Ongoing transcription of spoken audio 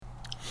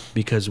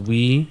because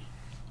we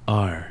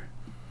are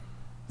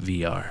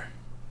VR.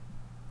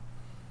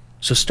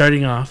 So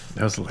starting off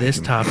this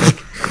topic,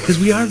 because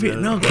we are VR.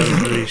 No, that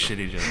was really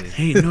shitty, Jesse.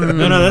 Hey,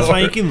 no, that's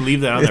fine. You can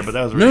leave that on there, but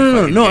that was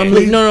really no. I'm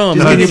Can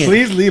you leaving it.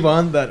 please leave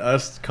on that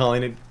us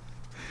calling it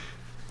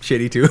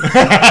shitty too?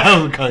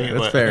 I'm calling it That's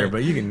what? fair,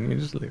 but you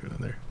just leave it on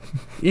there.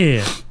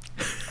 Yeah.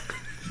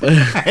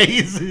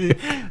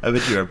 I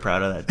bet you are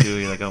proud of that too.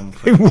 You're like, I'm.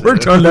 I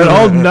worked on that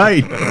all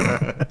night.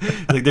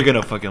 Like they're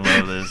gonna fucking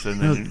love this,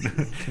 and then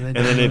and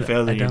then it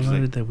fails. I And you're just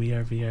downloaded like, the We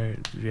Are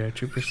VR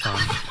Trooper song.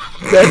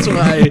 That's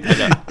why. And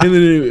then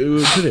it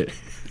would put it.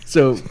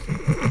 So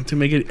to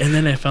make it, and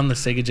then I found the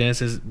Sega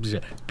Genesis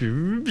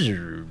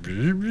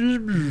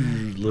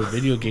little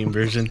video game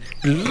version.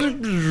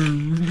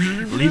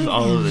 leave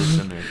all of this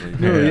in there,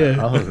 please. Oh,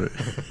 yeah. All of it.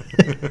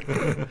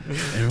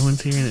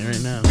 Everyone's hearing it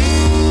right now.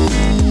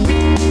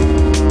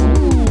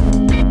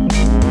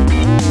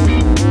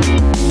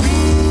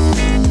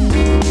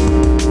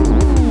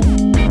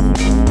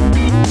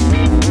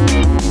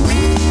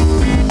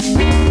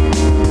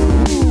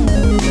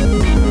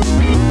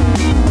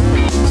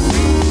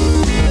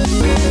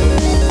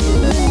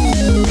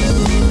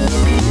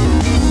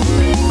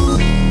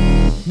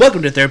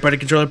 Welcome to Third Party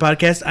Controller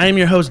Podcast. I am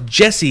your host,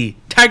 Jesse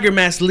Tiger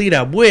Mask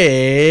Lita,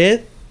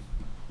 with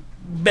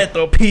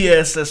Beto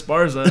P.S.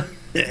 Esparza.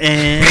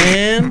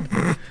 and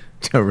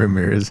Joe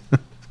Ramirez.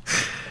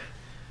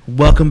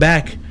 welcome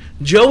back.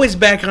 Joe is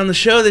back on the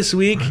show this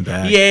week. I'm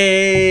back.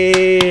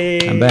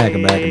 Yay! I'm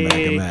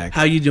back.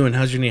 How you doing?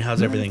 How's your knee?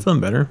 How's everything? Feeling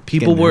better.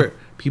 People were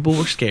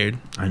scared.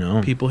 I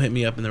know. People hit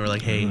me up and they were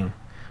like, "Hey,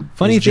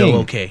 Funny is thing. Joe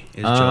okay?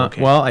 Is Joe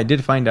okay?" Well, I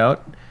did find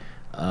out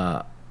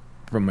from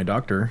my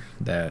doctor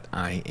that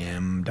I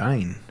am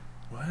dying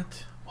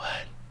What?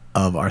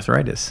 of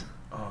arthritis,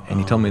 and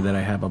he told me that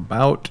I have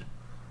about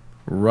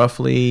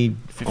roughly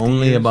 50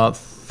 only years? about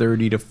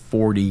 30 to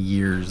 40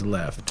 years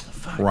left,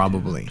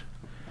 probably.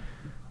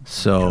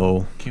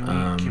 So,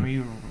 Can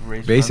we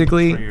raise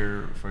basically,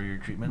 funds for your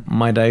treatment?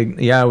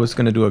 I was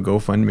gonna do a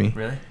GoFundMe.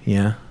 Really?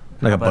 Yeah,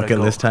 like How a about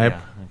bucket list type.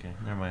 Yeah, okay,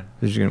 never mind.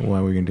 What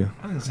are we gonna do?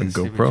 I was A gonna say a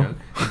stupid GoPro? joke.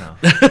 No.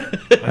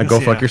 A go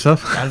fuck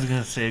yourself? I was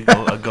gonna say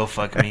a go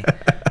fuck me.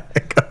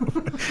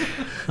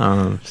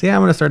 So yeah,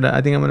 I'm gonna start.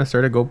 I think I'm gonna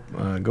start a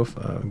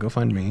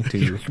GoFundMe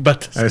to.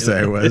 But I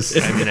said I was.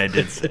 I mean, I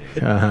did say.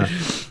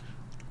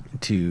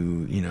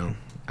 To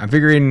I'm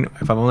figuring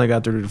if I've only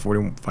got 30 to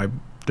 45,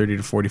 30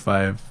 to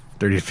 45,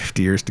 30 to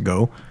 50 years to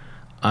go,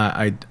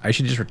 I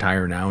should just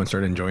retire now and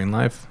start enjoying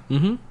life.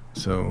 Mm-hmm.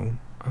 So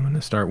I'm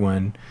gonna start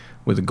one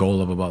with a goal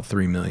of about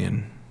 3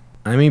 million.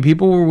 I mean,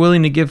 people were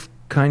willing to give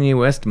Kanye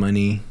West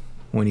money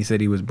when he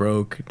said he was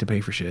broke to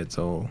pay for shit.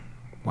 So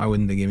why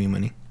wouldn't they give me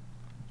money?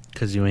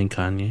 Because you ain't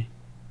Kanye.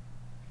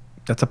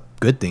 That's a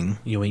good thing.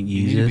 You ain't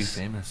You need to be Jesus.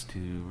 famous to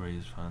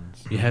raise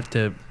funds. You have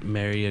to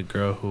marry a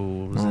girl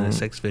who was in a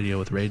sex video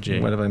with Ray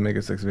J. What if I make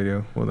a sex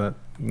video? Will that?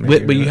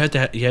 But you have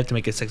to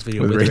make a sex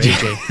video with Ray J.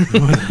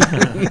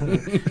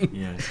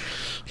 Yeah.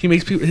 He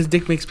makes people. His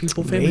dick makes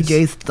people famous.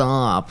 AJ,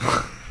 stop.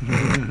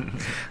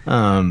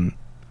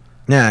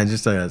 Yeah,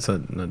 just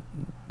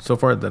so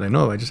far that I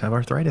know of, I just have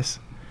arthritis.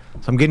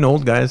 So I'm getting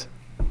old, guys.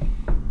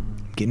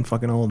 I'm getting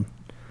fucking old.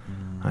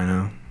 I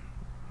know.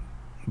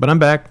 But I'm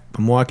back.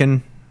 I'm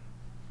walking.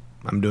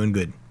 I'm doing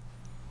good.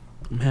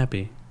 I'm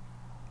happy.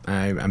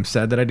 I'm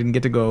sad that I didn't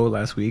get to go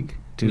last week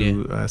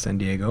to San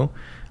Diego.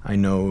 I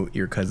know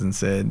your cousin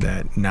said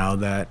that now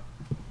that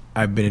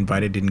I've been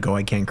invited, didn't go,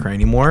 I can't cry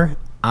anymore.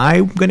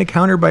 I'm going to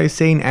counter by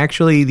saying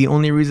actually the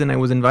only reason I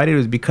was invited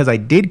was because I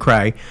did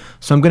cry.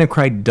 So I'm going to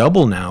cry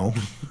double now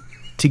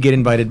to get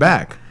invited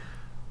back.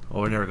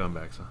 Well, we're never going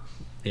back, so.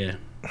 Yeah.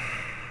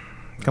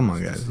 Come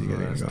on, guys. You got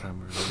to go.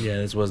 Yeah,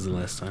 this was the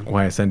last time.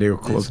 Why is San Diego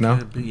closed now?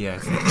 Yeah,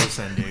 it's closed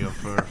San Diego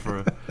for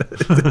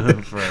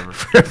forever.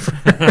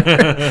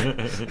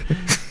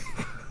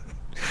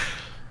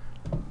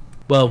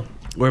 Well,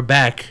 we're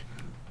back,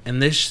 and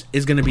this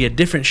is going to be a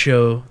different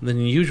show than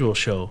the usual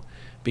show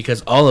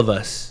because all of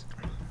us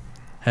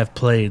have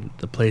played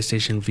the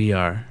PlayStation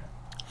VR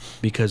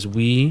because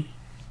we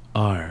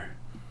are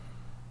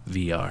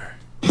VR.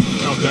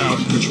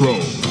 Countdown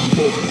control.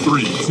 4,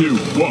 3, 2,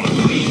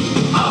 1. We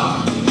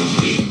are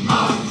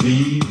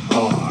VR.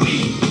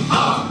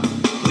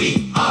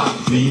 We are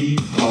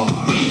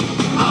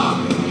VR.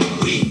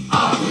 We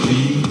are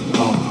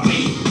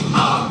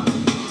VR.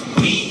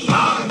 We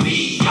are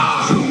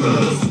VR.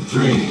 Troopers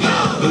 3.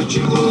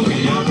 Virtual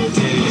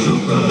reality.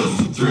 Troopers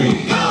 3.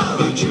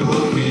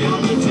 Virtual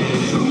reality.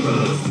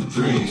 Troopers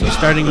 3. So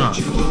starting off,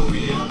 I'm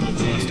going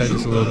to start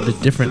this a little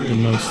bit different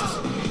than most,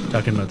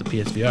 talking about the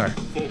PSVR.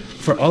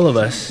 For all of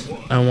us,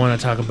 I want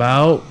to talk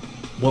about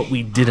what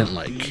we didn't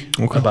like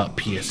about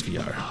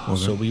PSVR. Okay.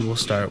 So we will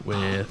start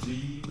with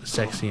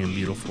sexy and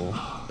beautiful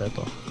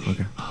Beto.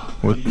 Okay.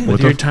 With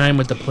your time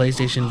with the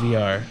PlayStation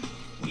VR.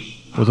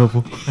 What's up,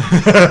 fool?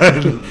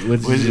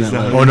 What did you not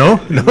like? Oh, no?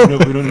 No.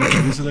 We don't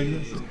introduce it like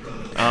this?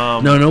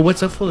 No,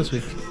 what's up for this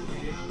week? What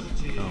are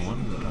we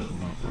talking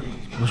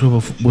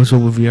about? What's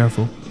up with VR,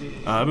 fool?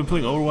 I've been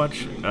playing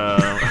Overwatch.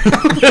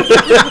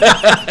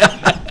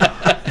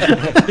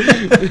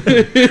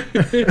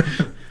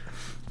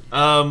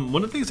 One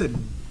of the things that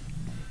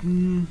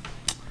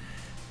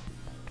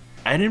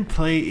I didn't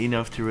play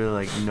enough to really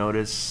like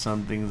notice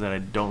some things that I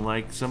don't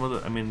like. Some of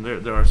the, I mean,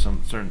 there are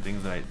some certain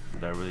things that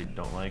I really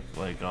don't like.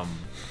 Like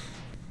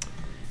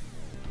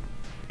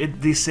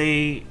they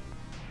say,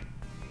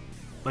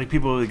 like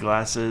people with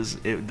glasses,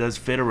 it does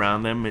fit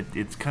around them.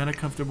 It's kind of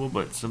comfortable,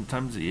 but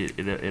sometimes it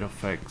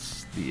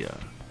affects the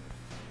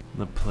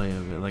play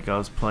of it. Like I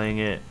was playing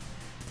it,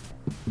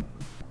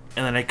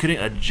 and then I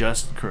couldn't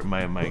adjust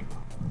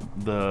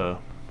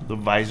the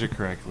visor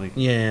correctly.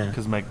 Yeah.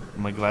 Because my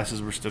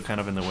glasses were still kind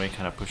of in the way,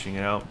 kind of pushing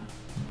it out.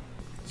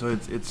 So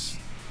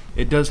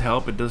it does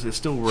help. It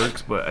still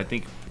works, but I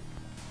think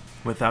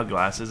without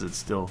glasses, it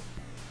still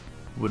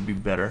would be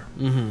better.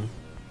 Mm-hmm.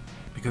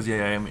 Because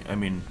I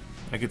mean,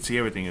 I could see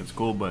everything. It's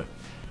cool, but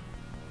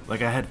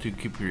like I had to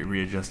keep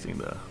readjusting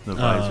the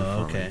visor.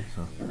 For okay. me,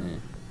 so.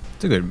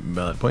 It's a good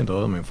valid point,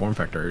 though. I mean, form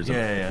factor is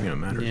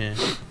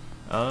matters.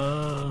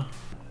 Yeah.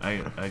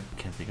 I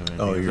can't think of anything.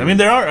 Oh, I mean,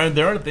 there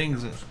are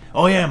things.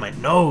 Oh yeah, my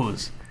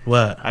nose.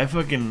 What? I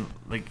fucking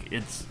like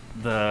it's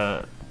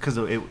because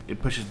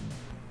it pushes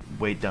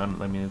weight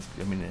down. I mean,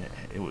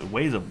 it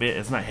weighs a bit.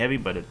 It's not heavy,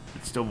 but it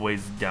still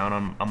weighs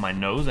down on my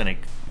nose, and it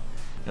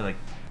like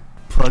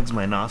plugs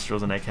my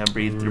nostrils, and I can't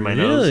breathe through my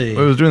nose. Really? It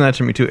was doing that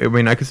to me too. I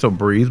mean, I could still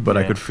breathe, but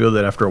I Yeah. could feel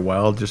that after a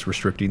while, just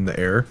restricting the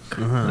air,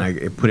 and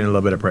it put in a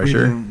little bit of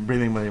pressure.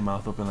 Breathing with your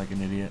mouth open like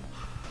an idiot.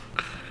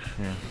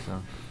 Yeah,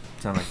 so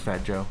sound like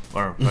Fat Joe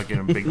or fucking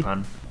a big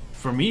pun.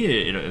 For me,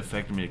 it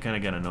affected me. It kind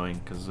of got annoying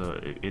because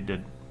it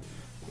did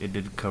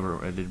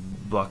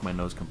block my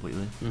nose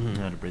completely. I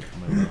had to breathe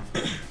through my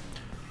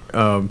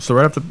mouth. So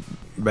right off the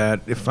bat,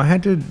 if I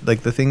had to,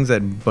 like, the things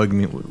that bugged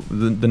me,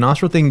 the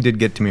nostril thing did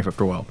get to me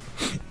after a while.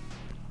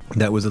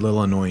 That was a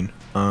little annoying.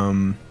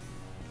 I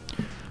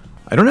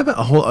don't have a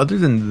whole other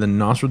than the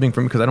nostril thing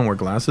for me because I don't wear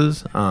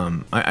glasses.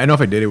 I know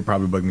if I did, it would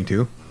probably bug me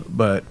too.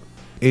 But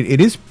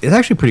it's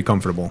actually pretty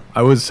comfortable.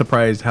 I was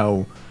surprised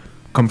how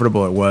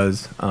comfortable it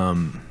was.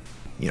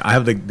 I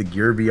have the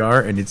Gear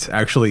VR, and it's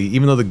actually,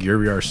 even though the Gear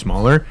VR is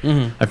smaller,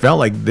 I felt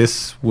like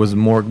this was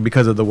more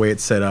because of the way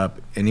it's set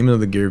up. And even though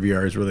the Gear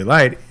VR is really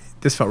light,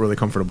 this felt really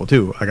comfortable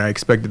too. Like I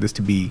expected this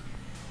to be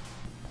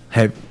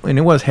heavy, and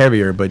it was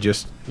heavier, but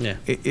just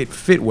it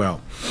fit well.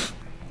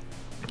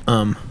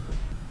 I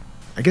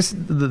guess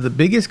the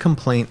biggest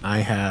complaint I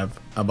have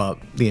about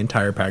the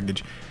entire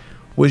package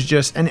was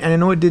just, and I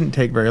know it didn't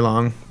take very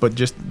long, but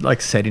just like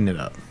setting it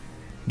up,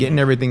 getting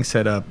everything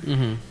set up,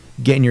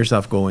 getting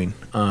yourself going.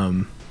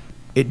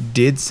 It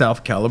did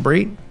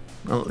self-calibrate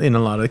in a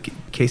lot of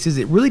cases.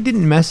 It really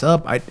didn't mess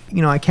up. I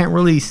can't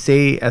really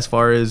say as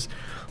far as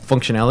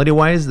functionality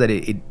wise that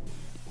it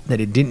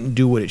didn't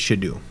do what it should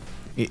do.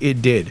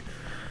 It did.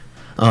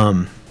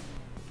 But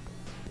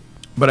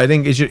I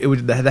think it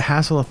was the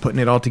hassle of putting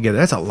it all together.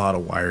 That's a lot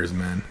of wires,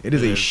 man. It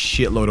is a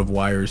shitload of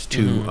wires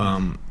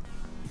to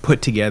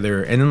put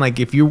together. And then, like,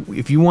 if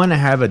you want to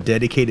have a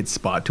dedicated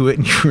spot to it,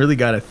 and you really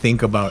got to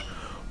think about,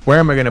 where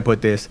am I going to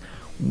put this?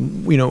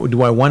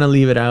 Do I want to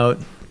leave it out?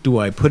 Do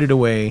I put it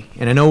away?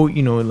 And I know,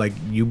 like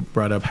you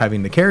brought up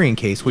having the carrying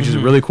case, which is a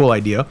really cool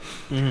idea.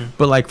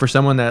 But like for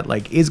someone that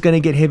like is going to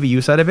get heavy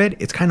use out of it,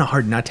 it's kind of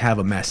hard not to have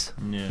a mess.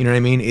 Yeah. You know what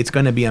I mean? It's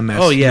going to be a mess.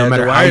 Oh yeah, no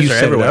matter the wires how you are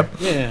set everywhere. it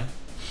up. Yeah.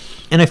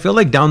 And I feel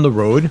like down the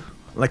road,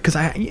 like, cause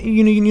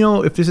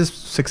if this is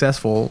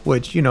successful,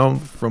 which,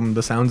 from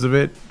the sounds of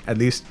it, at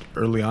least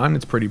early on,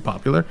 it's pretty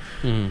popular.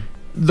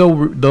 They'll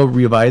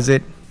revise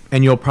it.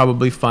 And you'll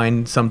probably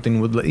find something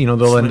with, they'll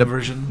Slim end up,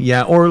 version.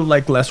 yeah, or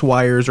like less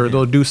wires, or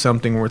they'll do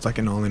something where it's like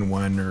an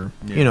all-in-one, or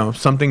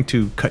something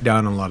to cut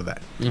down on a lot of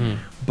that.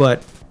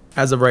 But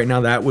as of right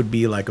now, that would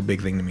be like a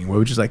big thing to me,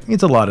 which is like,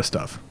 it's a lot of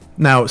stuff.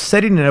 Now,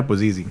 setting it up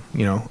was easy,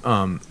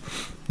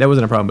 that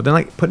wasn't a problem. But then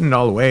like putting it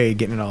all away,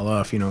 getting it all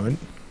off, it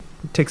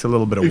takes a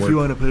little bit of work. If you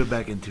want to put it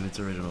back into its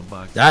original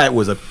box, That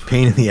was a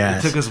pain in the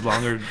ass. it took us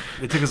longer.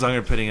 It took us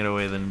longer putting it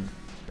away than.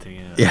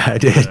 Yeah,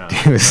 it did.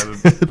 It was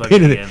a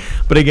pain in it.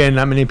 But again,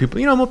 not many people,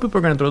 most people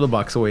are going to throw the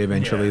box away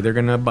eventually. Yeah. They're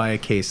going to buy a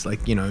case,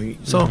 like,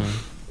 so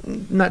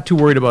not too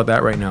worried about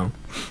that right now.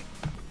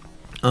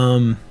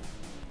 I'm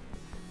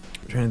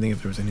trying to think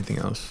if there was anything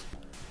else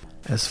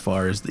as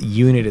far as the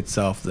unit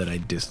itself that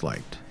I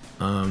disliked.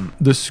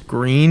 The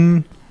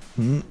screen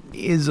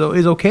is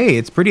okay.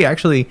 It's pretty,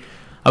 actually.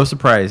 I was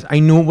surprised. I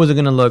knew it wasn't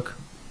going to look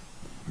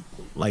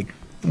like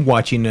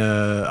watching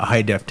a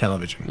high def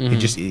television.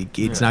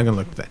 It's not going to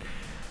look like that.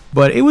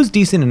 But it was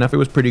decent enough. It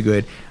was pretty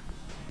good.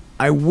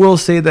 I will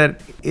say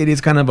that it is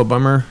kind of a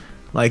bummer,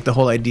 like the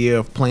whole idea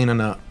of playing on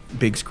a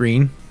big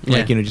screen,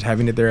 like just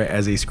having it there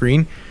as a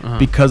screen,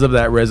 because of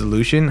that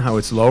resolution, how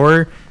it's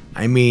lower.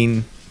 I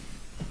mean,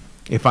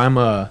 if I'm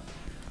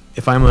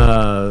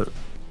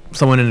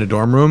someone in a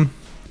dorm room,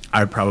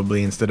 I'd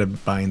probably, instead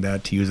of buying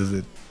that to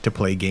use to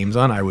play games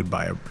on, I would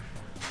buy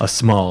a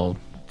small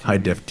high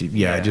def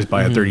TV. Just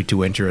buy a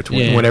 32 inch or a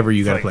 20, whatever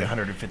you got to play.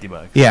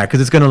 $150. Yeah, because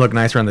it's gonna look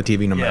nicer on the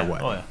TV no matter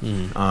what. Oh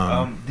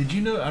yeah. Did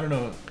you know? I don't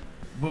know.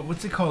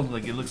 What's it called?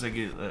 Like, it looks like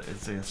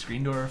it's a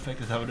screen door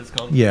effect. Is that what it's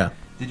called? Yeah.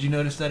 Did you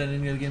notice that in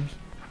any of the games?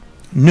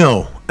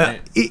 No,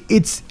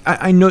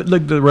 I know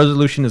like the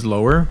resolution is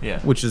lower, Yeah.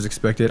 which is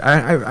expected.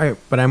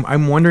 But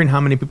I'm wondering how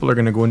many people are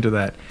going to go into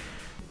that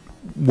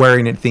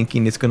wearing it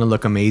thinking it's going to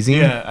look amazing,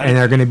 Yeah, and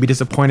are going to be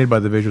disappointed by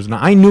the visuals. Now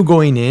I knew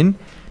going in,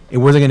 it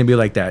wasn't going to be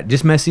like that.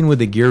 Just messing with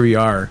the Gear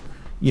VR,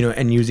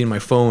 and using my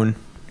phone,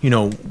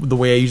 the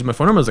way I use my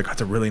phone, I was like,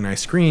 that's a really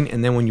nice screen.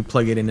 And then when you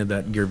plug it into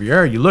that Gear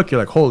VR, you're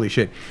like, holy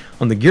shit!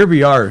 On the Gear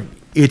VR,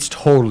 it's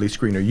totally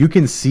screener. You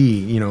can see,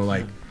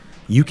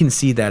 you can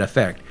see that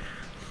effect.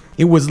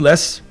 It was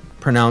less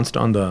pronounced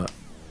on the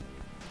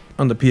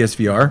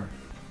PSVR,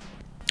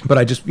 but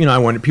I just, I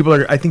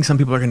wanted I think some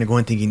people are going to go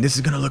in thinking this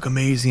is going to look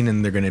amazing,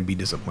 and they're going to be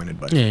disappointed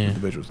by the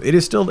visuals. It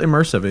is still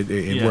immersive.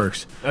 It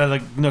works.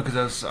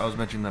 Because I was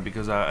mentioning that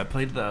because I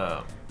played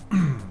the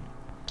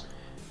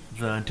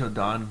Until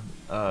Dawn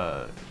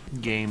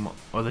game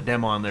or the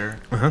demo on there,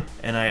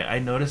 and I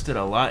noticed it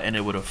a lot, and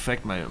it would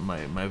affect my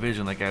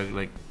vision. Like I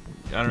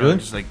don't know, Really?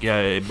 just like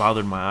it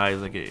bothered my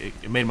eyes. Like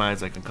it made my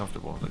eyes like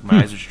uncomfortable. Like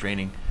my eyes are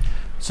straining.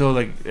 So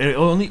like it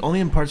only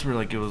in parts where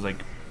like it was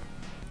like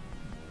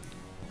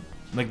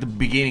the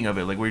beginning of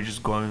it, like where you're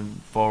just going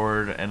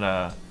forward and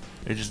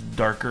it's just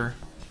darker,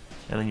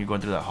 and then you're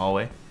going through that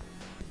hallway.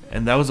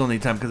 And that was the only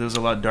time because it was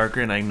a lot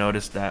darker, and I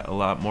noticed that a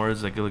lot more.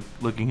 Is like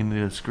looking into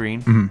the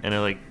screen,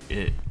 and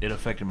it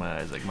affected my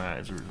eyes. Like my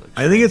eyes were like.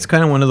 I think it's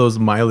kind of one of those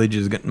mileage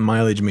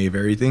may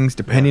vary things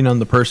depending on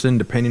the person,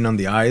 depending on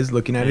the eyes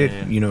looking at it.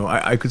 Yeah.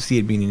 I could see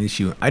it being an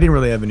issue. I didn't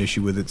really have an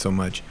issue with it so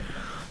much.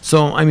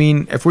 So I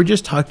mean, if we're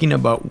just talking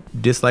about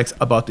dislikes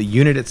about the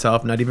unit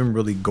itself, not even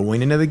really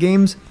going into the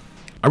games,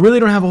 I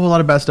really don't have a whole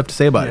lot of bad stuff to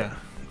say about it.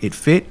 It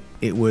fit.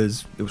 It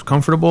was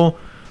comfortable.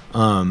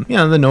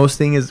 The nose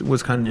thing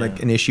was kind of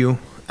like an issue.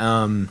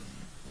 The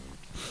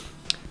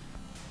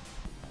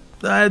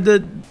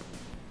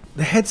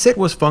headset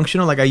was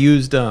functional. Like I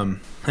used, I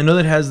know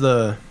that has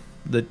the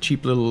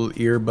cheap little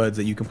earbuds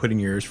that you can put in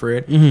your ears for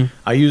it.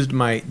 I used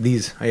I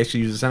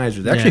actually used the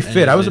Sennheiser. They actually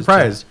fit. I was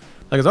surprised.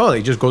 Like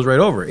it just goes right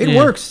over. It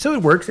works. So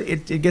it works.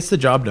 It gets the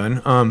job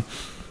done.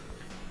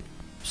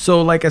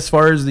 So like as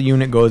far as the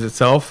unit goes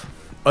itself,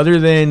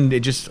 other than it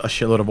just a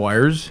shitload of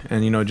wires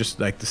and just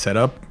like the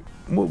setup,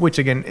 which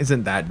again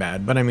isn't that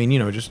bad, but I mean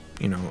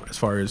as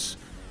far as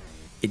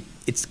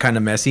it's kind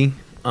of messy.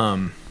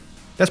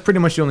 That's pretty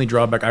much the only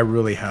drawback I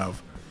really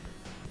have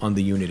on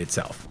the unit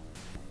itself.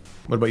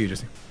 What about you,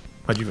 Jesse?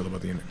 How'd you feel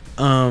about the unit?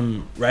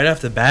 Right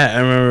off the bat,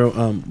 I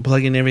remember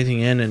plugging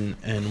everything in,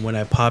 and when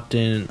I popped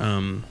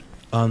in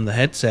on the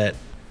headset,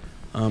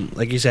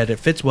 like you said, it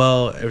fits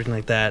well, everything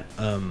like that.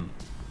 I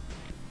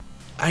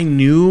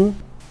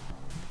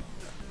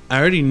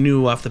already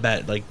knew off the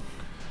bat, like,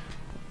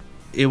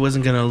 it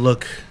wasn't gonna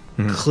look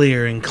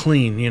clear and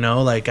clean,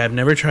 like I've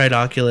never tried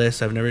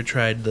Oculus, I've never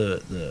tried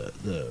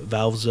the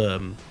Valve's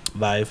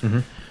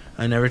Vive.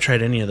 I never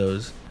tried any of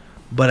those,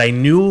 but I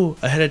knew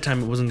ahead of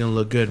time it wasn't gonna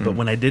look good. But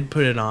when I did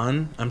put it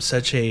on, I'm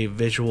such a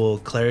visual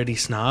clarity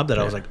snob that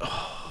I was like,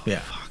 oh yeah,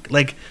 fuck.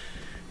 Like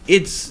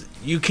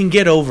you can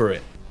get over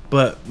it,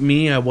 but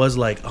me, I was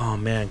like, oh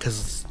man,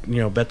 because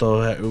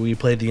Beto, we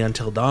played the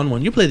Until Dawn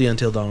one. You played the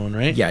Until Dawn one,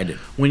 right? Yeah, I did.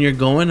 When you're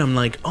going, I'm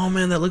like, oh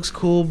man, that looks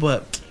cool,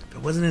 but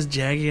it wasn't as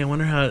jaggy. I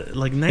wonder how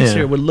nicer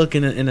it would look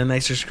in a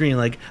nicer screen.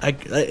 Like I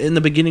in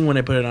the beginning when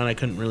I put it on, I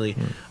couldn't really.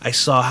 I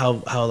saw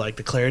how like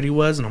the clarity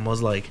was, and I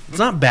was like, it's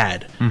not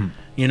bad.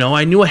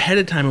 I knew ahead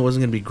of time it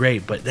wasn't gonna be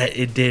great, but that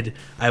it did.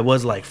 I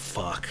was like,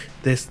 fuck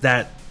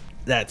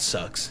that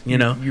sucks.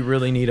 You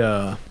really need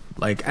a.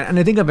 And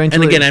I think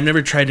eventually. And again, I've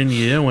never tried any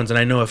of the other ones, and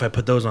I know if I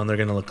put those on, they're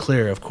gonna look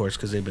clear, of course,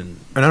 because they've been.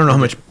 And I don't know how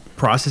much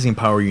processing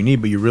power you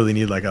need, but you really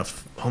need like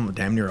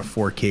damn near a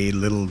 4K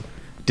little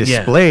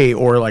display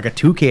or like a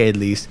 2K at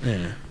least.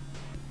 Yeah.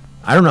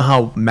 I don't know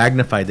how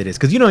magnified it is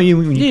because when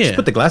you just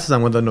put the glasses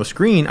on with no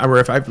screen, or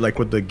if I like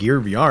with the Gear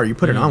VR, you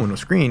put it on with no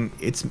screen,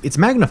 it's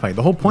magnified.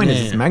 The whole point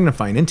is it's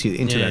magnifying into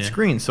that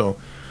screen. So,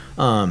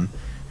 I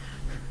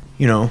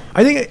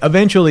think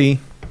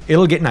eventually.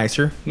 It'll get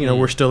nicer.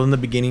 We're still in the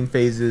beginning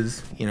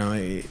phases.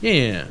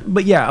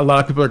 But a lot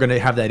of people are going to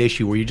have that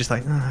issue where you're just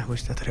like, I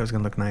thought it was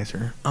going to look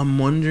nicer. I'm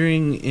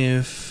wondering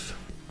if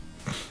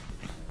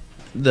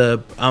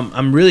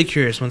I'm really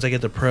curious once I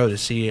get the Pro to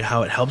see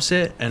how it helps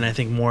it, and I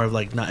think more of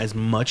like not as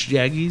much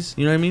jaggies.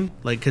 You know what I mean?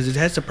 Like because it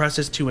has to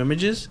process 2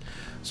 images,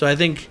 so I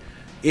think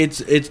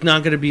it's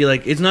not going to be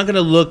like it's not going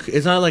to look.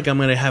 It's not like I'm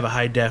going to have a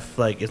high def.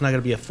 Like it's not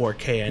going to be a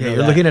 4K. I know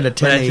you're looking at a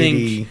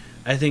 1080.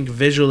 I think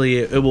visually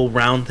it will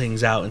round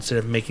things out instead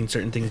of making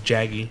certain things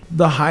jaggy.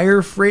 The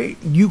higher frame,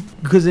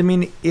 because I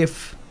mean,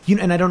 if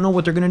and I don't know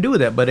what they're gonna do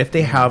with that, but if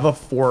they have a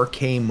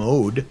 4K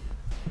mode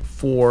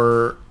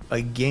for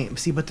a game,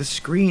 but the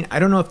screen, I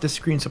don't know if the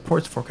screen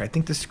supports 4K. I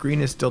think the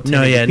screen is still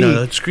 1080p.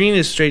 No, the screen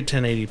is straight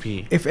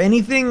 1080p. If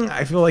anything,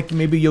 I feel like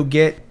maybe you'll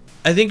get.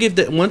 I think if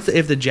the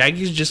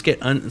jaggies just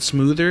get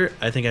smoother,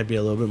 I think I'd be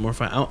a little bit more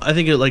fine. I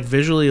think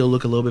visually it'll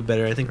look a little bit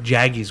better. I think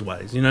jaggies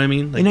wise, you know what I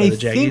mean? Like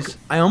and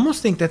I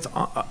almost think that's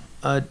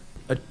a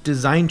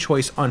design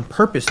choice on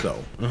purpose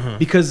though,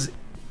 because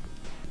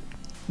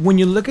when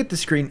you look at the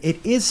screen,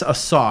 it is a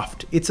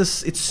soft. It's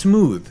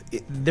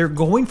smooth. They're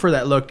going for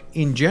that look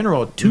in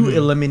general to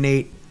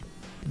eliminate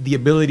the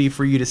ability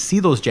for you to see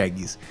those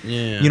jaggies.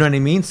 Yeah. You know what I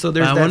mean? So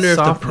there's I that wonder if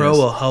the softness. Pro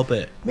will help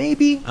it.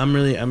 Maybe. I'm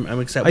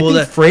excited. I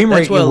think frame rate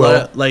that's what it a lot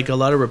will. of, like a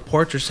lot of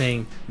reports are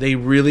saying they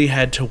really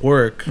had to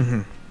work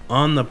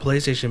on the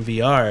PlayStation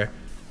VR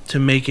to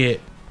make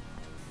it.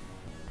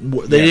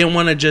 They didn't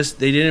want to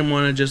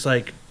just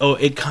like, oh,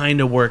 it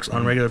kind of works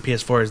on regular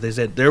PS4s. They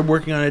said they're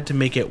working on it to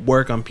make it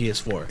work on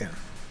PS4. Yeah.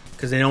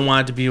 Because they don't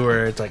want it to be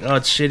where it's like, oh,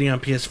 it's shitty on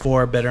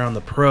PS4, better on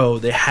the Pro.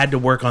 They had to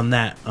work on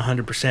that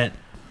 100%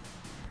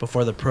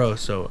 before the Pro.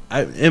 So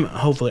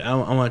hopefully I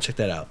want to check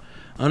that out.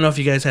 I don't know if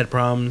you guys had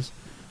problems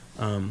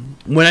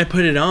when I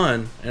put it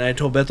on, and I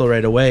told Bethel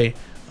right away.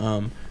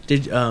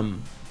 It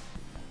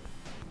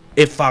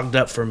fogged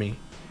up for me.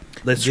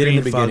 The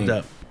screen fogged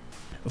up.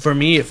 For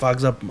me, it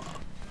fogs up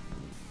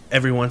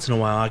every once in a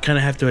while. I kind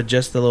of have to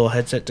adjust the little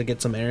headset to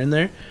get some air in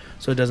there,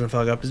 so it doesn't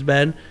fog up as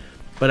bad.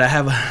 But I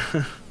have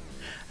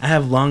I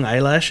have long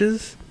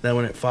eyelashes that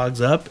when it fogs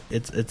up,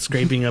 it's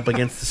scraping up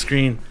against the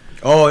screen.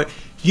 Oh,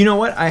 you know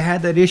what? I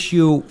had that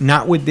issue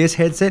not with this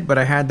headset, but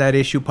I had that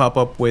issue pop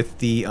up with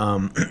the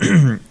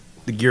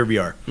the Gear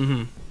VR,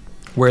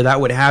 where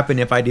that would happen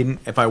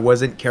if I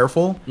wasn't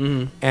careful,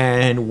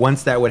 and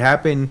once that would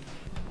happen,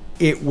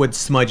 it would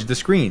smudge the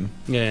screen.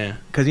 Yeah,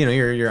 because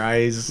your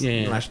eyes,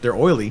 they're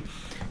oily,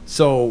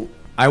 so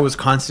I was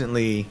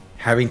constantly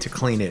having to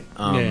clean it.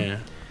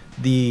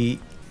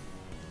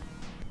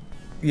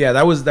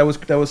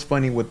 That was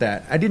funny with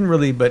that. I didn't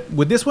really, but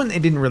with this one,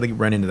 it didn't really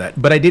run into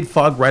that. But I did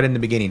fog right in the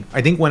beginning.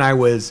 I think when I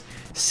was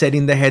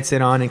setting the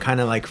headset on and kind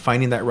of like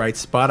finding that right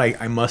spot,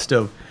 I must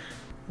have,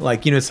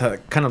 like, it's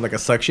kind of like a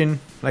suction,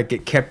 like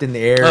it kept in the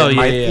air. Oh,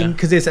 yeah.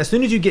 Because as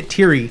soon as you get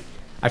teary,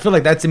 I feel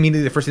like that's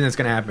immediately the first thing that's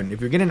going to happen.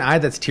 If you're getting an eye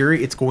that's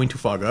teary, it's going to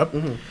fog up.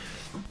 And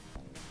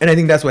I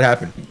think that's what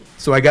happened.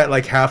 So I got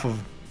like half of,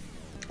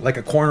 like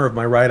a corner of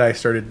my right eye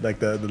started, like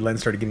the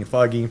lens started getting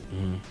foggy.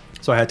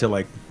 So I had to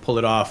like pull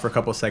it off for a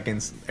couple of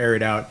seconds, air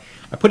it out.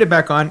 I put it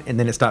back on, and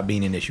then it stopped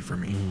being an issue for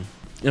me.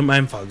 And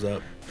mine fogs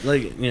up.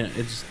 Like,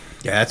 it's...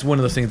 Yeah, that's one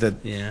of those things that...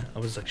 Yeah, I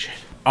was like, shit.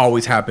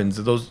 Always happens.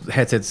 Those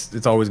headsets,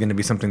 it's always going to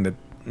be something that,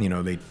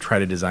 they try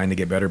to design to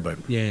get better, but...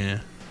 Yeah.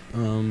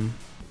 Other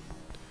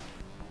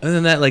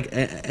than that, like,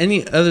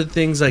 any other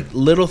things, like,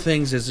 little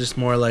things is just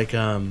more like,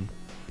 I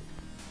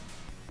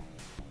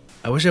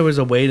wish there was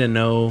a way to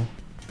know...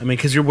 I mean,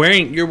 because you're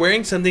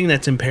wearing something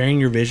that's impairing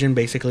your vision,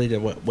 basically, to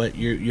what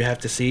you have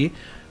to see.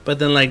 But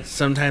then, like,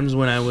 sometimes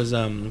when I was,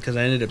 because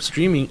I ended up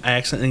streaming, I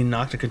accidentally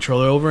knocked a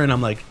controller over, and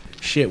I'm like,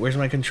 shit, where's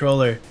my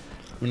controller?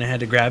 When I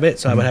had to grab it,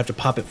 so I would have to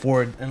pop it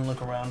forward and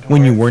look around.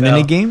 When you weren't in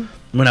a game?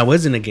 When I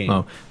was in a game.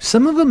 Oh,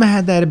 some of them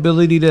had that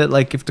ability to,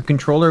 like, if the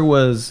controller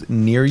was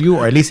near you,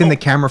 or at least in the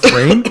camera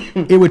frame,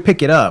 it would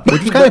pick it up,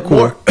 which is kind of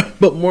cool.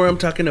 But more I'm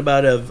talking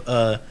about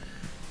of,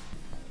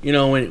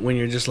 when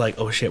you're just like,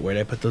 oh shit, where'd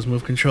I put those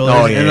move controllers?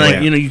 Oh, yeah, and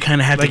like, yeah. you kind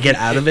of have to get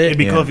out of it. It'd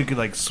be cool if you could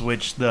like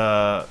switch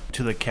to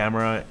the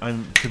camera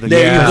to the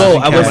There you go.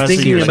 I was camera so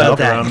thinking you could about help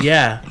that. around.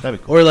 Yeah.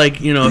 That'd be cool. Or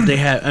like, if they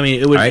had, I mean,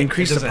 it would Right.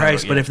 increase It the doesn't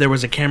price, have it, but yeah. if there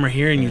was a camera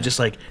here and you just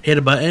like hit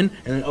a button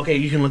and then, okay,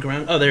 you can look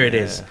around. Oh, there it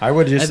is. I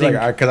would just I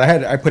think-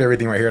 because I put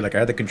everything right here. Like I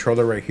had the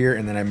controller right here,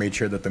 and then I made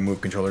sure that the move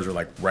controllers were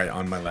like right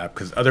on my lap.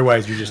 Because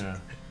otherwise, you just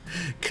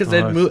Because Oh,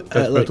 I'd move,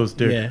 that's like, Bethel's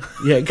dick.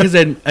 yeah, because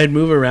I'd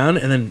move around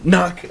and then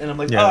knock, and I'm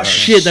like, Yeah, oh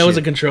shit, that was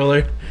a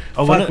controller.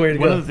 Oh, Fuck, where to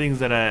one go? of the things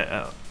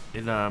that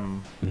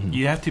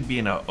you have to be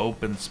in an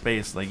open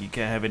space. Like you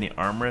can't have any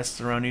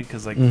armrests around you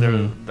because I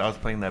was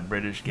playing that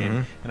British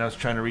game and I was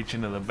trying to reach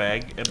into the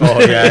bag. And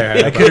Oh,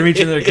 yeah. I couldn't reach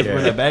in there because Yeah.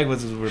 where the bag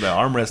was is where the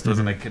armrest was,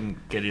 and I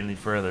couldn't get any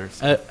further.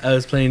 So. I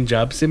was playing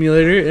Job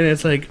Simulator, and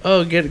it's like,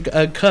 oh, get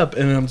a cup,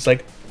 and I'm just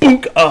like,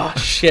 boonk, oh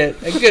shit,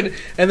 I could,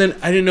 and then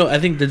I didn't know. I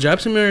think the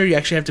Job Simulator you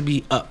actually have to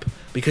be up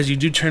because you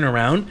do turn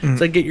around. It's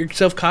like get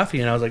yourself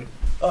coffee, and I was like,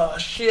 oh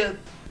shit,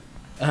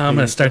 I'm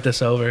gonna start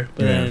this over,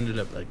 but I ended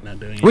up like not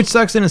doing it. which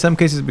sucks in some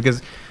cases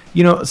because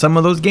some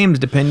of those games,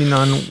 depending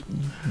on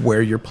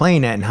where you're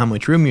playing at and how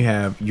much room you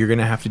have, you're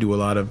gonna have to do a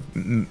lot of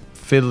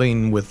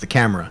fiddling with the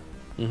camera,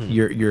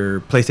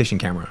 your PlayStation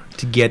camera,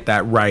 to get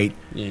that right.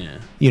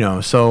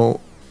 Yeah. So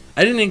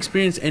I didn't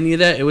experience any of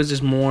that. It was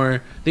just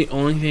more the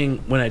only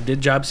thing when I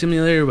did Job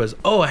Simulator was,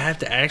 oh, I have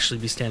to actually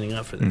be standing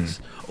up for this,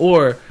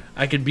 or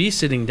I could be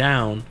sitting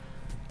down.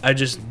 I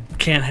just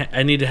can't.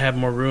 I need to have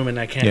more room, and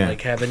I can't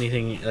like have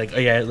anything like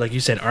like you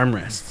said,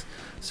 armrests.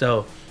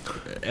 So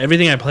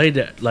everything I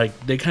played, like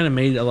they kind of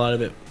made a lot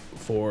of it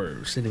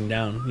for sitting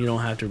down. You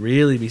don't have to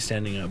really be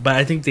standing up, but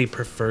I think they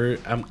prefer.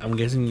 I'm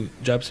guessing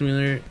Job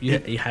Simulator,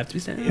 you have to be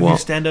standing up. If you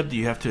stand up, do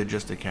you have to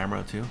adjust the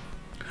camera too?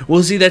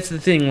 Well, see, that's the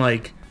thing.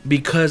 Like,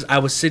 because I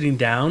was sitting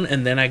down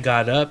and then I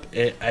got up,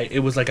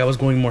 it was like I was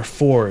going more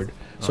forward.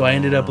 So I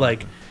ended up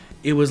like,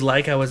 it was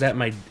like I was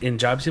in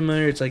Job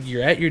Simulator. It's like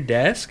you're at your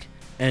desk,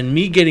 and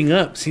me getting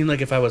up seemed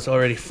like if I was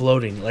already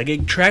floating. Like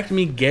it tracked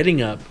me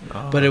getting up,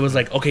 but it was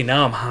like, okay,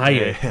 now I'm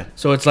higher. Yeah.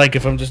 So it's like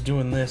if I'm just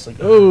doing this, like,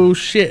 oh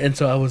shit. And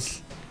so I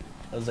was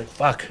like,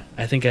 fuck.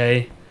 I think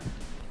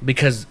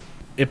because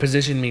it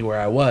positioned me where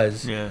I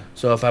was. Yeah.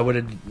 So if I would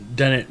have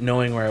done it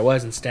knowing where I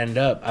was and stand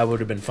up, I would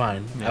have been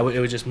fine. Yeah. It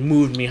would just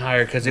move me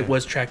higher because it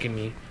was tracking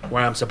me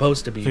where I'm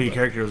supposed to be. So your but-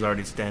 character was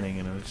already standing,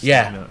 and it was just,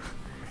 Yeah.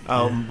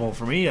 Well,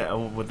 for me,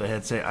 with the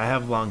headset, I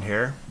have long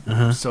hair,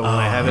 Uh-huh. so when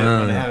I have it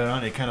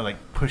on, it kind of like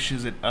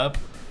pushes it up.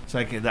 So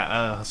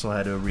I also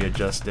had to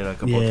readjust it a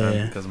couple of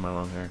times because of my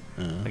long hair.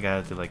 Like I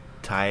had to like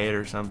tie it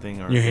or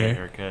something, or Your get hair? a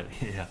haircut.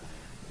 Yeah.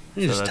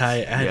 You So just that's- tie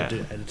it. I yeah.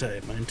 had to tie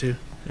it mine too.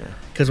 Yeah.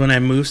 Because when I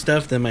move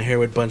stuff, then my hair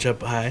would bunch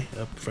up high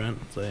up front.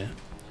 So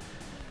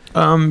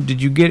yeah.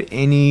 Did you get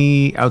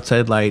any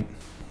outside light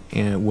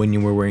when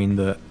you were wearing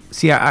the?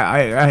 See, I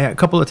a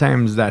couple of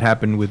times that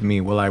happened with me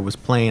while I was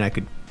playing.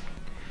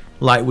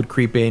 Light would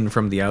creep in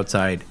from the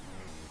outside,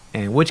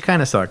 and which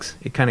kind of sucks.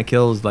 It kind of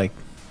kills like,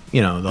 the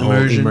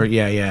Immersion? whole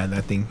yeah,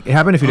 that thing. It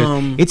happened a few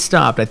times. It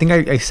stopped. I think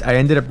I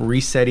ended up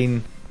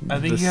resetting I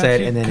think the you set, have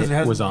to, and then 'cause it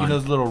has, was on.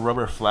 those little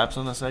rubber flaps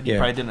on the side. You Yeah.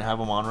 probably didn't have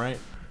them on right.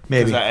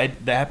 Maybe. 'Cause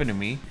that happened to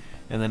me,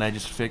 and then I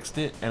just fixed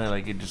it, and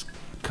it just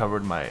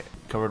covered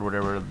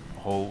whatever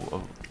hole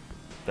of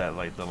that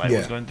like the light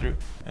was Yeah. going through,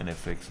 and it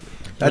fixed it.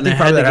 I When think I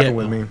probably had that to happened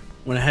with me.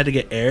 When I had to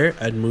get air,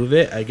 I'd move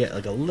it. I get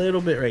like a little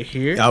bit right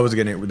here. I was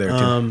getting it there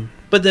too.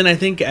 But then I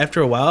think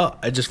after a while,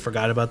 I just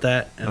forgot about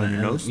that. And On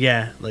your nose?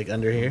 Yeah, like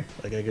under here.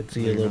 Like I could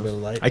see a Under your little bit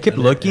of light. I kept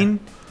under- looking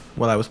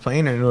while I was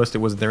playing, and I noticed it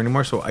wasn't there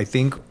anymore. So I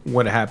think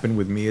what happened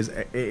with me is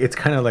it's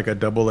kind of like a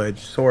double-edged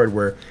sword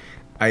where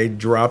I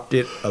dropped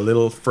it a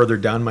little further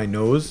down my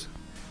nose,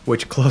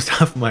 which closed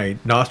off my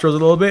nostrils a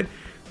little bit,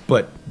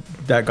 but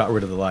that got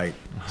rid of the light.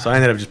 So I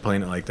ended up just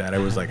playing it like that. I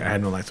was like, I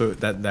had no light, so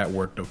that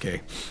worked okay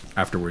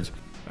afterwards.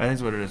 I think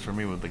that's what it is for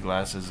me with the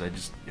glasses.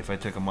 If I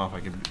took them off,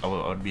 I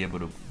would be able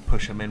to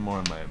push them in more,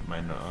 and my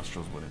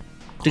nostrils wouldn't.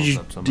 Did close you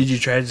up so did much. you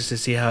try just to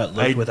see how it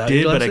looked I without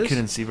did, your but glasses? I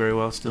couldn't see very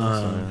well still,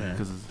 okay.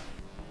 because of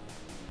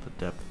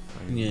the depth.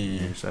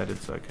 Yeah.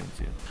 Nearsighted, so I couldn't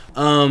see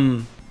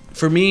it.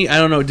 For me, I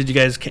don't know. Did you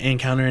guys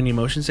encounter any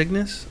motion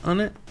sickness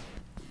on it?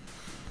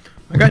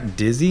 I got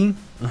dizzy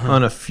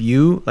on a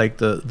few, like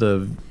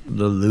the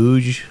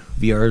luge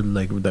VR,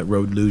 like that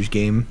road luge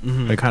game.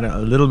 I kind of a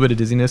little bit of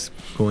dizziness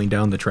going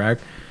down the track,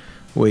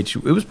 which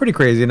it was pretty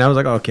crazy. And I was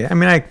like, okay. I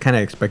mean, I kind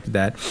of expected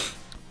that.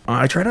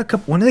 I tried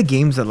one of the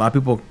games that a lot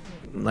of people,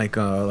 like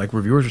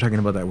reviewers were talking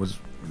about, that was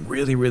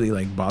really, really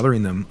like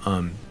bothering them.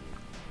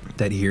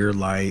 That Here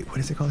Lie, what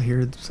is it called?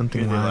 Here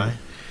something Here They Lie. Lie?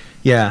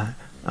 Yeah.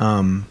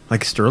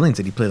 Like Sterling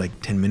said, he played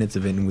like 10 minutes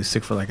of it and was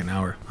sick for like an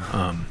hour.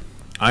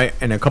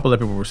 And a couple of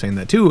people were saying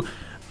that too.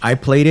 I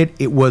played it.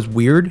 It was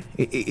weird.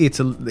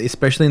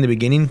 Especially in the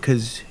beginning,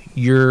 because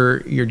you're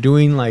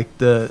doing like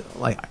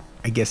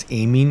I guess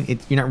aiming.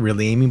 You're not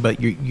really aiming, but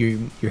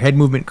your head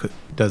movement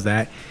does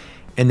that,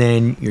 and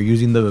then you're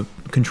using the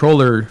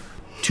controller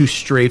to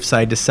strafe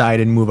side to side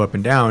and move up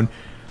and down.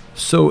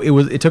 So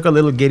it took a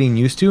little getting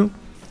used to,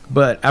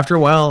 but after a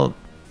while,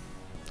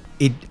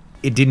 it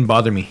didn't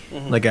bother me.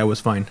 Like I was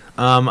fine.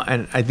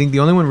 And I think the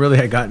only one really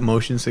I got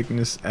motion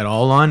sickness at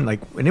all on,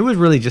 and it was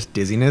really just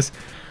dizziness,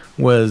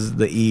 was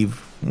the Eve,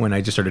 when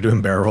I just started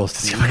doing barrel rolls to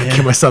see if I could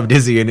get myself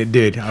dizzy, and it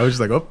did. I was just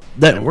like, oh,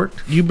 that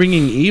worked. You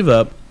bringing Eve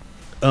up,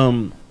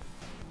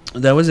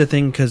 that was a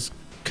thing because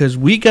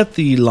we got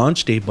the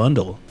launch day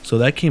bundle, so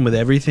that came with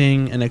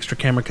everything, an extra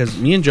camera. Because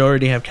me and Joe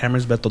already have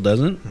cameras, Bethel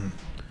doesn't,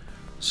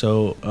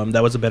 so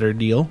that was a better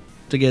deal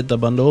to get the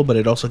bundle. But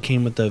it also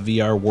came with the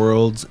VR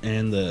Worlds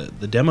and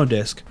the demo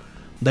disc.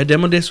 That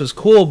demo disc was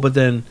cool, but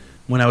then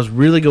when I was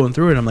really going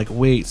through it, I'm like,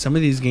 wait, some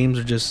of these games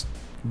are just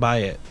buy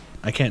it.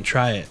 I can't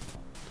try it.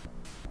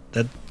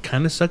 That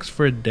kind of sucks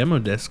for a demo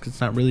disc. It's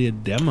not really a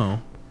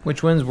demo.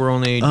 Which ones were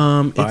only buy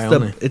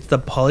only? It's the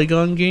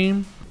Polygon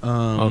game.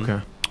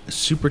 Okay.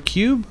 Super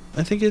Cube,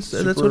 I think that's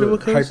what it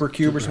was called.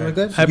 Hypercube or something like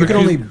that. You Hypercube. could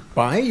only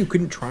buy it. You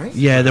couldn't try it.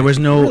 Yeah, there was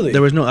no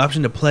Really?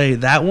 option to play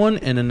that one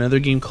and another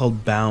game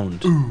called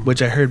Bound,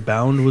 which I heard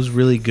Bound was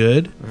really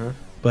good.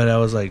 But I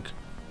was like,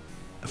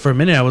 for a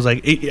minute, I was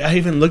like, I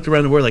even looked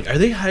around the world like, are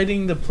they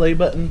hiding the play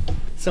button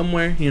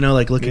somewhere?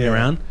 Like looking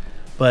around.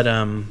 But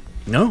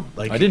no,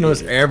 like I didn't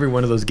notice every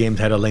one of those games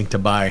had a link to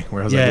buy,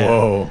 where I was Yeah. like,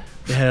 whoa,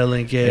 they had a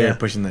link. Yeah, they're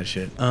pushing that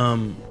shit.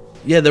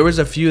 yeah, there was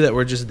a few that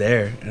were just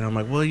there, and I'm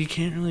like, well, you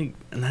can't really,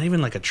 not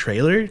even like a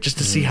trailer, just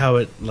to see how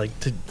it, like,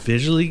 to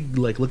visually,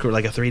 like, look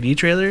like a 3D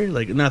trailer,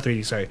 like, not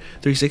 3D, sorry,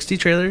 360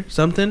 trailer,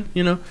 something,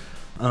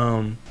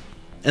 and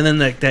then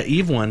like that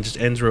Eve one just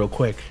ends real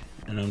quick,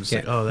 and I'm just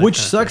like, oh, that which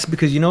kinda sucks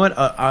because you know what?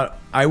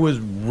 I was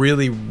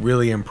really,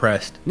 really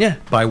impressed. Yeah.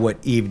 By what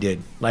Eve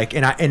did. Like,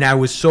 and I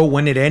was so,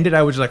 when it ended,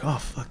 I was like, oh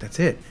fuck, that's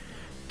it.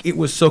 It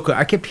was so cool.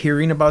 I kept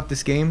hearing about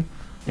this game,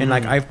 and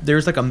like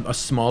there's like a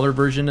smaller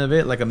version of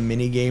it, like a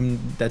mini game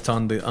that's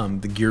on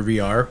the Gear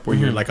VR where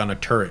you're like on a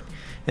turret,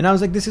 and I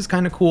was like, this is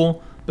kind of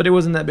cool, but it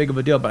wasn't that big of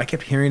a deal. But I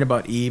kept hearing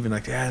about Eve and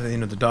like, the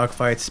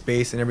dogfights,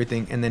 space, and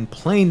everything, and then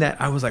playing that,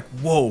 I was like,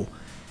 whoa.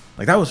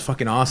 Like that was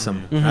fucking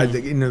awesome.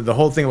 The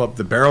whole thing about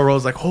the barrel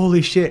rolls, like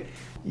holy shit.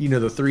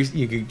 The three,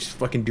 you could just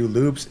fucking do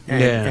loops,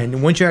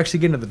 and once you actually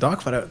get into the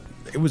dogfight,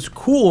 it was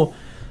cool.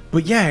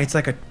 But yeah, it's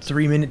like a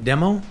 3-minute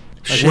demo. Like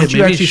Shit, once you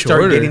maybe actually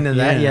shorter. start getting into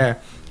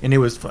that, and it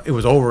was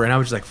over, and I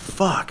was just like,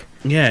 fuck.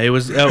 Yeah, it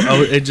was.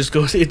 It just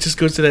goes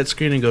to that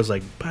screen and goes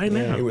like, bye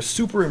now. It was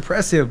super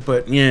impressive,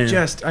 but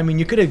just, I mean,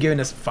 you could have given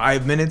us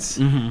 5 minutes,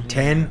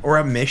 10, or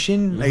a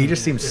mission. Like, it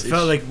just seems. It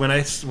felt like when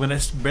I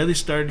barely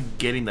started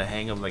getting the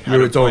hang of like how Yeah,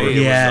 to it's play, over.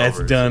 Yeah, it was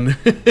it's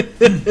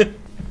over.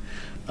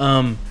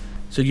 done.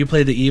 So you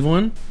played the Eve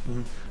one?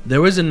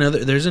 There's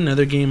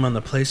another game on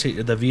the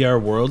PlayStation, the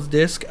VR Worlds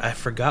disc. I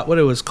forgot what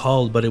it was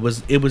called, but it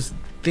was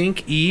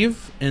think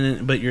Eve,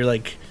 but you're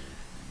like,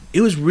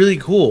 it was really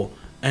cool.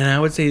 And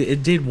I would say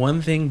it did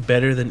one thing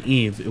better than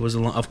Eve. It was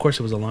of course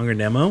it was a longer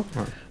demo,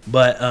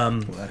 but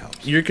that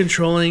helps. you're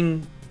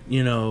controlling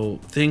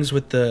things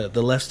with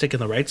the left stick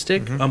and the right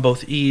stick on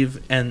both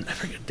Eve and I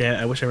forget. Damn,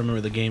 I wish I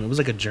remember the game. It was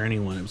like a Journey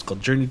one. It was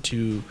called Journey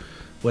to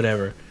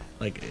whatever.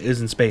 Like it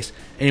is in space.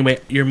 Anyway,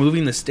 you're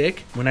moving the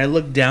stick. When I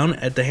look down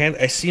at the hand,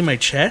 I see my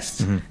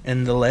chest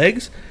and the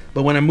legs.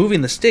 But when I'm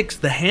moving the sticks,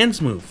 the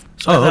hands move.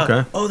 So I thought,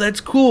 okay. oh,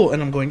 that's cool.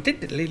 And I'm going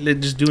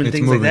just doing It's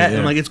things moving, like that. yeah. And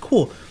I'm like, it's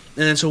cool.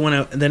 And then so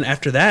then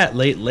after that,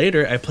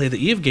 later, I play the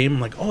Eve game.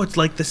 I'm like, oh, it's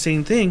like the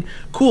same thing.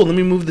 Cool. Let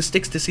me move the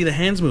sticks to see the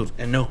hands move.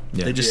 And no,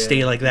 they just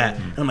stay like that.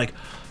 And I'm like,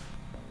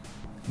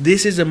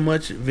 this is a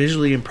much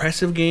visually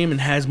impressive game and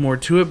has more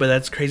to it. But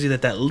that's crazy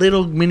that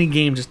little mini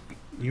game just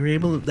you were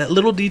able to, that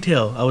little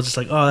detail. I was just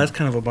like, oh, that's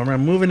kind of a bummer.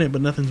 I'm moving it,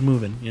 but nothing's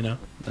moving.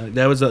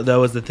 That was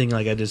the thing.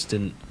 Like I just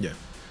didn't. Yeah.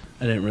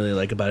 I didn't really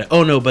like about it.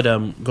 Oh no, but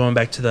going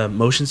back to the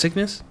motion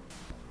sickness.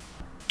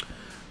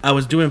 I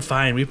was doing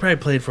fine. We probably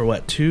played for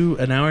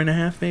an hour and a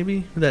half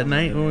maybe that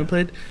night when we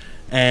played.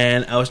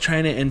 And I was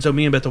trying to, and so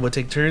me and Bethel would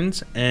take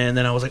turns. And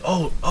then I was like,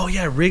 oh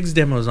yeah, Riggs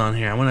demo's on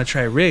here. I want to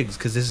try Riggs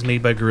because this is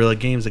made by Guerrilla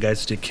Games, the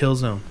guys who did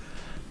Killzone.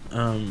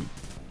 I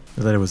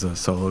thought it was a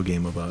solo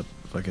game about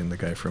fucking the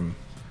guy from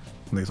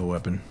Lethal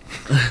Weapon.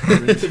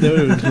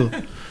 That was cool.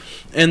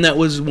 And that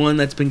was one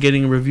that's been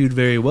getting reviewed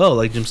very well.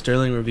 Like Jim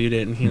Sterling reviewed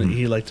it, and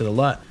he liked it a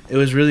lot. It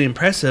was really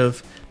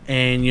impressive.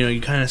 And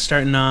you kind of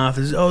starting off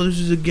as, this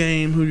is a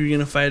game. Who are you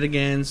gonna fight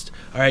against?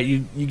 All right,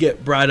 you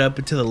get brought up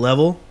into the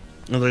level.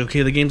 I was like,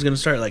 okay, the game's gonna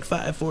start like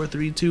 5, 4,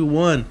 3, 2,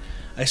 1.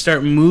 I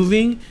start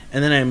moving,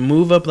 and then I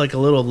move up like a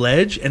little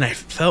ledge, and I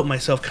felt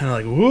myself kind of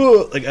like,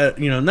 whoa, like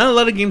not a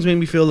lot of games made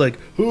me feel like,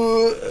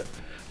 whoa,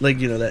 like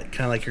that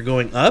kind of like you're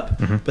going up,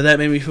 but that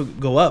made me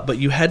go up. But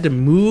you had to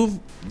move,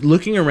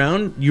 looking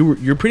around.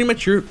 You're pretty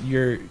much you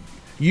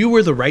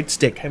were the right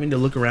stick, having to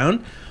look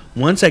around.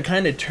 Once I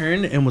kind of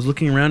turned and was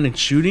looking around and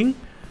shooting,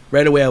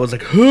 right away I was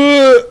like,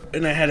 huh!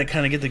 And I had to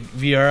kind of get the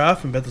VR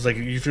off. And Beth was like,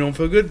 "You don't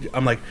feel good?"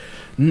 I'm like,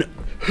 "No,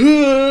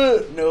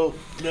 no."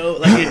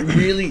 Like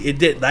it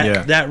did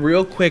that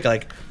real quick.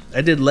 Like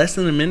I did less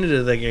than a minute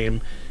of the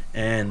game,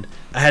 and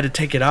I had to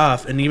take it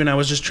off. And even I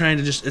was just trying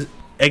to just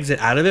exit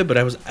out of it, but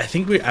I was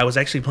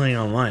actually playing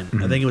online.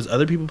 I think it was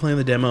other people playing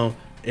the demo.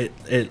 It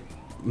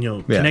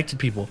connected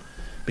people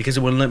because it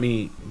wouldn't let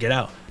me get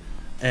out.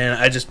 And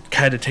I just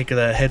had to take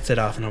the headset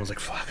off, and I was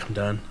like, fuck, I'm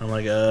done. I'm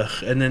like, ugh.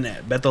 And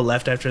then Bethel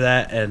left after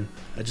that, and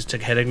I just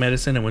took headache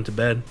medicine and went to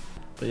bed.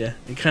 But yeah,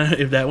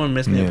 if that one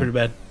missed me pretty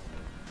bad.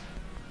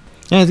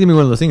 Yeah, it's gonna be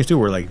one of those things too,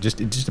 where like it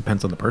just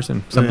depends on the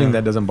person. Something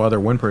that doesn't bother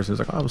one person is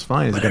like, oh, it was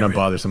fine. It's gonna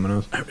bother someone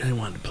else. I really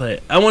wanted to play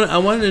it. I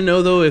wanted to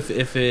know though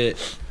if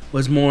it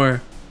was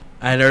more.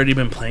 I had already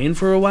been playing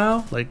for a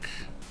while, like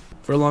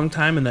for a long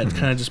time, and that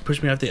kind of just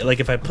pushed me off the. Like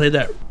if I played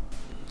that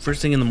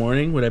first thing in the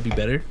morning, would I be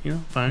better?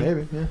 Fine.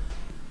 Maybe, yeah.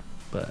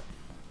 But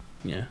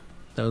yeah,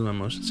 that was my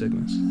motion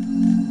sickness.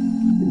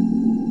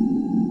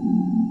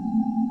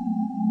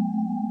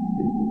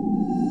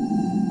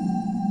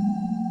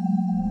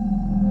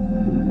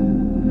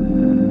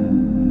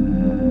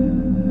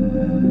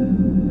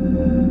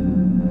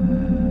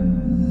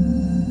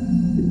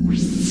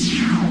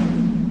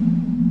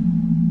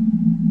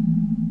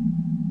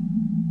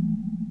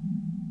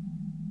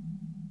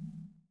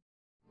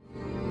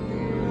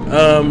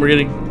 We're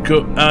gonna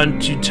go on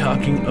to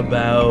talking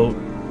about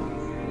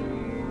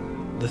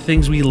the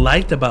things we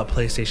liked about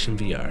PlayStation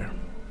VR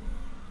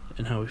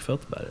and how we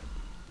felt about it.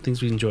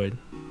 Things we enjoyed.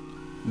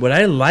 What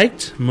I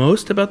liked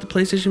most about the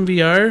PlayStation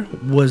VR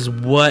was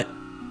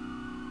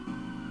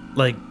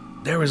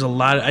there was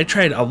I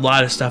tried a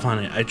lot of stuff on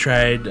it. I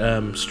tried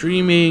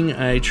streaming.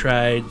 I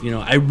tried,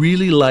 I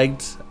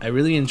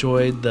really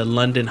enjoyed the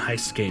London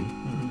heist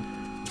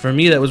game. For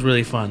me, that was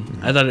really fun.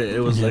 I thought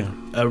it was like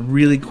a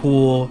really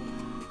cool.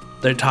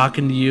 They're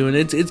talking to you, and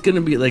it's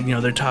gonna be like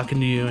they're talking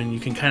to you, and you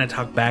can kind of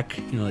talk back.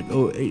 Like,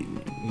 oh, hey.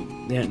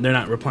 They're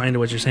not replying to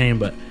what you're saying,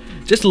 but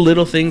just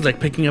little things like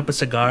picking up a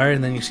cigar,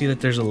 and then you see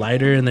that there's a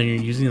lighter, and then you're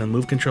using the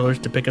move controllers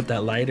to pick up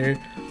that lighter,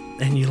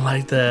 and you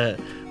light the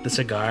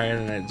cigar,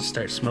 and then just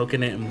start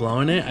smoking it and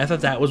blowing it. I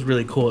thought that was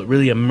really cool. It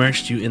really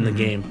immersed you in the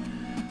game.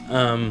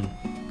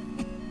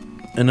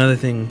 Another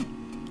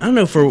thing, I don't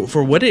know,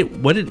 for what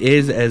it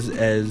is as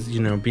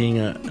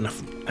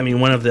being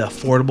one of the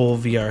affordable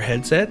VR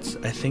headsets,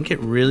 I think it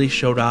really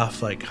showed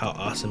off like how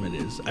awesome it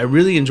is. I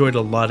really enjoyed a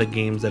lot of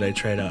games that I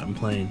tried out and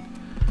playing,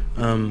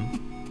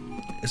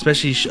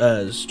 especially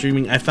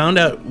streaming. I found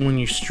out when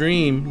you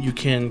stream, you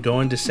can go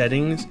into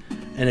settings,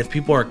 and if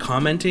people are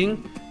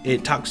commenting,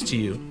 it talks to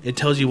you. It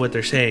tells you what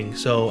they're saying.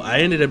 So I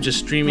ended up just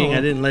streaming.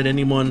 I didn't let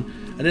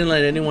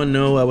anyone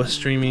know I was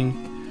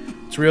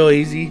streaming. It's real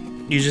easy.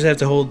 You just have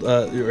to hold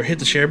or hit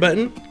the share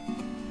button.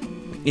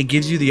 It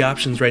gives you the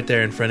options right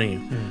there in front of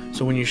you.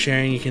 So when you're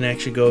sharing, you can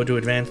actually go to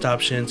advanced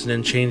options and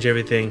then change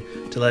everything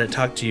to let it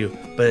talk to you.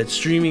 But it's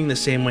streaming the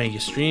same way. You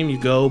stream, you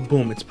go,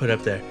 boom, it's put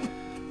up there.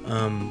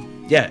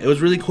 Yeah, it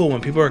was really cool. When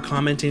people were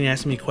commenting and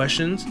asking me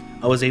questions,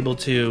 I was able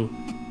to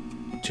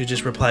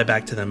just reply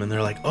back to them, and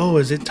they're like, "Oh,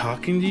 is it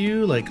talking to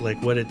you? Like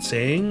what it's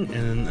saying?"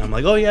 And I'm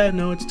like, "Oh yeah,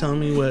 no, it's telling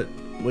me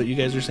what you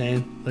guys are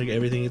saying, like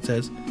everything it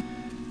says."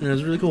 And it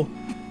was really cool.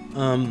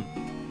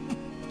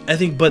 I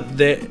think, but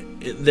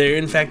there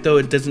in fact though,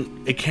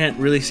 it can't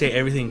really say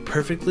everything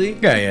perfectly.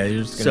 Yeah,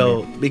 you're just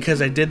so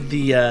because I did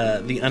the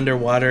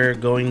underwater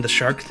going the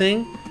shark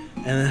thing,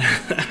 and then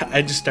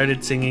I just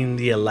started singing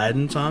the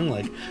Aladdin song,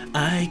 like,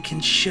 I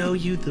can show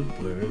you the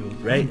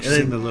world, right? And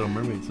then the Little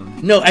Mermaid song.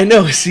 No, I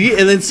know, see?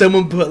 And then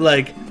someone put,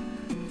 like,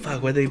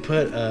 fuck, what they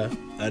put?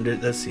 Under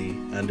the sea.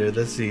 And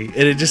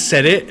it just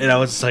said it, and I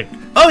was just like,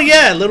 oh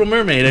yeah, Little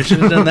Mermaid. I should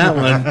have done that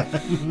one.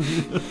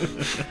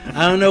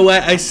 I don't know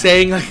why I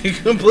sang, like, a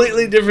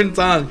completely different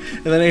song.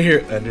 And then I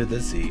hear, Under the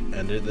Sea.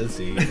 And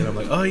I'm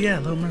like, oh yeah,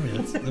 Little Mermaid.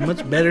 That's a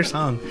much better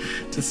song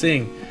to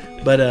sing.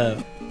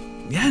 But,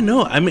 yeah,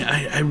 no, I mean,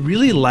 I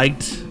really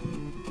liked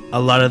a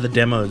lot of the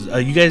demos.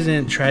 You guys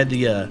didn't try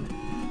the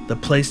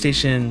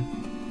PlayStation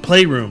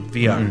Playroom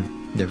VR.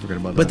 Yeah, I forgot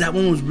about that. But that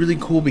one was really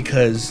cool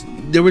because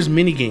there was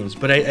mini games.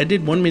 But I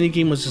did one mini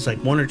game was just like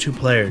 1 or 2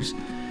 players.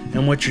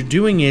 And what you're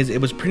doing is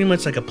it was pretty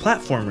much like a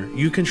platformer.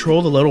 You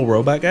control the little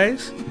robot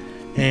guys,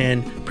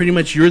 and pretty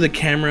much you're the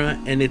camera,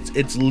 and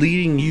it's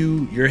leading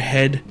you. Your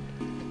head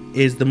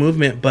is the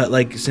movement, but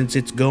like since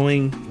it's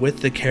going with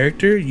the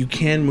character, you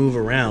can move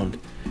around.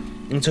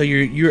 And so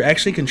you're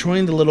actually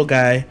controlling the little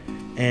guy,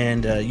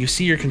 and you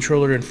see your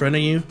controller in front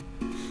of you.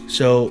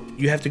 So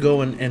you have to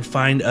go and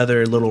find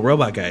other little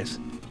robot guys.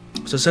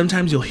 So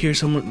sometimes you'll hear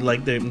someone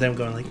like them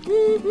going like,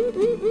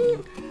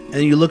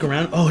 and you look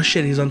around. Oh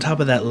shit, he's on top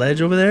of that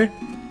ledge over there.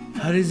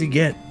 How does he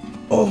get?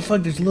 Oh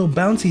fuck, there's a little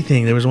bouncy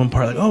thing. There was one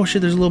part like, oh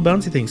shit, there's a little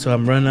bouncy thing. So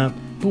I'm running up,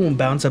 boom,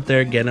 bounce up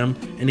there, get him,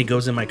 and he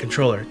goes in my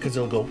controller because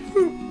it'll go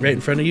right in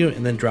front of you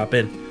and then drop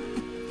in.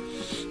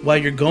 While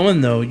you're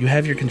going though, you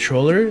have your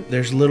controller,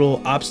 there's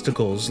little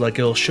obstacles, like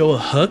it'll show a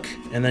hook,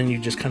 and then you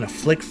just kind of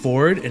flick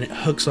forward and it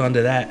hooks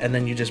onto that, and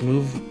then you just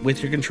move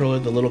with your controller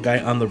the little guy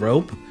on the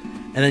rope,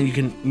 and then you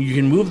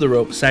can move the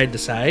rope side to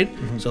side.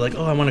 So like,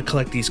 oh, I want to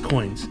collect these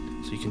coins.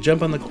 So you can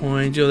jump on the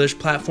coins, there's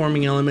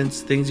platforming elements,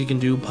 things you can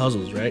do,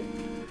 puzzles, right?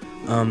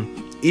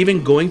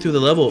 Even going through the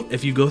level,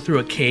 if you go through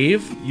a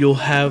cave, you'll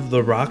have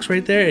the rocks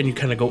right there, and you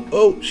kind of go,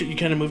 oh shit, you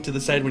kind of move to the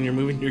side when you're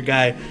moving your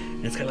guy,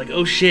 and it's kind of like,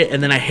 oh shit,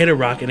 and then I hit a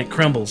rock and it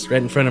crumbles right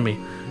in front of me.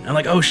 I'm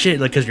like, oh shit,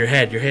 like, because your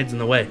head's in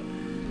the way.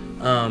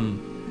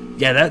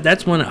 Yeah,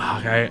 that's one.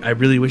 I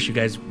really wish you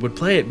guys would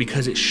play it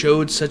because it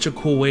showed such a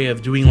cool way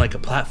of doing like a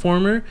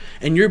platformer,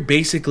 and you're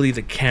basically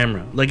the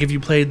camera. Like if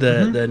you played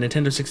the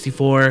Nintendo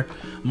 64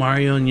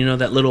 Mario, and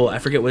that little, I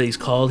forget what he's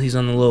called, he's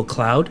on the little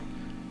cloud.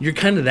 You're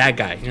kind of that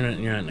guy. You're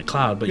not in the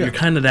cloud, but you're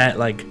kind of that,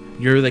 like,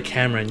 you're the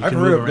camera, and you can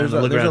move around and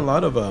look around. There's a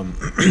lot of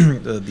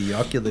the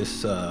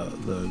Oculus,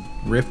 the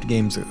Rift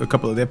games, a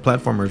couple of their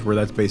platformers where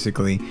that's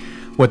basically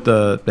what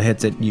the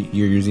headset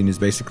you're using is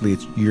basically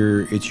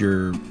you're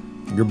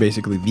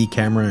basically the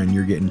camera and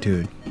you're getting to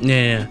it.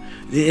 Yeah.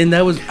 And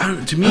that was,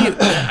 to me,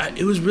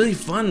 it was really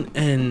fun,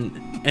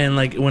 and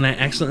like when I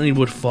accidentally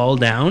would fall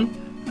down,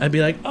 I'd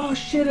be like, oh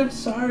shit, I'm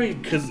sorry,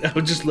 because I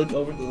would just look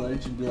over the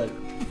ledge and be like,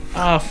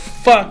 oh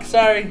fuck,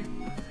 sorry.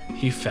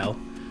 He fell.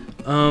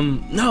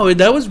 No,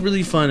 that was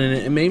really fun, and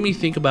it made me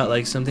think about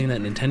like something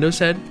that Nintendo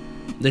said.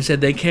 They said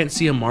they can't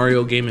see a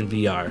Mario game in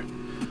VR.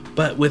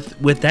 But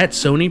with that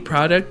Sony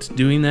product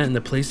doing that in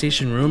the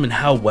PlayStation Room, and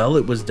how well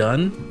it was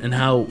done, and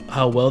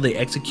how well they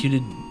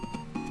executed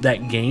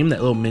that game,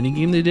 that little mini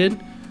game they did,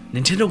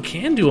 Nintendo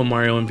can do a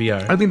Mario in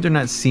VR. I think they're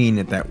not seeing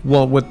it that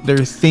well. What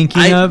they're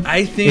thinking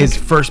I think is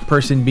first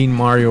person being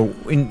Mario.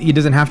 And it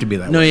doesn't have to be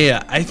that way. No,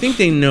 yeah, I think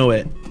they know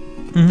it.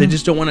 They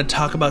just don't want to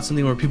talk about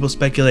something where people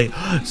speculate,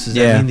 does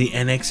that mean the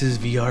NX is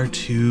VR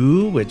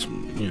too? Which,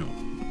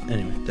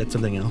 anyway, that's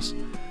something else.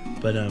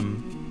 But,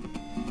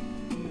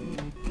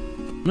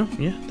 no,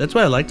 yeah, that's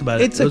what I liked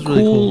about it. It was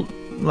really cool,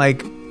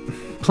 like,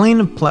 playing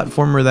a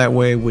platformer that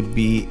way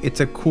it's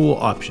a cool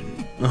option,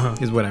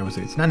 is what I would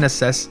say. It's not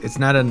it's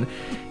not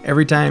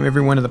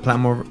every one of the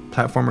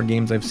platformer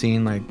games I've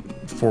seen, like,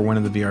 for one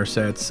of the VR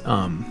sets,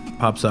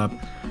 pops up.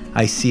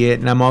 I see it,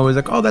 and I'm always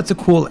like, oh, that's a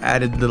cool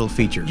added little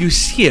feature. You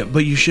see it,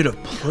 but you should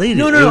have played it.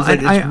 No,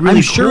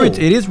 I'm sure it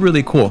is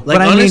really cool. Like,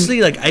 but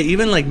honestly, like,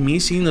 even like me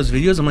seeing those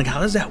videos, I'm like, how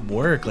does that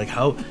work? Like,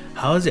 how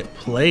does it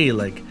play?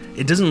 Like,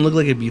 it doesn't look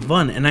like it'd be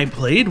fun. And I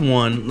played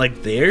one,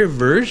 like their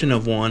version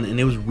of one, and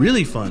it was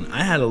really fun.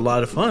 I had a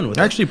lot of fun with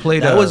it. I actually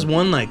played that was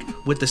one, like,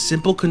 with the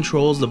simple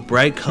controls, the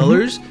bright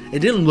colors, it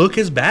didn't look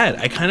as bad.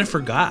 I kind of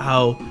forgot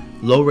how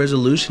low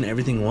resolution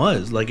everything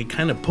was. Like, it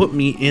kind of put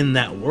me in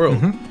that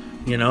world.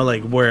 You know,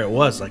 like where it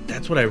was. Like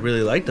that's what I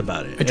really liked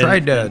about it. I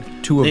tried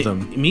two of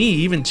them. Me,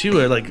 even two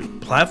are like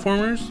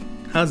platformers.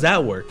 How's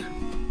that work?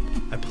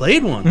 I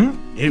played one.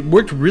 It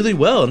worked really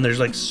well, and there's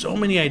like so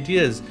many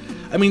ideas.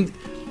 I mean,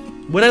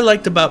 what I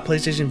liked about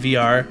PlayStation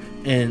VR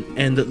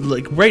and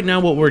like right now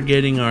what we're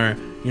getting are,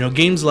 you know,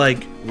 games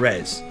like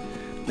Rez.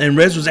 And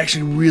Rez was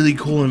actually really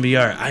cool in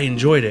VR. I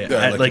enjoyed it.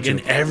 Yeah,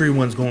 and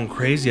everyone's going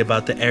crazy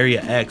about the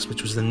Area X,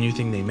 which was the new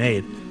thing they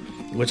made,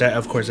 which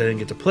of course I didn't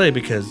get to play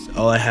because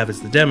all I have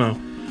is the demo.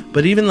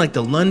 But even like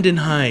the London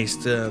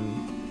Heist,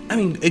 I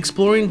mean,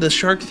 exploring the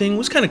shark thing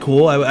was kind of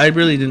cool. I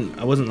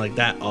wasn't like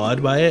that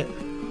awed by it.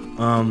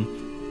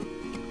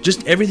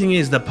 Just everything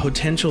is the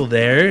potential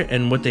there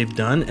and what they've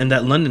done, and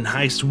that London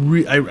Heist.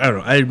 I don't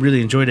know. I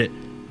really enjoyed it.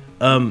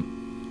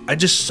 I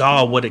just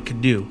saw what it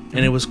could do,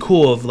 and it was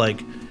cool. Of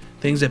like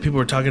things that people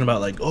were talking about,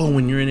 like, oh,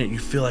 when you're in it, you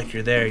feel like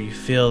you're there. You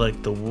feel like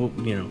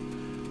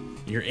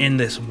you're in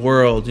this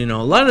world. You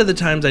know, a lot of the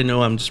times I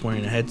know I'm just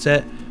wearing a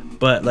headset,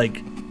 but like,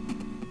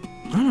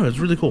 I don't know. It's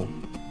really cool.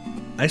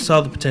 I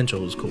saw the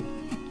potential. It was cool.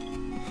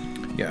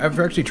 Yeah, I've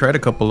actually tried a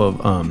couple of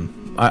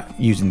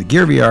using the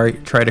Gear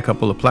VR. Tried a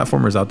couple of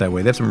platformers out that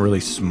way. They have some really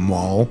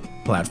small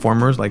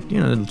platformers, like, you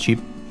know, little cheap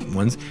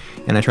ones,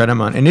 and I tried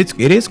them on, and it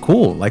is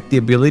cool. Like the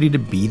ability to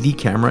be the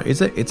camera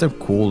it's a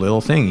cool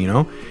little thing, you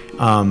know.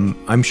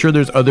 I'm sure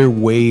there's other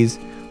ways,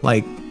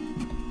 like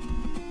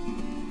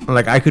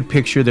I could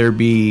picture there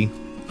be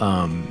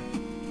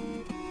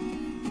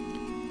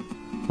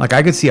like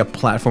I could see a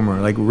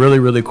platformer, like really,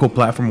 really cool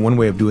platform. One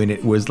way of doing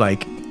it was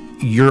like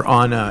you're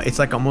on it's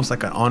like almost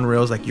like an on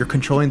rails, like you're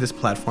controlling this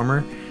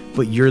platformer,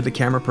 but you're the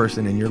camera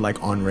person and you're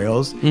like on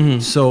rails.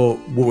 So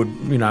what would,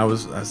 you know, I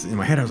was in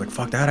my head, I was like,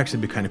 fuck, that'd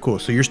actually be kind of cool.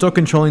 So you're still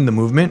controlling the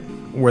movement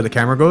where the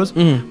camera goes,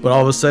 but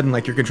all of a sudden,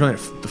 like, you're controlling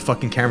it, the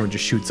fucking camera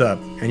just shoots up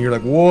and you're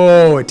like,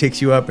 whoa, it takes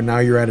you up, and now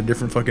you're at a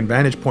different fucking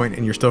vantage point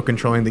and you're still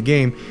controlling the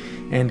game.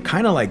 And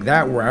kind of like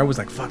that, where I was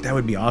like, fuck, that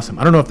would be awesome.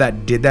 I don't know if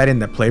that did that in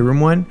the Playroom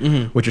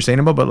one, what you're saying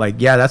about, but like,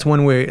 yeah, that's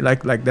one way,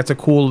 like that's a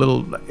cool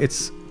little,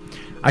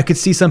 I could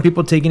see some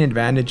people taking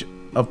advantage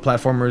of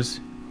platformers,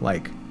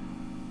 like,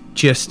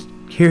 just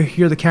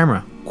here the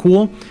camera,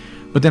 cool.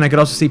 But then I could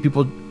also see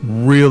people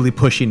really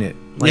pushing it,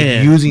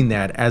 like using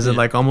that as a,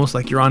 like, almost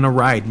like you're on a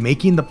ride,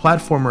 making the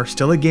platformer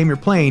still a game you're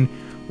playing,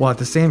 while at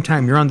the same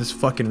time you're on this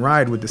fucking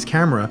ride with this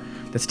camera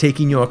that's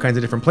taking you all kinds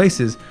of different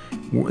places.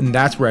 And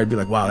that's where I'd be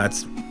like, wow,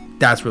 that's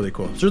really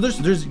cool. So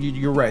there's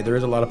you're right, there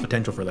is a lot of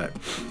potential for that.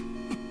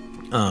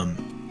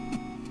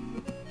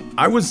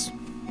 I was,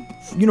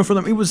 you know, for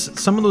them, it was,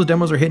 some of those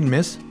demos are hit and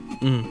miss,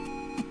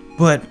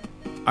 but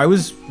I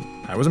was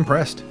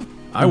impressed.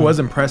 I was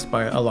impressed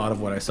by a lot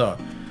of what I saw.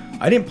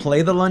 I didn't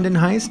play the London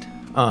Heist,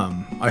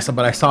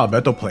 but I saw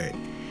Beto play it,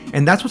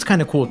 and that's what's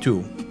kind of cool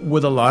too.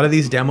 With a lot of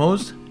these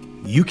demos,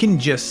 you can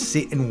just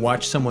sit and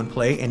watch someone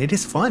play, and it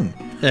is fun.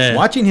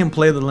 Watching him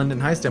play the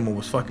London Heist demo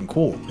was fucking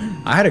cool.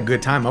 I had a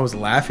good time. I was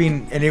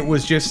laughing, and it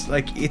was just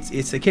like,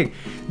 it's a kick.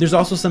 There's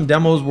also some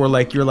demos where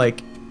like you're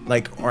like,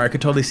 or I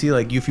could totally see,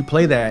 like, if you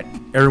play that,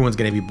 everyone's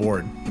gonna be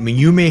bored. I mean,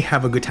 you may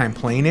have a good time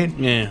playing it,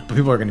 but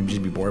people are gonna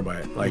just be bored by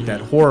it. Like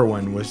that horror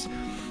one was,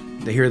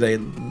 they hear the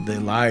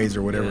lies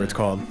or whatever it's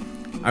called.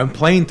 I'm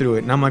playing through it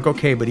and I'm like,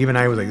 okay, but even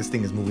I was like, this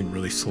thing is moving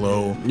really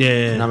slow.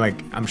 And I'm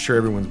like, I'm sure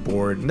everyone's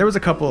bored. And there was a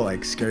couple of,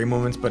 like, scary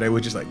moments, but I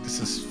was just like, this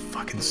is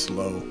fucking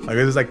slow. Like,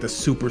 it was like the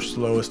super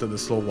slowest of the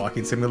slow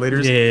walking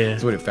simulators.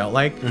 That's what it felt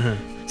like.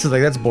 So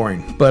like, that's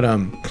boring. But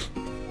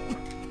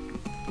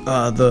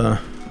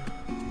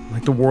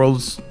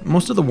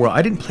most of the world,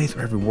 I didn't play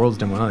through every world's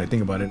demo now that I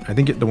think about it. I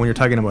think the one you're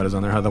talking about is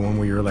on there, how the one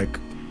where you're like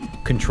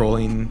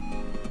controlling.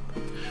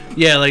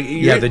 Yeah, like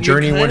the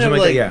journey one,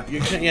 something like that.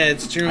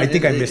 It's true. I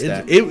think I missed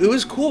that. It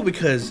was cool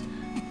because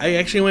I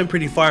actually went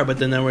pretty far, but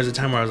then there was a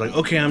time where I was like,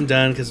 okay, I'm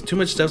done because too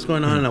much stuff's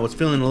going on, and I was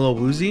feeling a little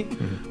woozy.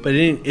 But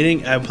it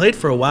didn't. I played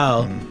for a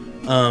while.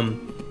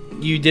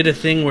 You did a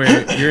thing where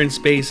you're in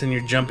space and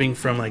you're jumping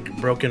from like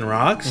broken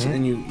rocks,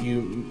 and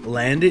you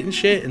land it and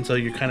shit, and so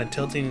you're kind of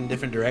tilting in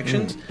different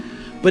directions.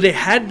 But it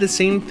had the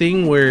same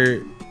thing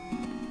where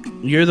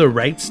you're the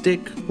right stick.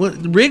 Well,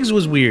 Riggs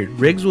was weird.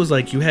 Riggs was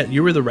like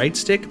you were the right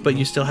stick, but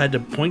you still had to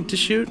point to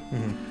shoot.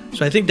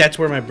 So I think that's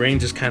where my brain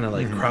just kind of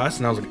like crossed,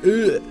 and I was like,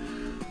 ugh.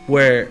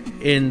 Where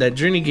in that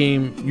Journey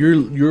game,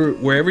 you're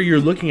wherever you're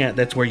looking at,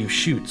 that's where you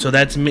shoot. So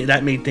that made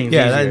things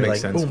easier. That makes like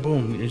sense. Boom,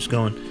 boom, you're just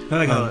going. I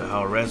like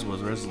how Rez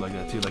was. Rez was like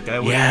that too. Like, I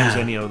wouldn't use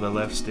any of the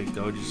left stick.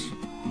 I would just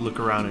look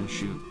around and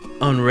shoot.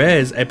 On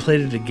Rez, I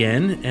played it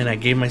again, and I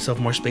gave myself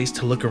more space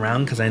to look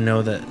around because I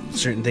know that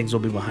certain things will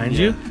be behind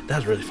you. That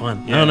was really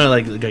fun. I don't know,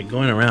 like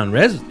going around.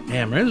 Rez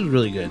was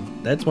really good.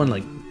 That's one,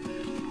 like,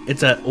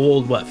 it's an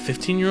old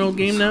 15-year-old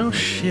game now.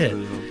 Shit,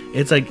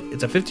 it's like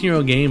it's a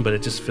 15-year-old game, but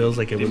it just feels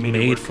like it was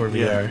made for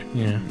VR.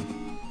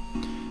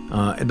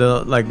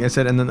 Like I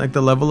said, and then like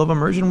the level of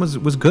immersion was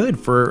good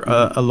for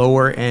a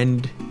lower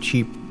end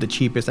the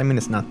cheapest. I mean,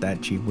 it's not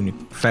that cheap when you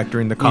factor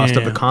in the cost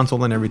of the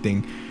console and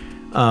everything.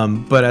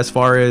 But as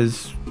far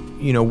as,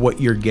 you know, what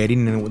you're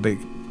getting and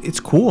it's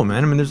cool,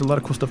 man. I mean, there's a lot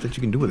of cool stuff that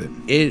you can do with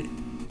it.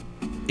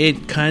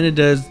 it kind of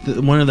does.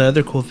 One of the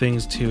other cool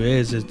things too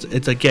is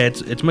it's like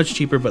it's much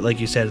cheaper, but like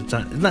you said, it's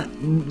not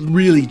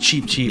really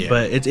cheap,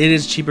 but it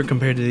is cheaper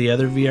compared to the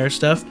other VR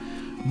stuff.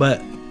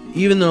 But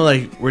even though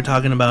like we're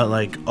talking about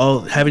like all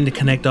having to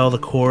connect all the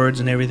cords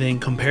and everything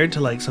compared to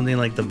like something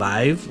like the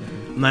Vive,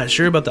 I'm not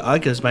sure about the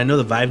Oculus, but I know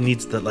the Vive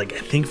needs I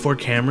think 4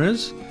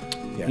 cameras.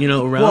 Yeah. You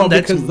know, around well,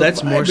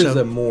 that's more so. Is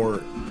a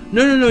more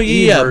No,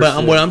 yeah, but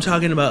versus- what I'm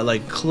talking about,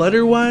 like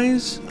clutter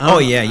wise. Oh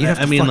yeah, you have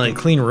to fucking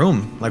clean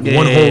room, like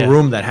one whole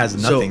room that has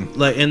nothing. So,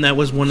 like, and that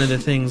was one of the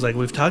things like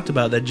we've talked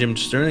about that Jim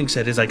Sterling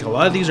said is like a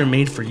lot of these are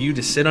made for you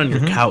to sit on your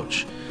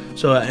couch.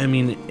 So I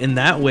mean, in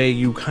that way,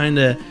 you kind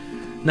of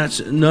not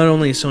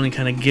only is Sony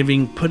kind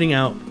of putting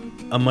out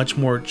a much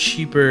more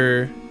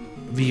cheaper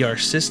VR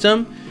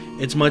system,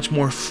 it's much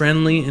more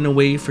friendly in a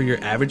way for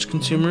your average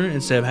consumer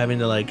instead of having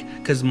to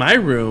because my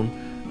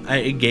room.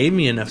 It gave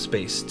me enough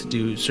space to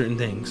do certain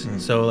things.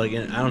 So like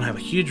I don't have a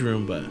huge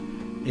room, but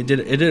it did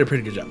a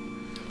pretty good job.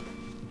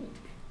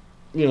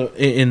 You know,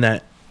 in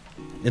that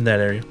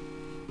area.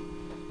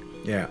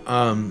 Yeah.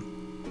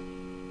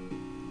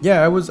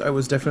 Yeah, I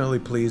was definitely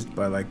pleased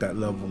by like that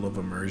level of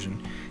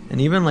immersion,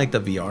 and even like the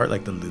VR,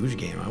 like the Luge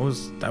game.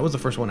 That was the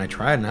first one I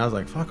tried, and I was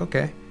like, fuck,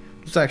 okay,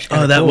 it's actually.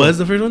 Oh, that cool. was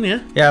the first one,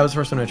 yeah. Yeah, it was the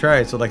first one I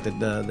tried. So like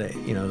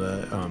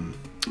the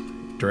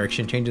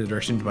direction, changing the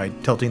direction by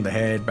tilting the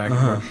head back and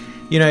forth.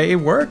 You know, it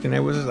worked, and it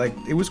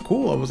was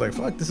cool. I was like,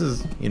 fuck, this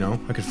is,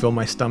 I could feel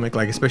my stomach,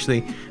 like, especially,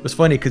 it was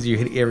funny because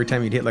every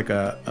time you'd hit like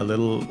a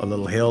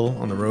little hill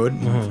on the road,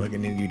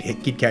 fucking, and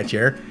you'd catch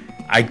air,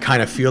 I'd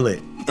kind of feel it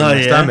in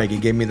my stomach. It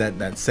gave me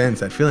that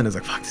sense, that feeling. I was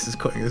like, fuck, this is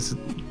cool.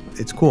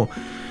 It's cool.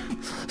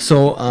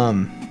 So,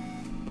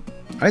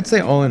 I'd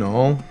say all in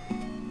all,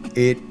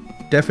 it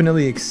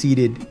definitely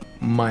exceeded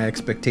my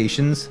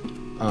expectations.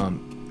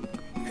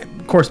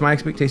 Of course, my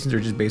expectations are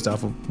just based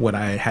off of what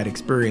I had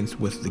experienced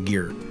with the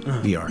Gear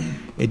VR.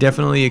 It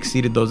definitely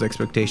exceeded those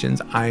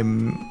expectations.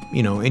 I'm,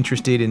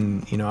 interested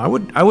in, I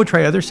would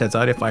try other sets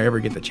out if I ever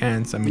get the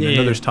chance. I mean, I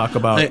know there's talk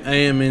about. I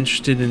am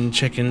interested in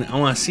checking. I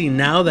want to see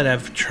now that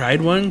I've tried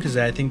one, because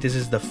I think this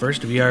is the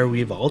first VR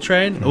we've all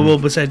tried. Oh, well,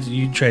 besides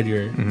you tried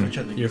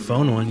your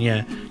phone one,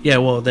 yeah. Yeah,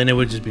 well, then it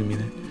would just be me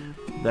then.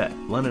 That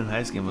London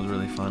Heist game was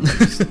really fun.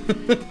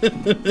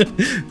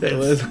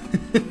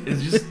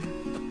 It's just.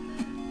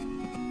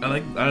 I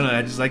don't know.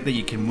 I just like that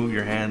you can move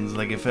your hands.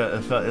 Like it's funny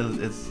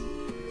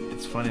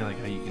like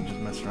how you can just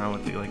mess around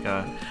with it. Like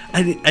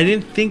I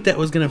didn't think that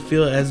was gonna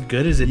feel as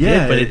good as it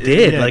did, but it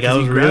did. Yeah, like I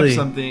was you really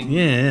something.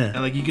 Yeah. And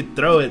like you could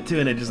throw it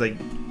too, and it just like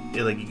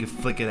you could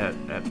flick it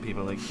at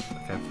people. Like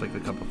I flicked a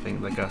couple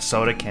things, like a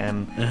soda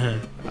can.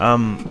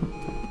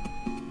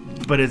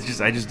 But it's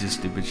just I just do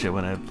stupid shit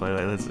when I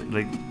play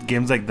like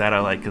games like that. I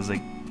like because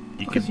like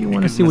because you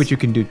want to see what you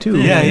can do too.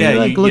 Yeah.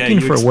 You're like looking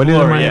for explore, what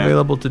am I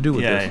available to do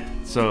with this. Yeah.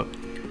 So.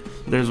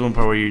 There's one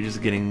part where you're just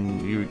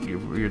getting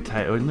you're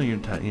tied. Oh no, you're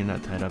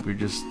not tied up. You're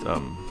just I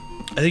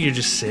think you're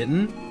just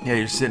sitting. Yeah,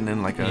 you're sitting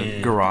in like a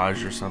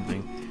garage or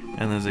something,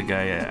 and there's a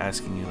guy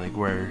asking you like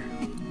where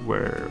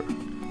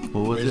what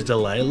was it?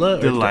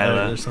 Delilah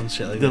Delilah or some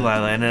shit like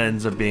Delilah, and it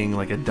ends up being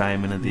like a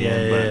diamond at the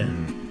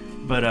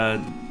end. But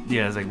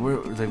it's like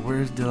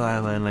where's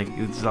Delilah, and like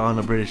it's all in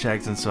a British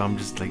accent, so I'm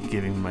just like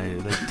giving my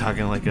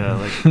talking like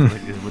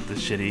with the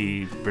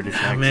shitty British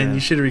accent. Man, you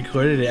should have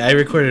recorded it. I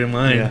recorded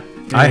mine. Yeah.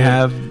 I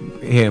have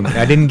him.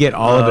 I didn't get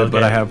all of it, okay.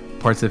 but I have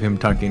parts of him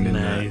talking in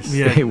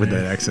with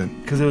that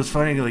accent. Because it was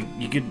funny, like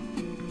you could.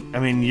 I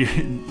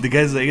mean, the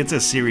guy's like it's a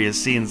serious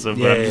scene, so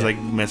but I'm just like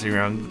messing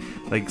around,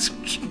 like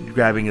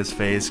grabbing his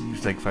face,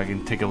 like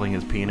fucking tickling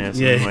his penis,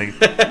 and like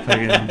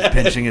fucking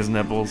pinching his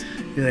nipples.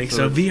 You're like,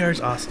 so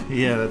VR's awesome.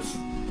 Yeah, that's.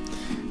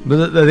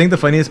 But I think the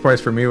funniest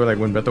parts for me were like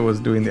when Beto was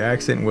doing the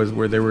accent was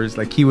where there was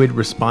like he would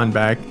respond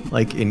back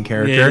like in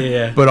character,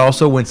 yeah. But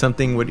also when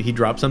he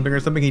dropped something or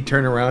something, he'd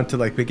turn around to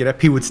like pick it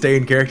up. He would stay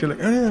in character like.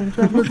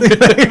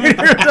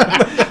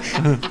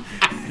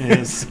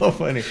 It's so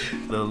funny.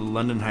 The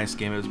London Heist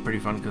game is pretty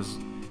fun because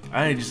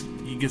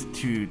you get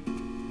to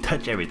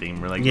touch everything.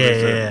 We're like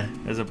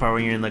there's a part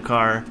where you're in the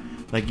car.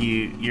 Like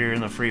you're in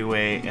the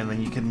freeway, and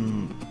then you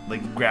can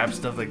like grab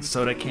stuff like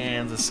soda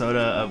cans, a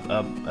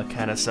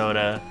can of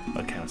soda,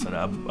 a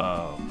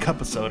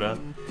cup of soda.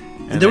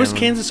 And there was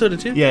cans of soda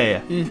too. Yeah.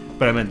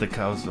 But I meant the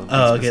cups.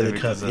 Oh, okay, the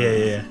cup.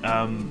 Yeah.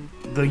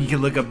 You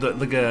can look up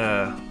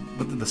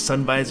the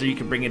sun visor. You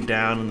can bring it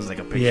down, and there's like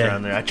a picture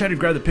on there. I tried to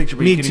grab the picture,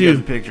 but you couldn't grab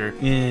the picture.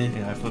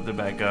 Yeah. I flipped it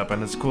back up,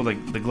 and it's cool.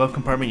 Like the glove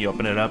compartment, you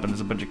open it up, and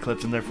there's a bunch of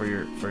clips in there for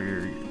your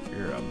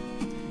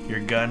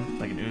gun,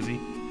 like an Uzi.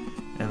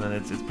 And then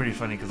it's pretty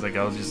funny because like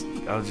I was just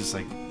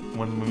like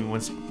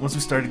once we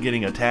started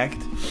getting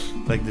attacked,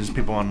 like there's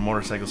people on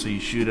motorcycles, so you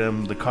shoot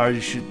them. The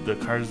cars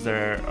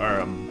there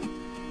are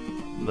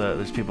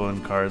there's people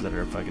in cars that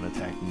are fucking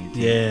attacking you too.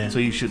 Yeah. So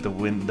you shoot the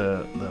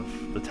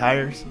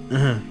tires.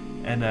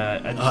 And I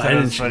just thought I it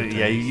was didn't funny. shoot the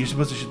Yeah, tires. you're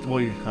supposed to shoot. Well,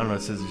 I don't know.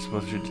 It says you're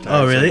supposed to shoot the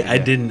tires. Oh really? Yeah. I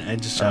didn't. I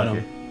just shot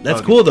Okay. him. That's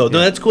Okay. cool though. Yeah. No,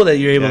 that's cool that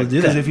you're able to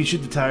do that. Because if you shoot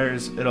the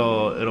tires,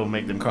 it'll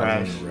make them Cars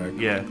crash. are gonna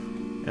wreck. Yeah,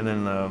 and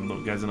then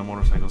the guys on the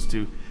motorcycles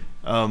too.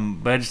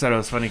 But I just thought it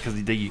was funny because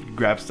you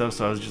grab stuff,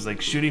 so I was just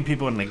like shooting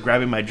people and like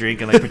grabbing my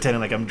drink and like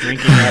pretending like I'm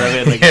drinking out of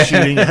it, like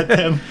shooting at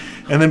them,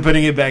 and then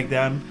putting it back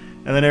down.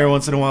 And then every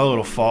once in a while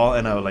it'll fall,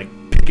 and I would like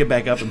pick it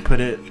back up and put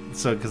it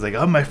because like,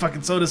 oh, my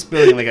fucking soda's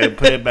spilling. Like I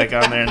put it back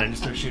on there and then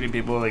just start shooting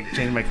people, like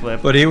change my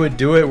clip. But he would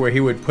do it where he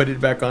would put it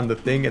back on the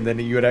thing, and then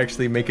you would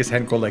actually make his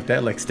hand go like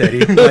that, like steady,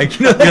 like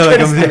like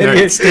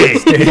I'm steady,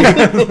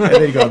 and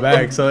then you go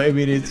back. So I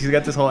mean, he's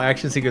got this whole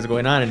action sequence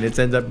going on, and it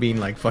ends up being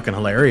like fucking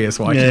hilarious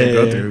watching it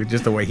go through,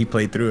 just the way he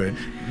played through it.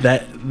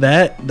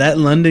 That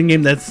London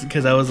game, that's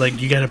because I was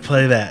like, you got to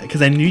play that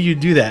because I knew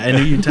you'd do that. I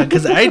knew you'd talk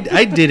because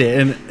I did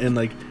it, and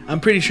like I'm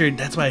pretty sure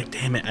that's why.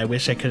 Damn it, I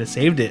wish I could have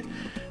saved it.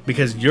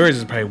 Because yours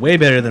is probably way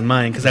better than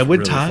mine. Because I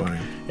would really talk,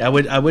 I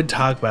would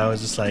talk, but I was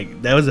just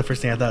like, that was the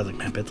first thing I thought. I was like,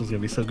 man, Bethel's gonna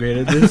be so great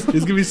at this.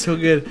 It's gonna be so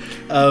good.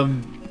 But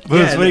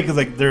it's funny because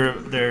like there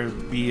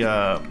be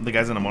the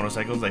guys on the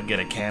motorcycles. I'd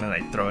get a can and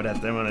I'd throw it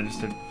at them, and I just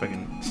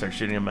start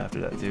shooting them after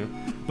that too.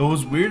 But what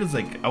was weird is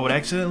like I would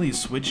accidentally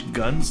switch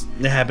guns.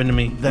 That happened to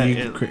me.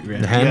 I'd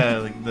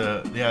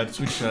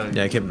switch.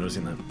 I kept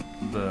noticing that.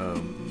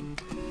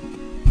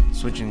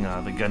 Switching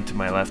the gun to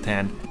my left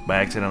hand by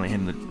accidentally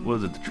hitting the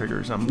trigger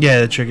or something.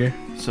 Yeah, the trigger.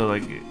 So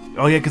like,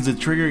 because the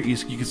trigger you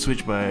could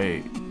switch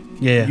by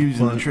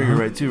using the trigger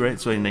right too, right?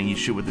 So and then you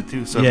shoot with it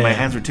too. So if my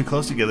hands were too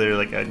close together,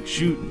 like I'd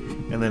shoot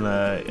and then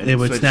it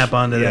would snap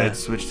onto that. I'd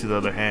switch to the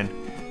other hand.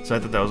 So I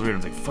thought that was weird. I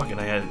was like, fuck it,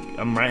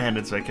 I'm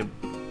right-handed, so I kept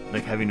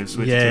like having to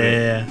switch to it.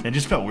 Yeah. And it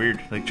just felt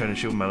weird, like trying to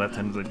shoot with my left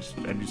hand.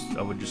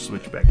 I would just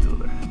switch back to the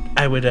other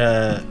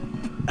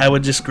hand. I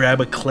would just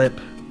grab a clip.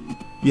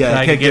 Yeah, so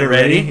I could get it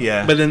ready.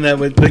 Yeah, but then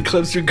the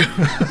clips would go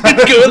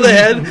in the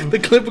head. The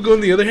clip would go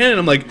in the other hand, and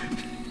I'm like,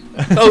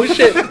 oh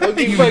shit!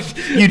 Okay, fuck.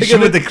 You'd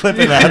shoot with the clip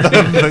and have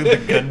the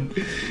gun.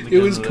 It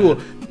was cool.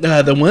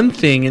 The one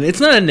thing, and it's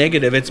not a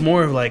negative. It's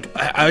more of like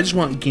I just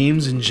want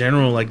games in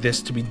general like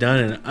this to be done,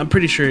 and I'm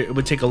pretty sure it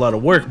would take a lot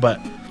of work, but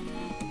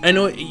I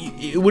know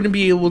it wouldn't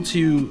be able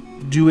to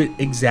do it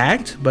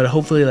exact, but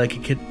hopefully like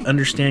it could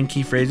understand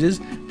key phrases.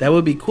 That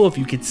would be cool if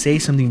you could say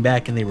something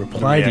back and they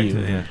reply to you.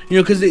 You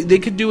know, because they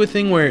could do a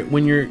thing where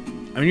when you're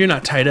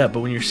not tied up,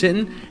 but when you're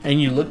sitting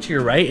and you look to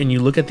your right and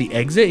you look at the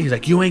exit, he's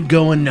like, you ain't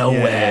going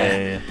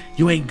nowhere.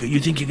 You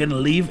think you're gonna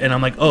leave? And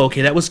I'm like, oh,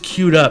 okay, that was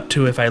queued up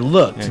to if I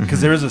looked.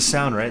 Because there was a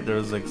sound, right? There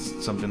was like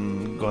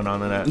something going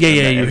on in that.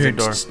 You heard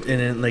door. And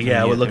then like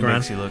I would look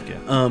around. Makes you look,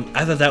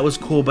 I thought that was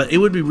cool, but it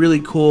would be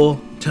really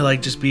cool to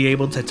like just be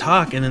able to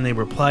talk and then they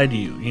reply to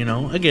you. You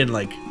know, again,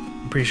 like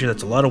I'm pretty sure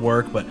that's a lot of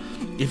work, but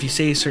if you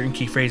say certain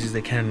key phrases,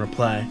 they can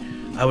reply.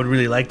 I would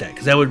really like that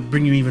because that would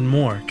bring you even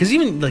more. Because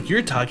even like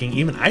you're talking,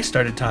 even I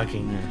started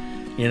talking.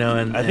 You know,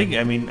 and I think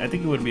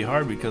it would be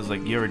hard because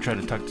like you ever try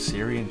to talk to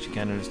Siri and she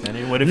can't understand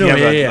it. What if you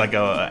have like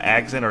a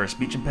accent or a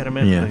speech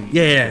impediment?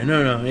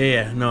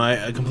 No,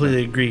 I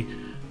completely agree.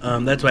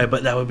 That's why,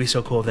 but that would be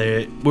so cool if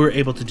they were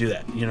able to do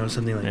that. You know,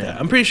 something like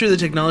that. I'm pretty sure the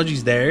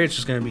technology's there. It's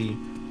just gonna be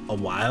a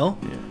while.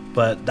 Yeah.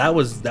 But that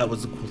was the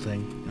cool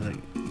thing.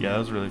 That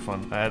was really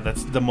fun.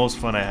 That's the most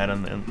fun I had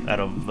out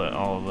of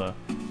all of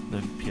the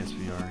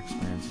PSVR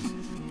experiences.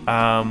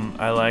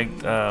 I liked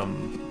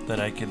that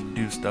I could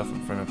do stuff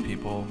in front of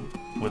people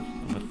with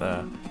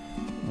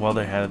while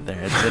they had their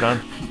headset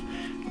on.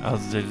 I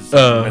was just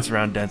messing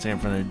around dancing in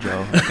front of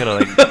Joe. I could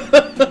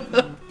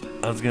have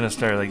I was gonna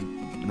start like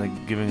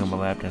giving him a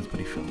lap dance, but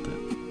he filmed it.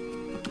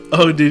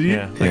 Oh, did you?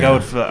 Yeah.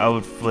 I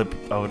would flip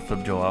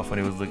Joe off when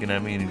he was looking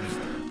at me, and he just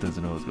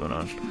doesn't know what's going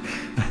on.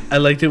 I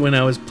liked it when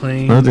I was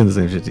playing. I was doing the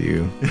same shit to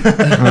you.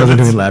 I wasn't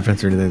doing lap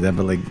dance or anything like that,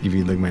 but like if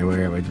you look my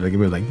way, I would like give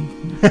me like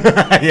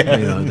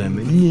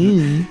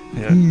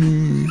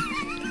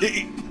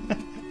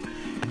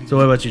So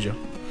what about you, Joe?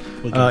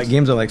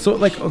 Games I like. So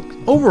like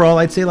overall,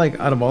 I'd say like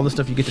out of all the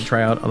stuff you get to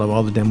try out, out of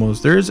all the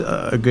demos, there's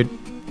a good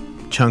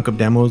chunk of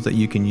demos that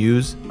you can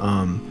use.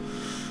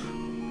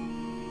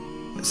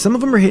 Some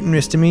of them are hit and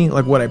miss to me.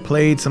 Like what I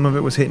played, some of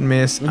it was hit and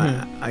miss.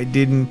 I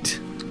didn't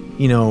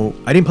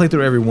play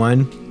through every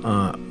one,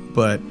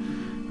 but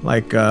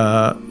like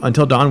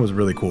Until Dawn was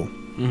really cool.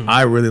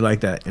 I really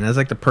like that, and that's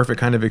like the perfect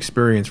kind of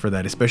experience for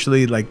that,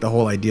 especially like the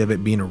whole idea of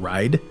it being a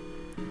ride.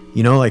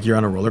 You know, like you're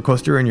on a roller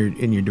coaster and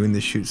you're doing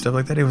this shoot stuff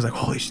like that. It was like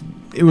holy shit,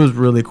 it was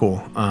really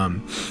cool.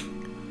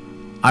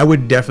 I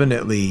would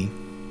definitely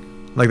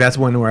like that's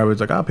one where I was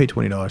like, I'll pay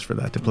 $20 for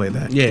that to play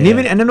that.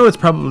 And I know it's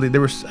probably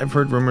I've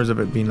heard rumors of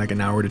it being like an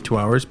hour to 2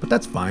 hours, but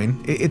that's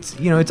fine. It's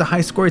it's a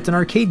high score. It's an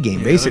arcade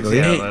game basically.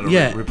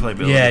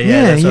 Replayability.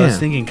 That's what I was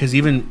thinking. Because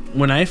even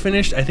when I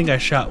finished, I think I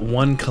shot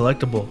one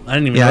collectible. I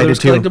didn't even know there was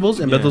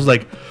collectibles, and Bethel's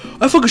like,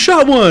 I fucking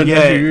shot one. Yeah,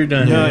 after you're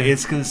done. No,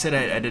 it's because it said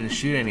I didn't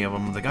shoot any of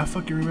them. I was like, I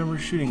fucking remember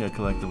shooting a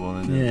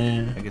collectible,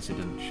 and I guess I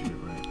didn't shoot it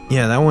right.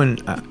 Yeah, that one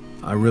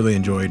I really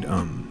enjoyed.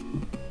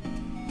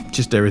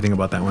 Just everything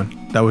about that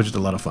one. That was just a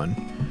lot of fun.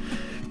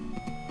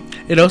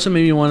 It also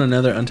made me want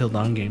another Until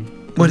Dawn game.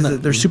 What is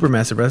it? They're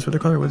Supermassive. That's what they're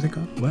called. What's it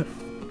called? What?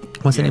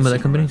 What's the name of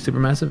that company?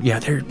 Supermassive. Yeah,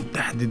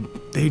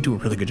 they do a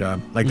really good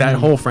job. Like that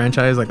whole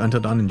franchise, like Until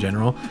Dawn in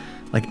general,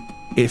 like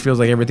it feels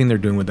like everything they're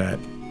doing with that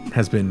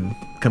has been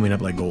coming up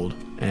like gold.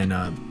 And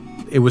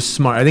it was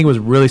smart. I think it was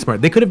really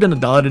smart. They could have done a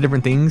lot of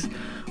different things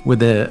with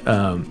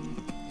the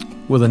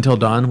with Until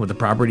Dawn, with the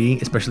property,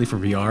 especially for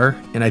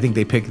VR. And I think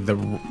they picked the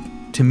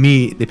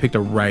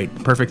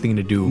perfect thing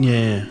to do.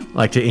 Yeah.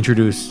 Like to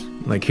introduce,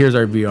 like, here's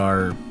our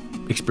VR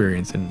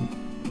experience, and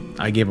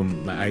I gave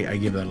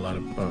that a lot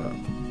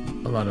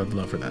of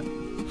love for that.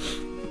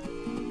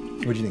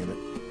 What do you think of it?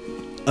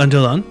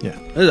 Until Dawn? Yeah.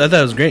 I thought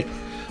it was great.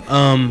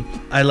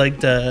 I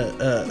liked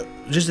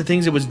just the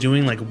things it was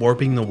doing, like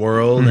warping the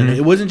world, and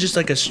it wasn't just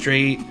like a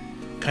straight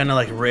kind of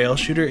like rail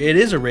shooter. It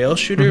is a rail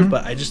shooter,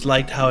 but I just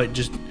liked how it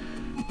just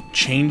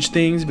changed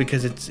things,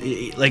 because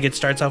it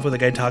starts off with a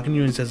guy talking to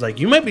you and says, like,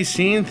 you might be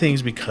seeing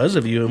things because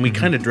of you, and we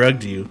kind of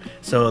drugged you,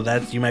 so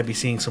that you might be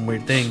seeing some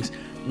weird things.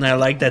 And I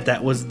like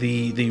that was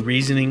the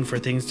reasoning for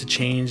things to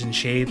change and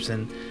shapes,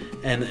 and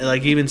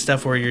like even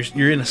stuff where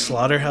you're in a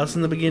slaughterhouse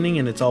in the beginning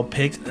and it's all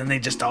pigs, and then they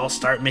just all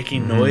start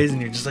making noise,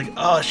 and you're just like,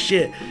 oh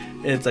shit,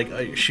 and it's like, oh,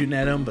 you're shooting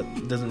at them, but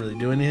it doesn't really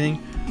do anything.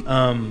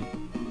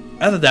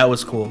 I thought that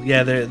was cool.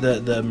 Yeah,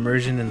 the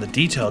immersion and the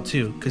detail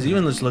too, because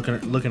even just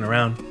looking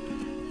around,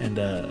 and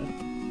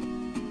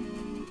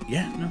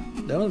yeah,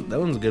 no, that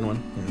one's a good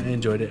one. I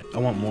enjoyed it. I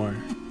want more.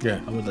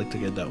 Yeah. I would like to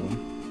get that one.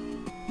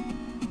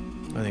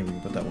 I think we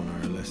can put that one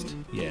on our list.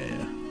 Yeah.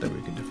 That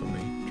we could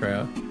definitely try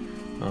out.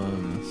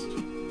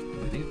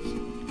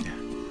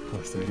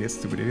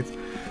 Stupid idiots.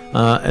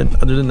 And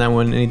other than that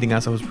one, anything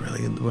else I was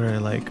really, what did I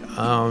like?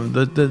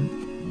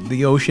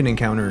 The ocean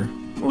encounter.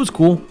 It was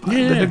cool.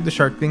 Yeah. The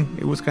shark thing.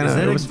 It was kind of,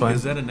 it was fun.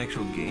 Is that an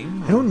actual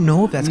game? I don't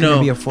know if that's going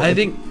to be a full. I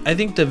think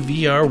the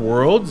VR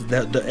worlds,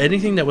 that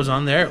anything that was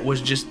on there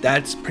was just,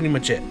 that's pretty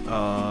much it.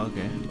 Oh,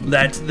 okay.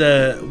 That's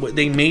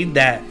they made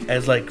that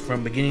as like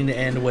from beginning to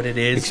end what it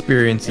is.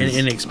 Experiences.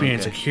 And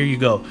experience. Okay. Like, here you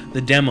go. The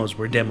demos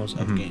were demos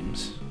of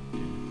games.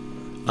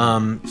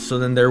 So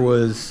then there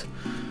was,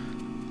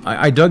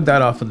 I dug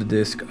that off of the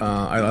disc.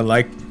 I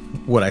liked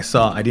what I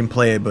saw. I didn't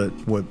play it, but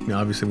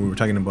obviously we were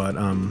talking about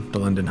the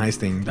London Heist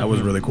thing. That was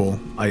really cool.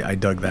 I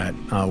dug that,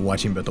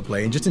 watching Beto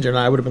play, and just in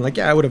general, I would have been like,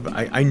 yeah, I would have.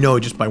 I know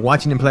just by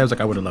watching him play, I was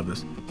like, I would have loved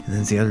this. And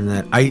then see, other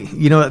than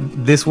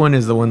that, this one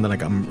is the one that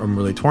like I'm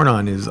really torn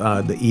on, is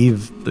the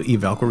Eve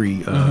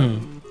Valkyrie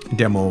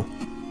demo.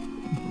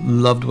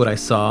 Loved what I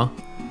saw.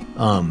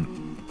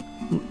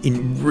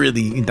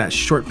 In that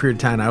short period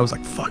of time, I was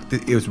like, fuck,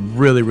 it was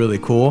really, really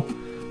cool.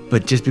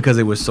 But just because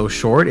it was so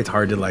short, it's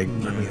hard to like. I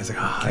mean, it's like,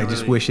 I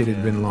just wish it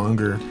had been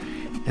longer.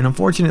 And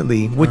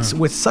unfortunately, what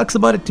sucks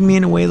about it to me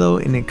in a way though,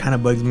 and it kind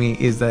of bugs me,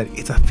 is that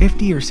it's a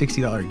 $50 or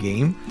 $60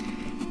 game,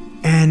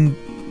 and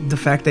the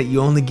fact that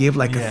you only give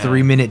like a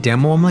 3-minute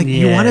demo, I'm like,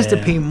 you want us to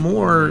pay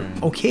more,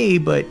 okay,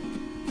 but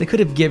they could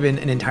have given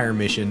an entire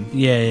mission.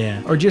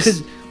 Yeah. Or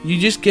just. You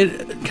just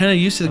get kind of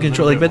used to the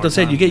control. Like Beto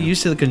said, you get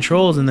used to the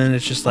controls, and then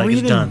it's just like,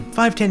 it's done.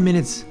 5-10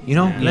 minutes,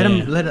 let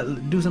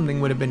them do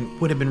something would have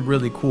been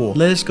really cool.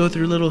 Let us go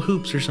through little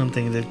hoops or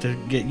something to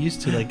get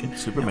used to, like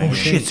Superman. Oh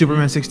shit,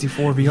 Superman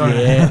 64 VR.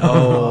 Yeah.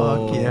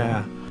 Oh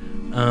yeah.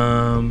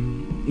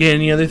 Yeah.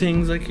 Any other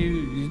things like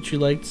you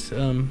liked?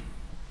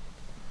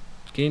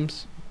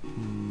 Games.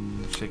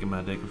 Shaking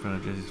my dick in front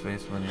of Jesse's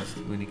face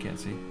when he can't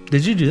see.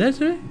 Did you do that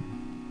today?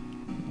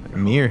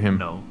 Me or him?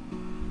 No,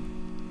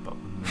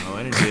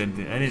 I didn't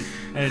do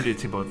anything. I didn't do it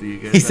to both of you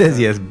guys. He says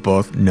yes,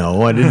 both.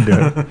 No, I didn't do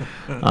it.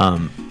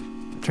 Trying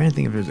to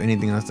think if there's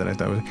anything else that I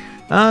thought was.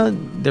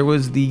 There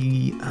was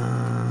the.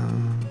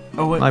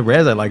 Like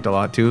Rez, I liked a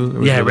lot too. It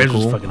was yeah, really Rez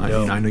cool. was fucking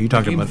dope. I know you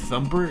talked about.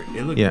 Thumper.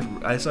 It looked. Yeah.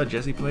 I saw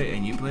Jesse play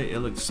and you play. It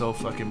looked so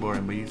fucking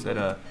boring, but you said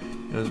it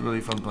was really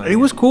fun playing. It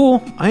was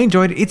cool. I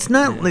enjoyed it. It's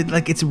not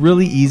like it's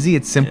really easy.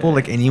 It's simple.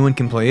 Like anyone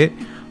can play it.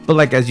 But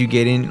like as you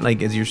get in,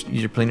 like as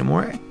you're playing it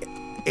more,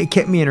 it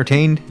kept me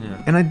entertained.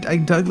 Yeah. And I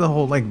dug the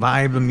whole like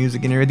vibe, the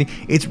music and everything.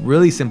 It's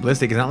really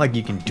simplistic. It's not like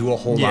you can do a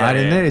whole lot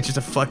in it. It's just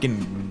a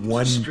fucking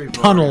one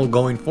tunnel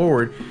going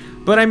forward.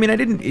 But I mean, I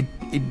didn't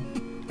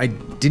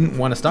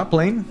want to stop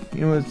playing.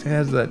 It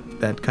has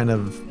that kind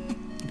of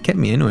kept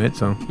me into it.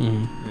 So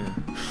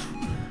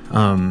I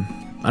don't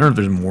know if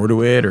there's more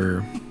to it,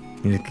 or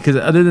because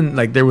other than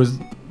like there was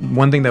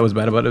one thing that was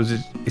bad about it, was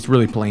just, it's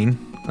really plain.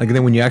 Like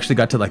then when you actually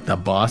got to like the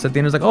boss at the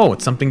end, it's like, oh,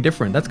 it's something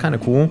different. That's kind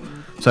of cool.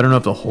 So I don't know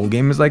if the whole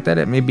game is like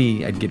that.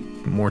 Maybe I'd get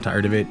more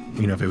tired of it,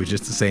 if it was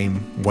just the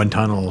same one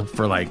tunnel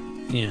for like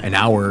an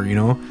hour,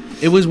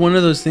 It was one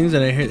of those things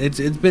that I heard. It's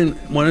been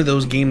one of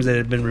those games that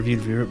have been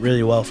reviewed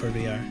really well for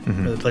VR,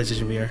 for the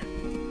PlayStation VR.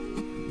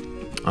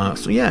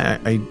 So yeah,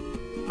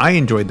 I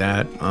enjoyed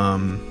that.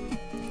 Trying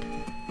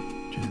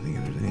to think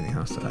if there's anything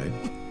else that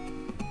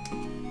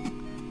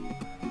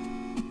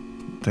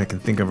I can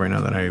think of right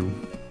now that I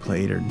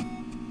played or.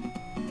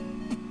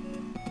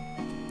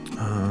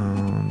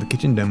 The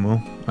kitchen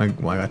demo. I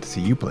got to see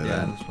you play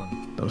that. That was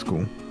fun. That was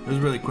cool. It was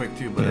really quick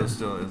too, but it was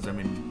still. It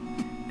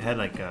had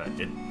like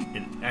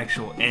an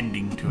actual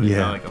ending to it,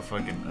 not like a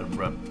fucking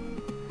abrupt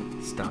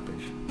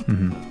stoppage.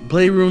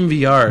 Playroom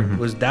VR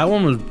was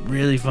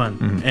really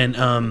fun, and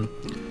I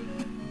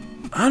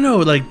don't know,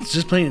 like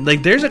just playing.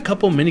 Like there's a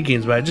couple mini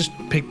games, but I just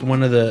picked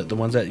one of the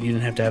ones that you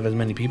didn't have to have as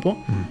many people.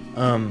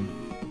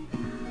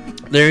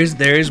 There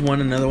is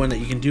another one that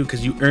you can do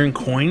because you earn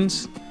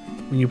coins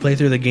when you play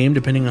through the game,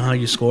 depending on how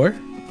you score.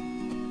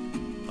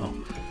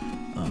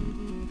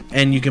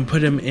 And you can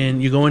put them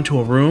in. You go into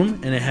a room,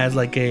 and it has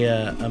like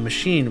a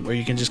machine where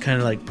you can just kind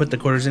of like put the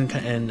quarters in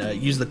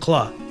and use the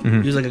claw.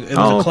 Use like it was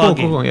a claw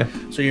game. Cool, yeah.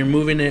 So you're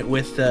moving it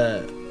with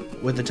the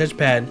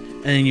touchpad,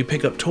 and then you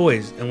pick up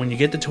toys. And when you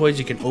get the toys,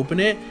 you can open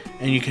it,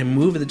 and you can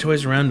move the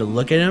toys around to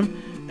look at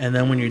them. And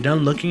then when you're done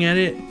looking at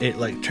it, it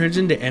like turns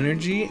into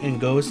energy and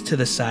goes to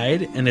the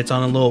side, and it's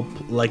on a little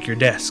like your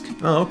desk.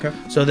 Oh, okay.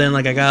 So then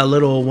like I got a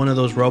little one of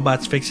those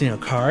robots fixing a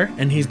car,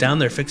 and he's down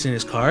there fixing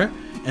his car.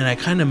 And I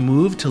kind of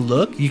move to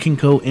look. You can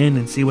go in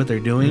and see what they're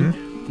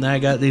doing. Now I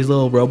got these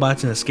little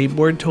robots and a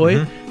skateboard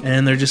toy,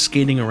 and they're just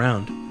skating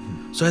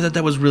around. So I thought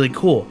that was really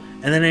cool.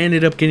 And then I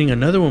ended up getting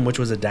another one, which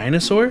was a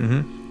dinosaur.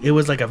 It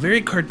was like a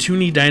very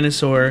cartoony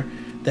dinosaur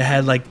that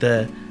had like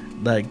the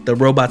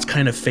robot's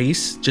kind of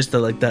face, just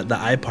the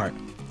eye part.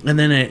 And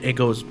then it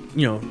goes,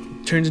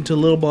 turns into a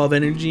little ball of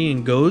energy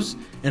and goes.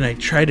 And I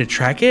try to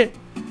track it.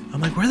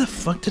 I'm like, where the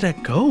fuck did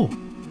that go?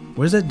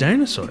 Where's that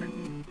dinosaur?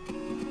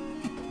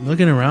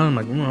 Looking around, I'm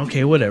like,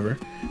 okay, whatever.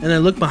 And I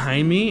look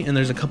behind me, and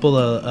there's a couple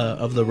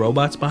of the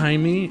robots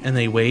behind me, and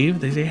they wave,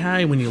 they say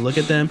hi when you look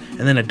at them.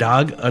 And then a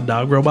dog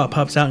robot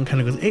pops out and kind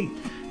of goes, hey,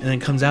 and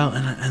then comes out,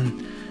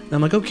 and I'm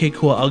like, okay,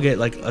 cool. I'll get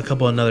like a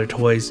couple of other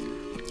toys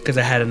because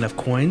I had enough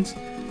coins.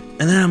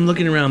 And then I'm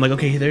looking around, I'm like,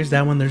 okay, there's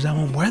that one.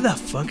 Where the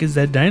fuck is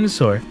that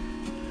dinosaur?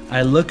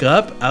 I look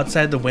up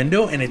outside the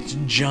window, and it's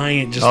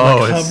giant, just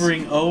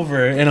hovering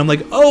over, and I'm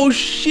like, oh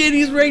shit,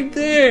 he's right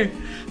there.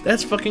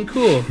 That's fucking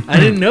cool. I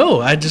didn't know.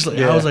 I was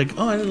like,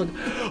 oh, I didn't look.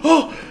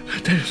 Oh,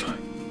 dinosaur.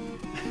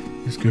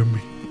 It scared me.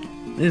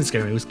 It didn't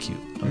scare me. It was cute.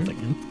 I was like,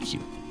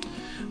 cute.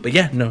 But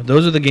yeah, no,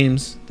 those are the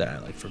games that I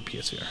like for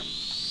PSVR.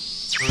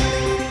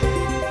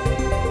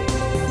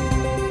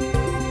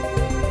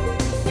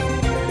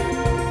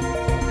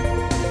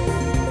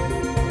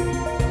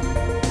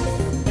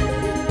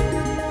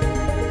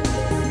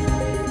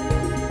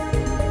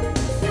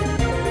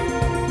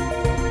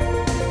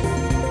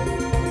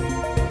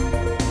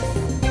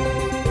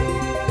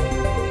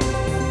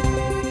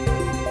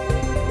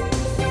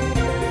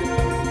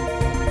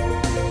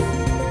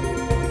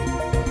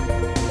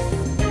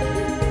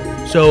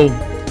 So,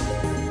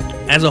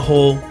 as a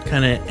whole,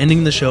 kind of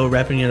ending the show,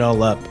 wrapping it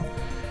all up,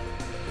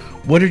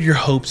 what are your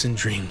hopes and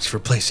dreams for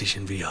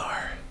PlayStation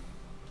VR?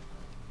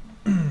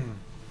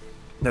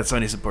 That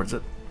Sony supports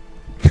it.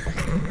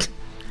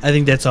 I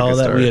think that's all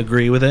that we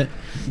agree with it.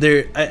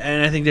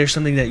 And I think there's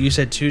something that you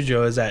said too,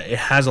 Joe, is that it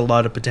has a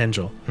lot of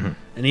potential.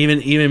 And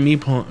even me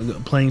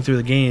playing through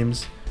the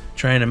games,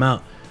 trying them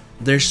out,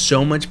 there's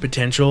so much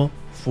potential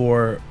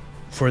for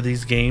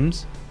these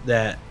games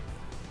that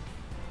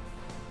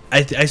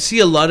I see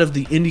a lot of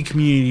the indie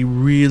community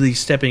really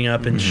stepping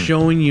up and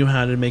showing you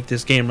how to make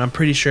this game. I'm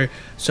pretty sure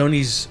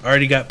Sony's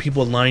already got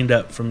people lined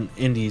up from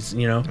indies,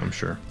 I'm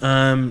sure.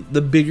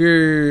 The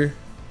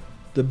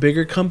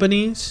bigger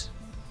companies,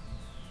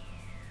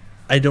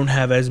 I don't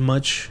have as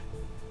much,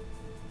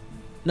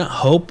 not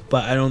hope,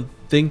 but I don't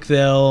think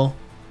they'll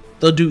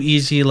do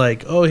easy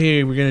like, oh,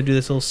 here, we're going to do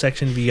this little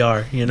section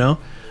VR,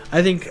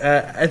 I think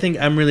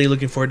I'm really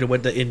looking forward to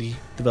what the indie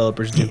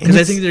developers do, because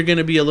I think they're going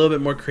to be a little bit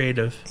more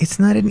creative. It's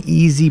not an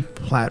easy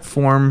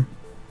platform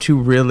to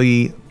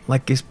really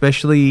like,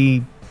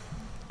 especially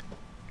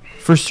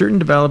for certain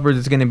developers.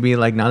 It's going to be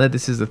like, now that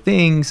this is a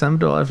thing, some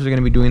developers are going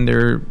to be doing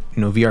their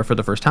VR for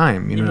the first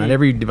time. Not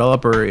every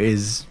developer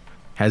has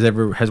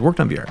worked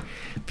on VR.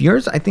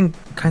 VR's, I think,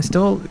 kind of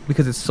still,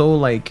 because it's so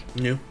like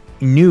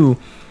new.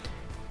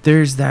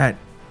 There's that.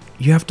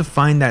 You have to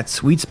find that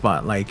sweet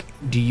spot. Like,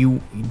 do you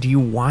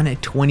want a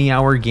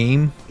 20-hour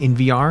game in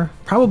VR?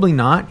 Probably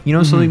not.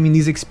 So I mean,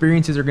 these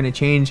experiences are going to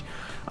change.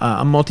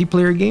 A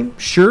multiplayer game,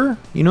 sure.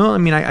 I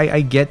mean,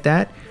 I get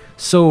that.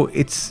 So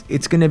it's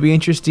going to be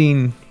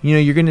interesting.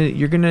 There's going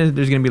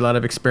to be a lot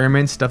of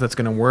experiments, stuff that's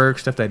going to work,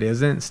 stuff that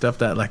isn't, stuff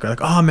that like,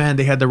 oh man,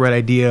 they had the right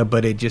idea,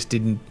 but it just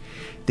didn't.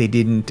 They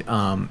didn't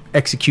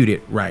execute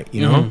it right.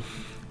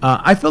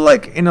 I feel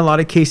like in a lot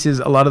of cases,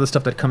 a lot of the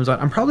stuff that comes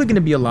out, I'm probably going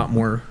to be a lot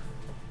more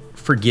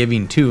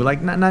forgiving too. Like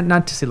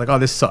not to say like, oh,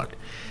 this sucked.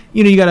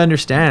 You got to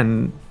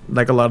understand,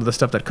 like, a lot of the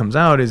stuff that comes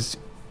out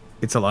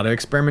it's a lot of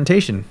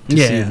experimentation to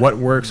see what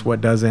works, what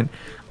doesn't.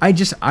 I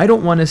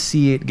don't want to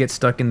see it get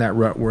stuck in that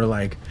rut where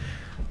like,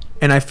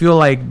 and I feel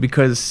like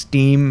because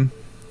Steam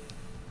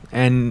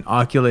and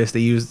Oculus,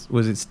 they use,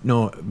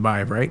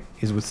 Vive, right?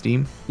 Is with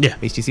Steam? Yeah.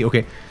 HTC.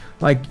 Okay.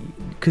 Like,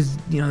 because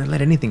they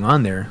let anything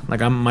on there. Like,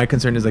 my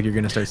concern is like you're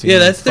gonna start seeing. Yeah,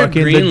 that's their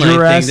green light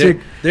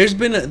Jurassic thing. There's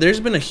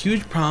been a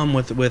huge problem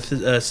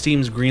with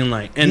Steam's green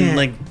light, and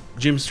like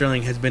Jim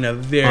Sterling has been a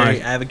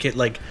very advocate,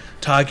 like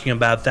talking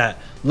about that.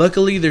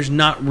 Luckily, there's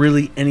not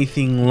really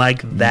anything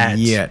like that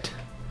yet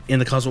in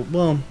the console.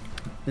 Well,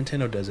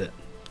 Nintendo does it.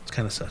 It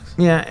kind of sucks.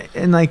 Yeah,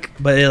 and like,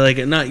 but like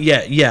not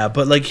yet. Yeah,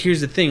 but like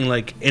here's the thing.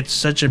 Like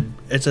it's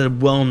a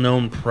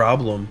well-known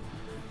problem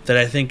that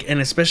I think,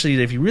 and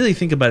especially if you really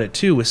think about it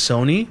too, with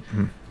Sony,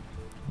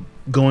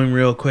 going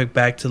real quick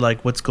back to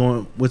like what's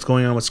going on with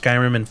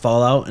Skyrim and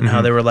Fallout, and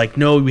how they were like,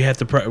 no, we have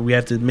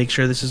to make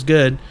sure this is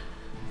good,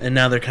 and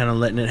now they're kind of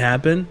letting it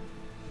happen.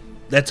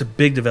 That's a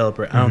big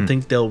developer. I don't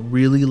think they'll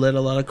really let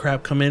a lot of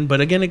crap come in, but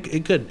again,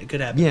 it could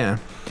happen. Yeah,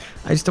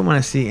 I just don't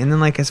want to see. And then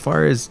like as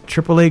far as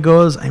AAA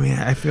goes, I mean,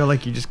 I feel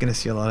like you're just gonna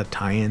see a lot of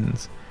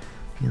tie-ins.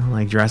 You know,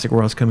 like Jurassic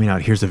World's coming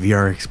out. Here's a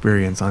VR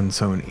experience on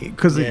Sony,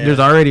 because there's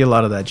already a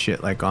lot of that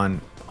shit. Like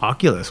on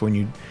Oculus, when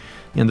you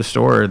in the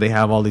store, they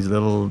have all these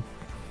little.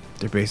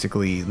 They're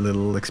basically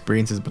little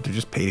experiences, but they're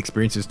just paid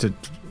experiences to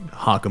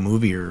hawk a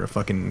movie or a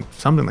fucking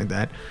something like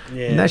that.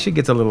 Yeah. And that shit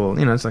gets a little.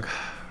 You know, it's like,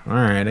 all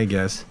right, I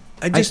guess.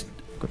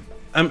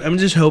 I'm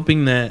just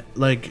hoping that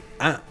like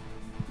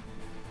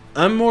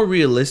I'm more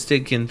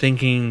realistic in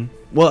thinking.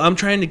 Well, I'm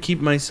trying to keep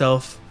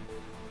myself.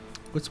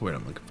 What's the word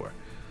I'm looking for?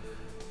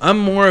 I'm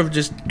more of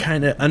just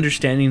kind of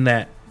understanding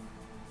that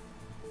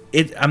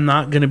I'm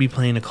not gonna be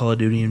playing a Call of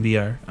Duty in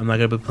VR. I'm not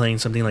gonna be playing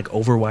something like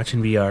Overwatch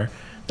in VR.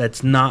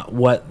 That's not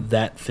what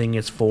that thing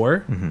is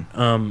for.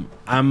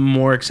 I'm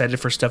more excited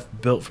for stuff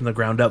built from the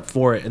ground up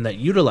for it and that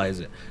utilize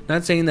it.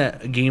 Not saying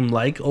that a game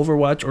like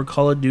Overwatch or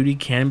Call of Duty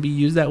can be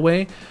used that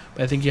way,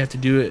 but I think you have to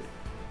do it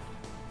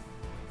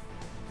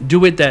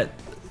that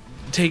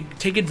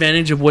take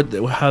advantage of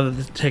how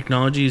the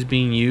technology is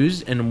being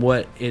used and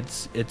what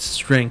its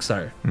strengths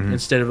are,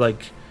 instead of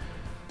like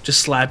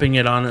just slapping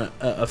it on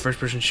a first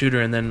person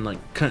shooter and then like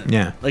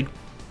like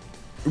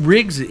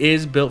Riggs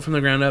is built from the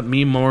ground up.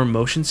 Me, more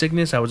motion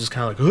sickness. I was just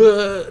kind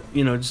of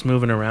like, just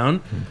moving around.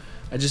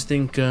 I just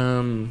think,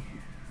 I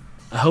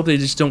hope they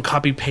just don't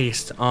copy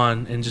paste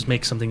on and just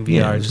make something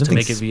VR just to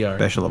make it VR.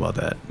 Special about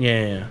that.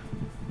 Yeah.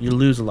 You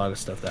lose a lot of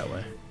stuff that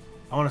way.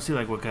 I want to see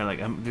like what kind of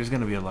like. There's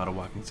gonna be a lot of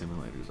walking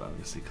simulators,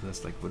 obviously, because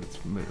that's like what it's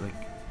like.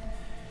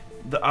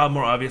 The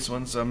more obvious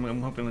ones.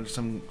 I'm hoping there's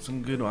some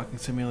good walking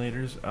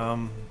simulators.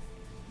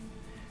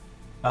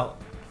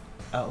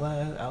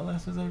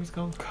 Outlast, is that what it's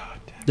called? God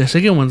damn. The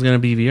second one's gonna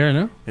be VR,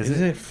 no? Is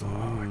it?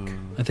 Fuck.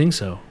 I think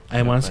so.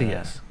 I want to say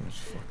yes.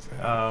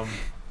 Can't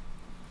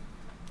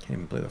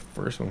even play the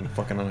first one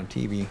fucking on a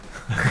TV.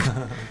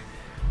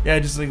 Yeah,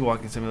 just like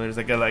walking simulators.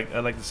 Like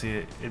I'd like to see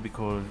it. It'd be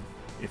cool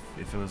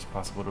if it was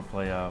possible to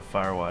play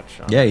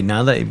Firewatch. Yeah,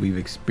 now that we've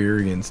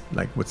experienced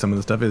like what some of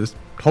the stuff is,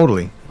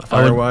 totally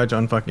Firewatch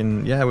on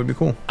fucking it would be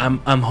cool. I'm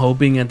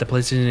hoping at the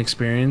PlayStation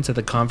Experience at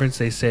the conference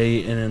they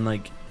say, and then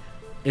like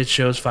it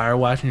shows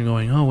Firewatch and you're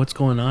going, oh, what's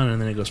going on?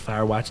 And then it goes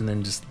Firewatch and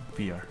then just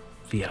VR,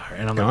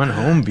 and I'm gone like,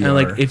 home VR. And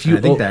like if you,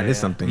 I think that is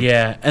something.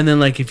 Yeah, and then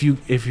like if you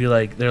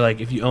like, they're like,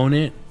 if you own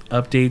it,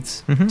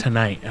 updates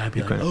tonight, and I'd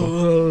be like,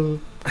 oh.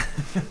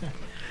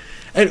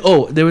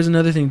 And there was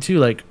another thing too.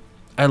 Like,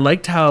 I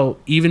liked how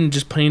even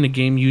just playing a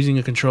game using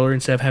a controller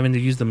instead of having to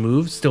use the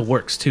move still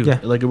works too. Yeah.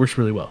 Like it works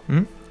really well.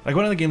 Like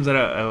one of the games that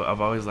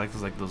I've always liked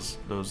is like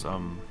those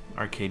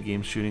arcade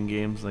games, shooting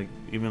games, like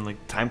even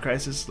like Time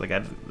Crisis. Like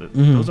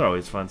those are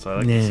always fun. So I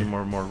like to see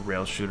more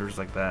rail shooters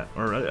like that.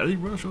 Or are they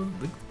rail shooters?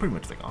 Like, pretty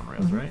much like on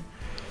rails, right?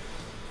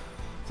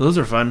 So those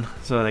are fun.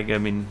 So like I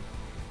mean,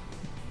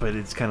 but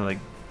it's kind of like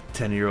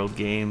 10-year-old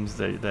games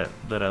that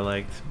I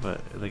liked.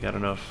 But like I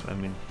don't know if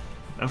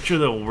I'm sure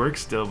they'll work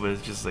still, but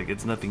it's just like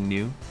it's nothing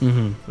new.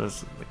 So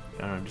it's like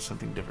I don't know, just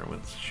something different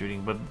with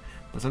shooting. But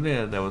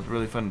something that was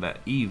really fun, that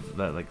Eve,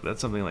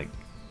 that's something like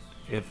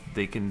if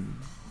they can.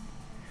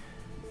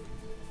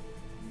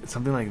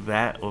 Something like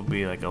that will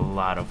be like a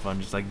lot of fun,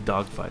 just like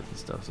dogfights and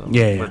stuff. So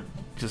but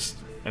just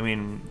I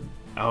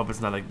hope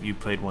it's not like you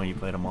played one, you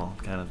played them all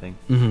kind of thing.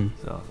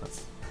 So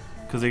that's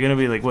because they're gonna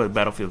be like what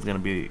Battlefield's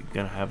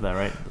gonna have that,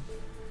 right?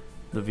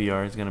 The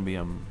VR is gonna be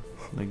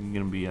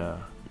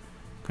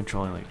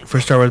controlling like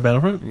for Star Wars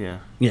Battlefront. Yeah.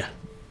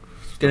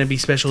 It's gonna be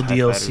special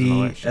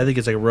DLC. I think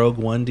it's like Rogue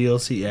One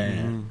DLC.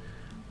 Yeah.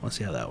 We'll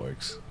see how that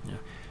works. Yeah.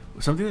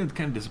 Something that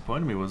kind of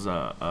disappointed me was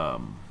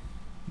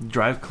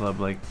Drive Club,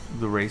 like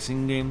the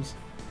racing games.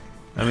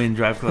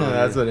 Drive Club.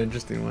 That's an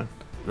interesting one.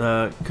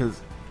 Because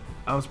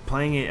I was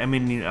playing it.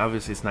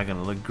 Obviously it's not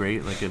gonna look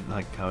great like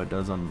how it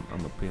does on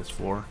the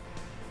PS4,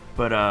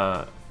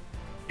 but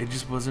it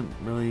just wasn't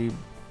really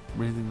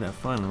that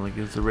fun. Like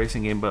it's a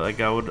racing game, but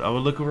like I would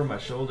look over my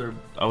shoulder.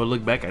 I would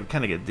look back. I'd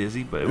kind of get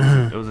dizzy, but it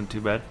wasn't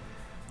too bad.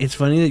 It's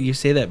funny that you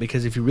say that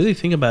because if you really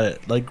think about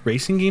it, like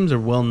racing games are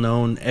well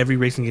known. Every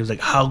racing game is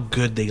like how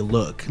good they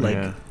look.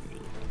 Like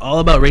all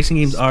about racing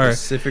games are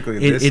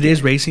specifically. It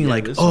is racing. Yeah,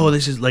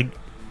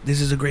 this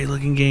is a great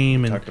looking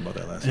game. And talked about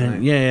that last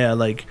night. Yeah.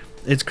 Like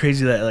it's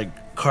crazy that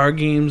like car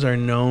games are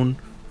known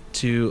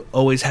to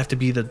always have to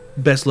be the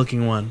best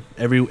looking one.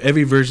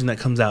 Every version that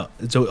comes out,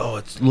 it's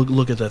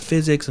look at the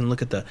physics and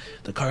look at the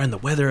car and the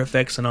weather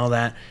effects and all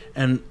that.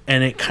 And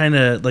it kind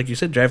of like you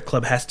said, Drive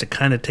Club has to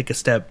kind of take a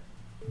step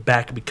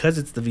back because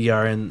it's the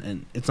VR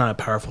and it's not a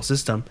powerful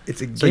system.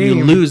 It's a game. So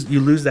you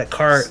lose that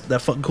car.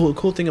 That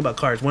cool thing about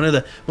cars. One of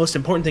the most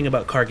important thing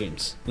about car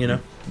games,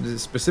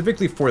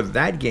 specifically for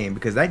that game,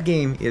 because that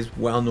game is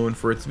well known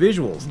for its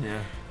visuals.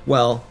 Yeah.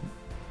 Well,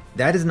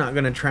 that is not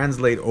going to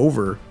translate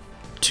over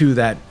to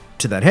that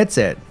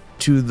headset,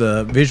 to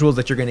the visuals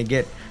that you're going to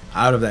get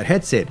out of that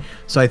headset.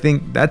 So I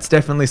think that's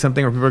definitely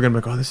something where people are gonna be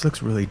like, oh, this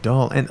looks really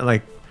dull, and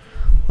like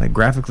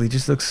graphically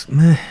just looks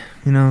meh,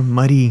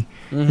 muddy.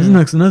 This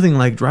looks nothing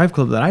like Drive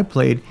Club that I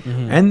played.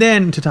 And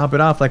then to top it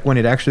off, like when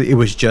it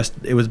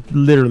was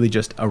literally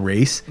just a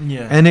race.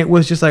 Yeah. And it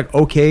was just like,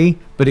 okay,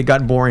 but it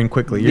got boring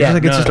quickly. You're just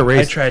like, it's just a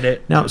race. I tried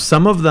it. Now,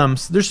 some of them,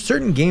 there's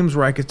certain games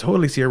where I could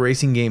totally see a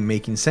racing game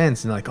making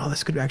sense. And like, oh,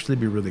 this could actually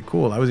be really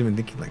cool. I was even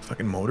thinking like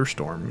fucking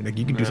MotorStorm. Like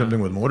you could do something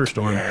with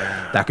MotorStorm.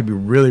 That could be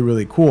really,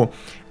 really cool.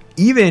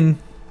 Even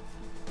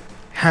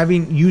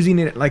using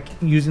what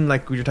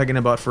you're talking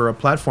about for a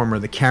platformer,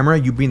 the camera,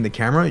 you being the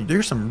camera,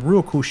 there's some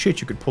real cool shit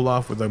you could pull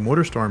off with a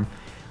MotorStorm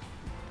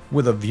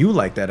with a view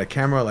like that, a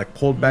camera, like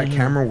pulled back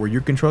camera where you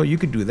control. You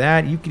could do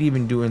that. You could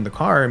even do it in the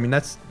car. I mean,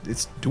 it's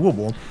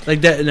doable.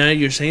 Like that. Now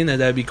you're saying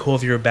that'd be cool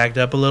if you were backed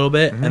up a little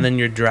bit and then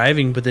you're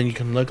driving, but then you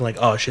can look like,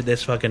 oh shit,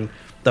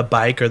 the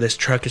bike or this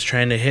truck is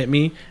trying to hit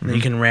me, and then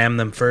you can ram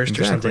them first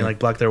or something, like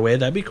block their way.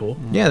 That'd be cool.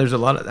 Yeah, there's a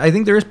lot I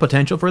think there is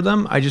potential for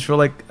them. I just feel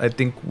like, I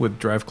think with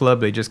Drive Club,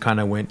 they just kind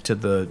of went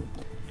to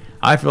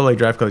I feel like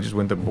Drive Club just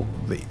went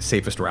the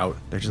safest route.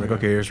 They're just like,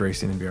 okay, here's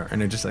racing in VR.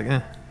 And they're just like,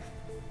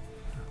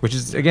 Which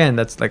is, again,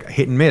 that's like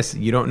hit and miss.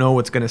 You don't know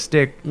what's going to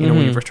stick, when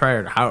you first try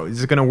it. How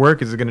is it going to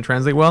work? Is it going to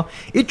translate well?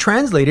 It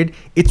translated.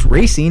 It's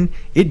racing.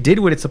 It did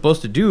what it's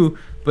supposed to do,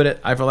 but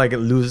I feel like it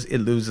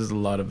loses a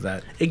lot of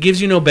that. It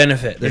gives you no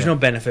benefit. There's no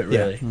benefit,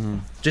 really.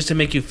 Just to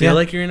make you feel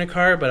like you're in a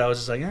car, but I was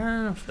just like, I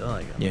don't feel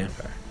like I'm in a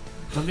car.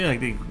 Something like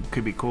that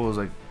could be cool is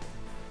like,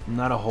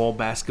 not a whole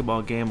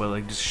basketball game, but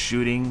like just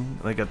shooting,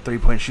 like a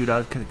 3-point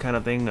shootout kind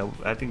of thing.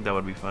 I think that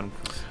would be fun.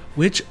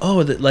 Which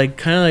kind of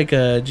like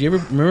do you ever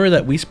remember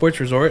that Wii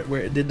Sports Resort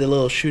where it did the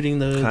little shooting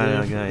the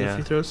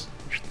free throws?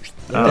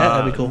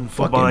 That'd be cool.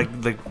 Football,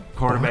 like the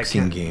quarterback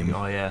boxing game.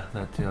 Oh yeah,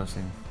 that's what I was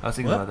thinking. I was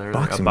thinking about that.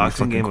 Boxing A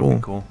boxing game cool. would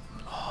be cool.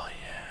 Oh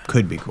yeah,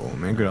 could be cool.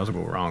 Man, could also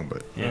go wrong,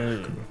 but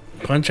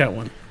punch out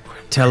one.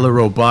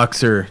 Telero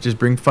Boxer, just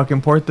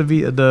port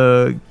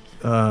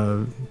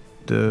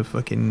the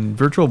fucking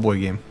Virtual Boy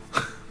game.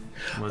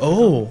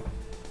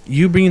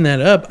 You bringing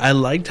that up, I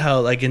liked how,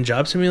 like in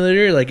Job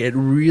Simulator, like it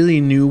really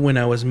knew when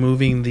I was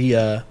moving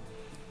the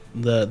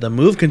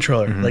move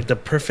controller, like the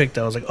perfect.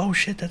 I was like, oh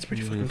shit, that's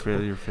pretty fucking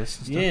cool. Your fists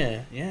and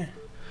stuff. Yeah.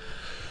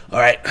 All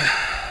right,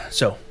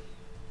 so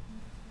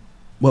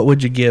what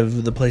would you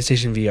give the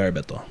PlayStation VR,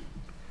 Beto?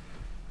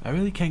 I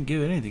really can't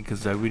give it anything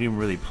because we didn't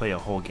really play a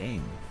whole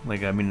game.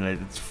 Like, I mean,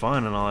 it's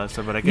fun and all that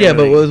stuff, but I can't.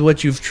 But with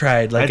what you've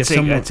tried, like I'd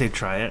say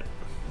try it,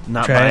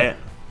 not buy it.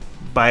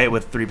 Buy it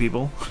with 3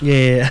 people.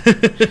 Yeah.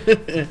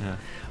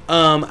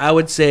 I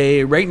would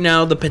say right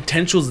now the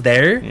potential's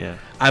there. Yeah.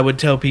 I would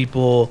tell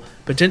people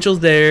potential's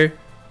there.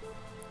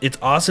 It's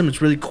awesome.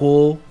 It's really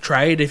cool.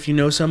 Try it if you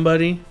know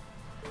somebody.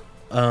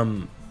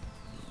 But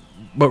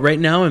right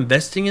now,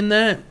 investing in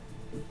that,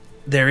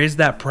 there is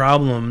that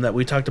problem that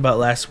we talked about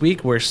last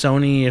week, where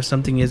Sony, if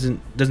something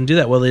doesn't do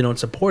that well, they don't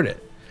support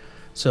it.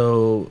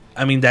 So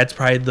I mean, that's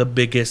probably the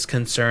biggest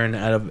concern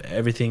out of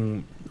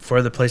everything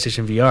for the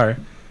PlayStation VR.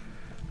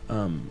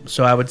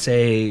 So I would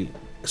say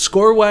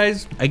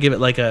score-wise, I give it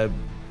like an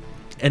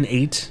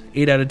 8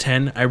 out of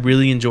 10. I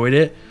really enjoyed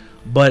it.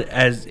 But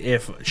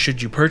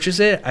should you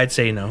purchase it, I'd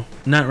say no.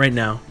 Not right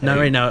now. Not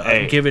right now.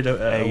 Hey, give it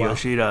a while.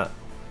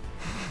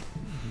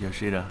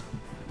 Yoshida,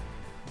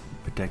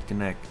 protect your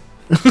neck.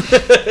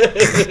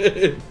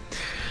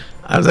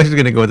 I was actually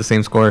gonna go with the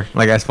same score.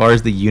 Like, as far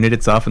as the unit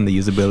itself and the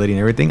usability and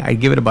everything, I'd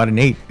give it about an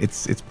 8.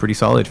 It's pretty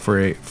solid for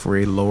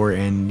a lower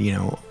end,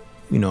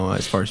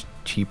 as far as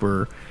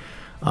cheaper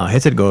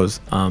headset goes.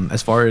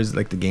 As far as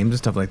like the games and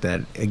stuff like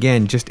that,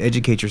 again, just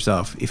educate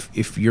yourself.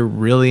 If you're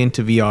really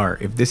into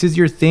VR, if this is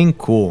your thing,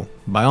 cool,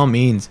 by all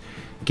means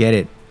get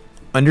it.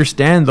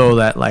 Understand though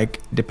that, like,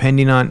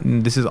 depending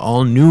on, this is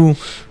all new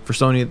for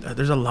Sony,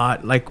 there's a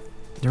lot, like,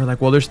 they were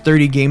like, well, there's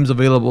 30 games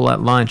available at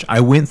launch.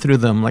 I went through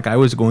them, like I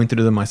was going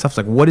through them myself. It's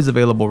like, what is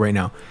available right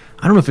now?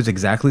 I don't know if it's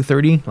exactly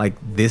 30 like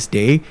this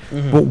day,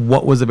 but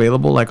what was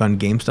available like on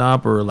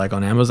GameStop or like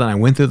on Amazon, I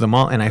went through them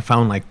all and I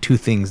found like 2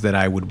 things that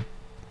I would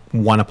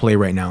want to play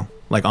right now.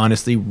 Like,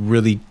 honestly,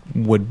 really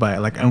would buy.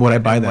 Like, and would I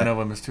buy that? One of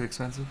them is too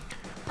expensive.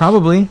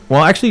 Probably.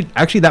 Well, actually,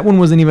 that one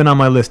wasn't even on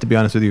my list, to be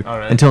honest with you.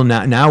 Right. Until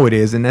now it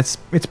is, and it's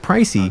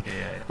pricey. Okay,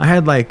 yeah. I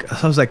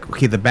was like,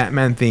 okay, the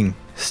Batman thing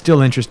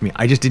still interests me.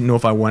 I just didn't know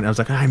if I want. I was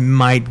like, I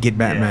might get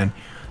Batman.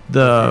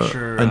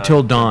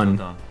 Until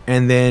Dawn,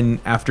 and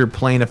then after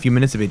playing a few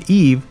minutes of it,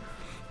 Eve.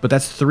 But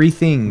that's 3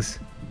 things.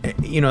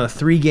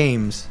 3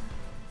 games.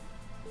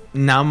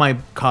 Now my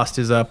cost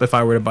is up. If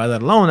I were to buy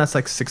that alone, that's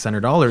like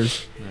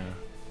 $600. Yeah.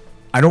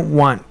 I don't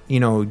want,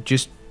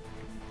 just,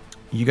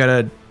 you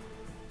gotta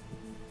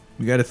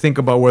think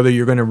about whether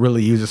you're gonna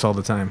really use this all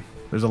the time.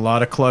 There's a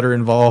lot of clutter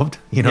involved.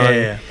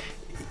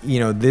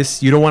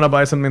 This, you don't want to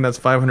buy something that's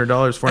 $500,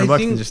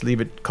 $400 and just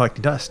leave it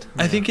collecting dust.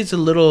 I think it's a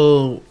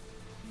little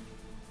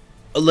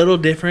a little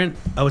different.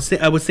 I was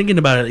thinking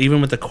about it,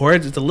 even with the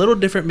cords. It's a little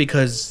different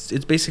because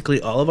it's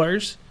basically all of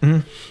ours.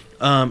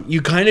 Mm-hmm.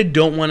 You kind of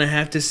don't want to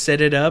have to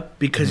set it up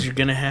because you're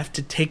gonna have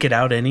to take it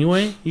out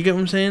anyway. You get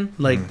what I'm saying?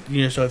 Like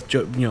so if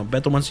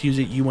Bethel wants to use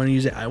it, you want to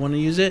use it, I want to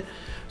use it.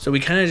 So we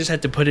kind of just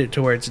have to put it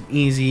to where it's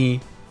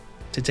easy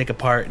to take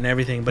apart and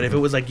everything. But if it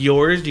was like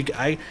yours,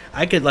 I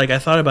could I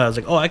thought about it. I was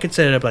like, oh, I could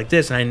set it up like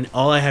this, and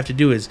all I have to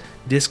do is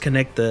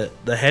disconnect the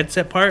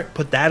headset part,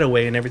 put that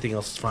away, and everything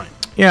else is fine.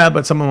 Yeah,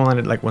 but someone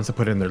wants to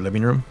put it in their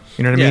living room.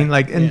 You know what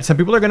I mean? And some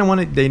people are gonna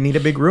want it. They need a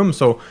big room,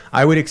 so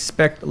I would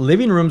expect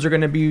living rooms are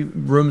gonna be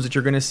rooms that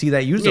you're gonna see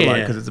that used a lot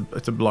because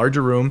it's a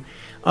larger room.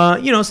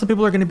 Some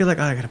people are gonna be like,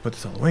 oh, I gotta put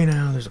this all away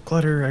now. There's a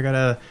clutter. I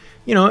gotta,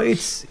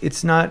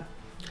 it's not.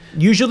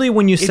 Usually,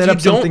 when you set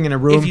up something in a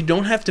room, if you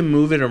don't have to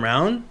move it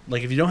around,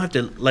 like if you don't have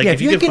to, if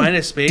you can find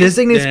a space,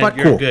 designated spot,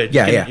 you're cool. good.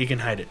 Yeah, you can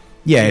hide it.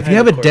 Yeah, if you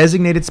have a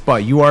designated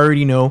spot, you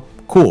already know,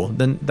 cool,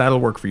 then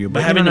that'll work for you.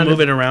 But having to move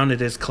it around,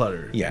 it is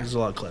clutter. Yeah, there's a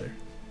lot of clutter.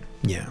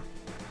 Yeah.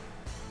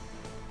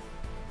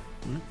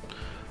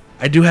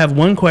 I do have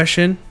one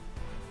question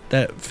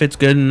that fits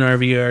good in our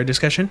VR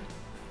discussion.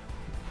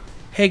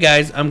 Hey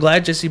guys, I'm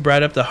glad Jesse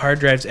brought up the hard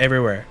drives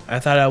everywhere. I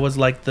thought I was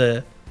like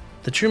the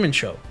Truman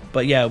Show.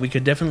 But yeah, we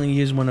could definitely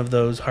use one of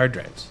those hard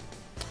drives.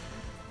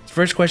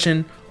 First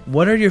question,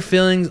 what are your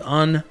feelings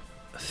on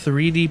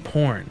 3D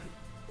porn?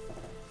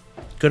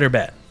 Good or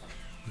bad?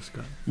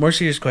 More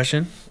serious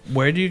question,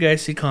 where do you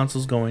guys see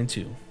consoles going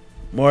to?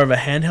 More of a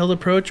handheld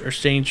approach or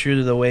staying true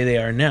to the way they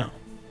are now?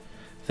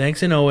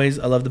 Thanks and always,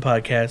 I love the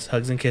podcast.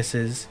 Hugs and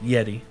kisses,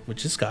 Yeti,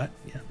 which is Scott.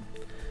 Yeah.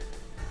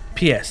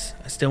 P.S.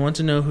 I still want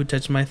to know who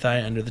touched my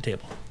thigh under the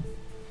table.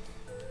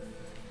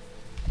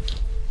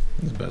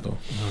 It's Bethel.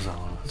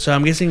 So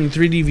I'm guessing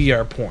 3D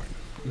VR porn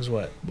is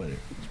what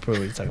it's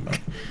probably talking about.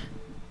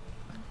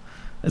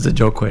 That's a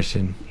joke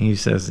question. He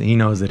says he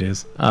knows it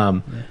is.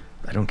 I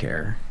don't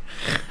care.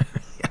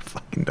 I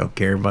fucking don't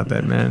care about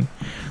that, man.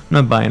 I'm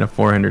not buying a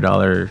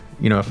 $400.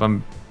 If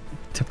I'm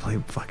to play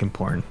fucking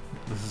porn.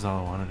 This is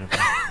all I wanted to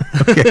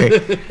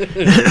Okay.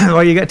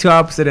 Well, you got two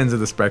opposite ends of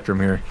the spectrum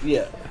here.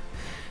 Yeah.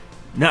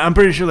 No, I'm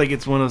pretty sure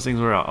it's one of those things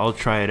where I'll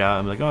try it out.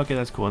 I'm like, oh, okay,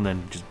 that's cool, and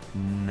then just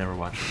never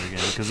watch it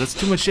again because that's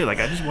too much shit. I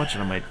just watch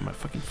it on my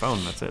fucking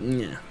phone. That's it.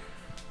 Yeah.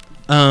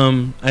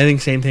 I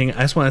think same thing.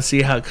 I just want to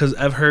see how, because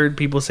I've heard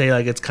people say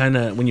it's kind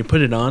of when you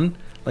put it on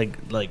like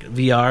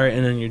VR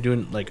and then you're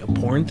doing a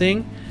porn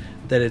thing,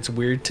 that it's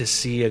weird to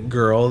see a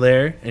girl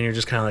there and you're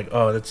just kind of like,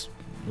 oh, that's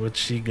what's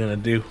she gonna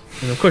do?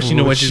 And of course you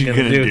know what she's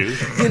gonna do.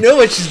 You know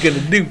what she's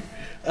gonna do.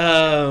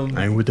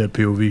 I ain't with that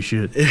POV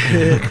shit.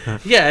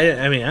 Yeah,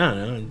 I mean, I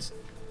don't know.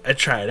 I'd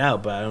try it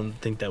out, but I don't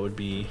think that would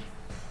be.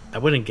 I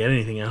wouldn't get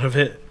anything out of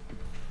it.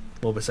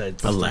 Well,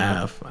 besides a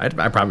laugh, I'd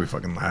probably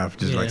fucking laugh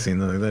just seeing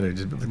that. It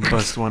just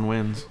bust one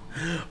wins.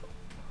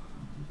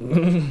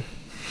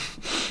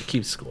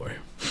 Keep score.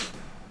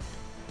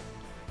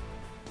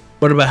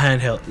 What about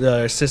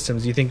handheld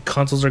systems? Do you think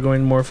consoles are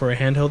going more for a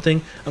handheld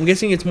thing? I'm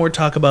guessing it's more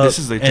talk about. This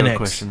is the joke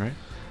question, right?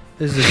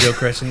 This is a joke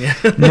question, yeah.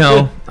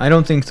 No, I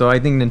don't think so. I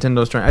think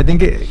Nintendo's trying. I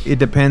think it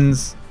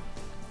depends.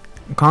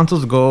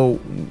 Consoles go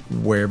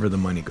wherever the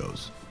money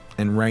goes,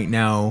 and right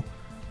now,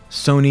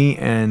 Sony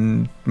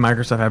and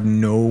Microsoft have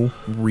no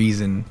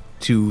reason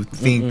to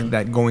think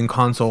that going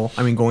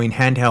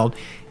handheld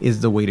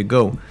is the way to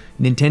go.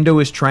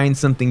 Nintendo is trying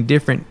something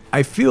different.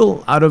 I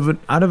feel out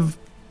of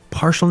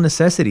partial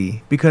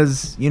necessity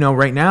because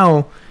right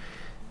now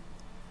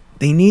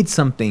they need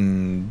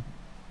something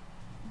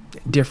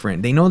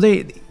different. They know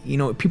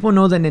people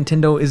know that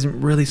Nintendo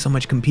isn't really so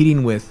much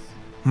competing with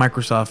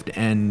Microsoft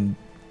and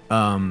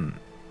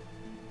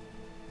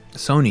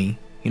Sony,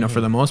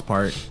 for the most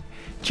part.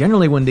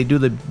 Generally, when they do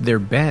their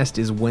best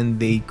is when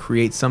they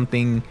create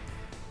something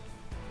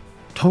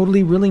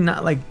totally really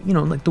not like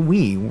the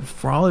Wii,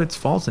 for all of its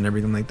faults and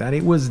everything like that.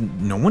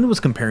 No one was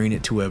comparing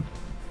it to a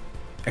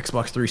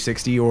Xbox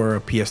 360 or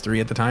a PS3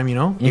 at the time.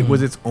 It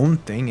was its own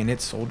thing and it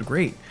sold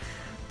great.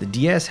 The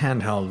DS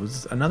handheld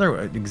was another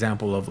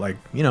example of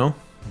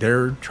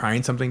they're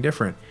trying something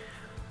different.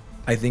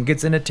 I think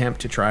it's an attempt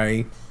to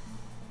try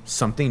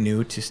something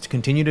new to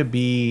continue to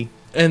be.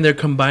 And they're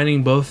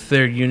combining both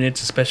their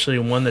units, especially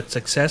one that's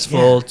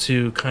successful,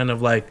 to kind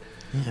of why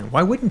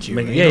wouldn't you?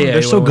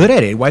 They're so good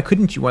at it. Why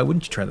wouldn't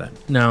you try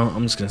that? No,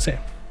 I'm just gonna say.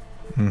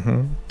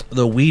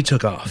 The Wii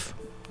took off.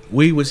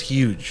 Wii was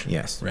huge.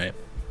 Yes. Right.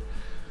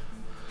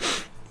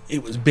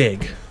 It was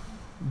big.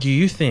 Do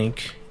you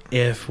think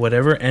if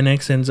whatever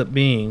NX ends up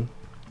being,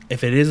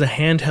 if it is a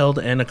handheld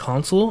and a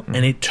console,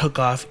 and it took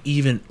off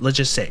let's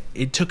just say,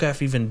 it took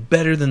off even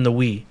better than the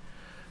Wii,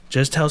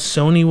 just how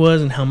Sony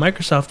was and how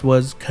Microsoft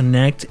was,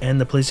 Kinect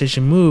and the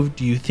PlayStation Move,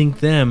 do you think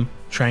them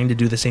trying to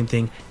do the same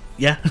thing?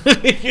 Yeah.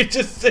 You're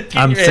just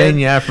I'm saying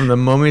yeah from the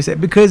moment you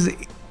said, because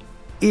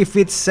if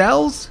it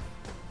sells,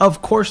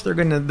 of course they're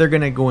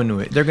gonna go into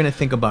it. They're gonna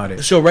think about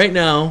it. So right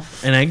now,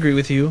 and I agree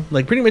with you,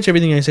 pretty much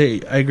everything I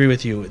say, I agree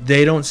with you.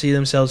 They don't see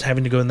themselves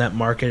having to go in that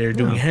market or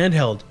doing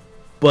handheld.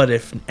 But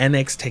if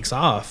NX takes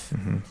off,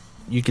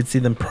 you could see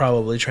them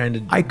probably trying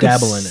to I could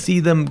dabble in it. see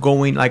them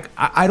going like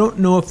I don't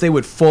know if they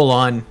would full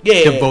on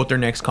devote their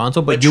next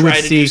console, but But you would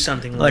try to see do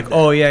something like that.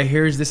 oh yeah,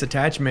 here's this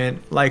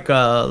attachment like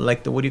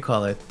the what do you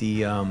call it?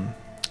 The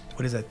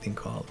what is that thing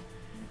called?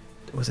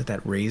 Was it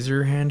that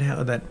Razer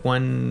handheld? That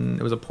one?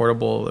 It was a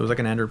portable. It was like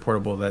an Android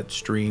portable that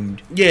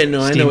streamed. Yeah,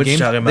 no, I Steam know what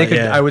games. you're talking They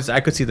about. could, I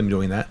could see them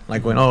doing that.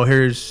 Like when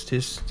here's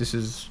this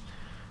is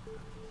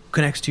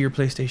connects to your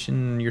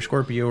PlayStation, your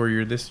Scorpio, or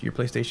your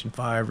PlayStation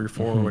 5 or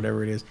 4 or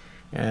whatever it is,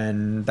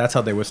 and that's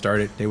how they would start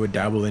it. They would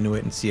dabble into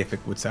it and see if it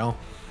would sell.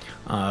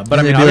 But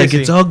I mean, like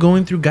obviously, it's all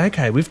going through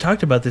Gaikai. We've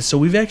talked about this, so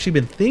we've actually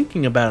been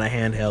thinking about a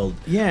handheld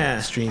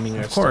yeah, streaming.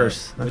 of our course,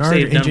 stuff, like which our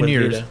they've done with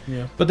engineers. Vita,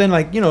 yeah. But then,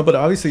 like but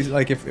obviously,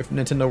 like if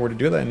Nintendo were to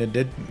do that and it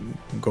did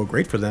go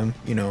great for them,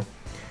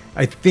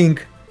 I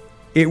think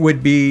it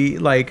would be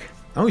like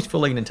I always feel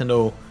like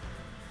Nintendo.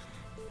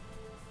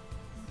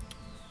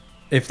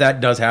 If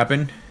that does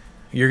happen,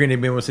 you're going to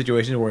be in a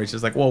situation where it's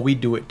just like, well, we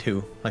do it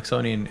too. Like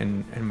Sony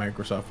and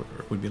Microsoft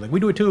would be like, we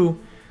do it too.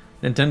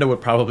 Nintendo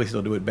would probably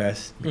still do it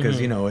best because,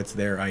 it's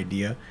their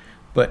idea.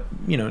 But,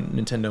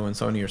 Nintendo and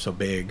Sony are so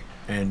big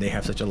and they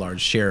have such a large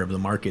share of the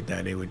market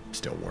that it would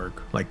still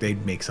work. Like,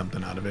 they'd make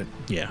something out of it.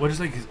 Yeah. What is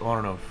like? I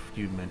don't know if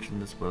you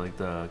mentioned this, but like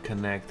the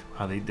Kinect,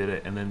 how they did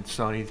it, and then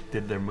Sony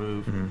did their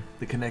move.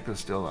 The Kinect was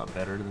still a lot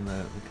better than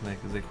the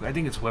Kinect. I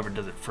think it's whoever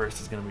does it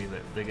first is gonna be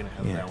they're gonna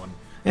have that one.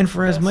 And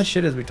for as Best. much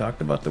shit as we talked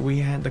about that we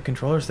had the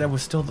controllers, that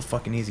was still the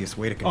fucking easiest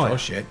way to control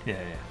shit. Yeah.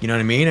 You know what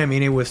I mean? I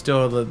mean, it was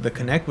still the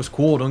Kinect was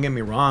cool. Don't get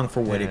me wrong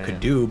for what it could Yeah.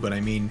 do, but I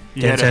mean,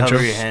 You had to Central.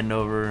 hover your hand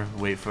over,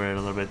 wait for it a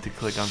little bit to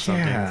click on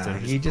something instead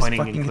of you just just pointing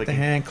fucking and hit the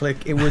clicking. hand click.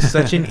 It was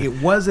such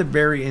it was a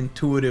very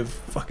intuitive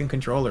fucking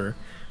controller.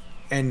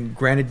 And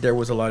granted, there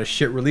was a lot of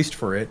shit released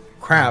for it,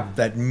 crap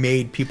that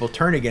made people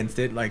turn against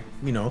it. Like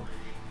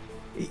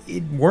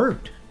it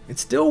worked. It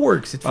still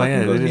works. It Oh fucking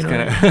yeah, goes. they just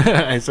kind of.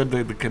 I said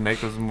the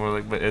Kinect was more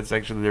like, but it's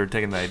actually they were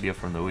taking the idea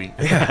from the Wii.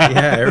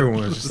 yeah,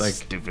 everyone was just like,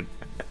 stupid.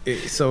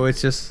 so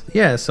it's just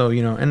So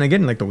and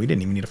again, like the Wii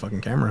didn't even need a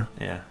fucking camera.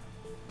 Yeah.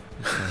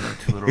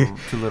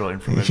 Too little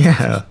information.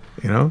 Yeah,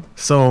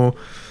 So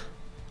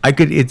I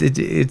could.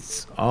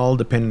 It's all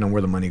dependent on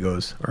where the money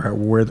goes or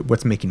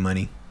what's making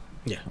money.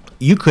 Yeah.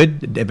 You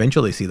could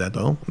eventually see that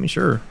though. I mean,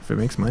 sure, if it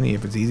makes money,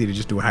 if it's easy to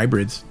just do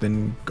hybrids,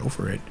 then go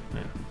for it.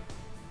 Yeah.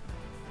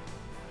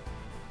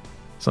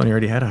 Sony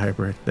already had a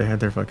hybrid. They had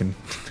their fucking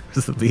it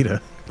was the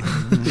Vita.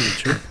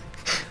 True.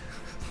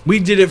 We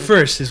did it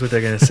first, is what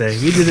they're gonna say.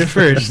 We did it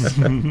first.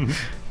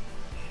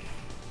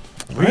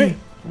 Right.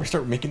 We're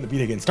start making the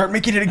Vita again. Start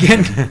making it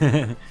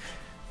again.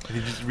 They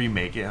just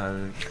remake it,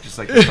 just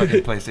like the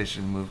fucking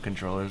PlayStation Move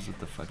controllers with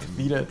the fucking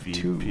Vita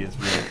 2. PS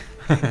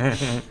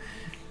Vita.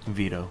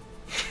 Vito.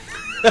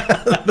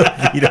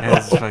 Vito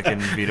has fucking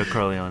Vito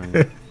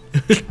Corleone.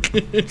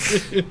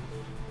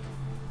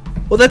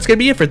 Well, that's going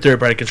to be it for Third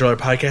Party Controller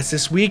Podcast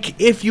this week.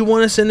 If you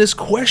want to send us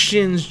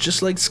questions,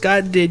 just like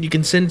Scott did, you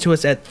can send it to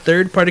us at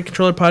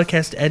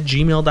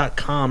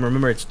thirdpartycontrollerpodcast@gmail.com.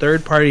 Remember, it's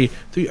third party,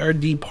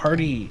 3RD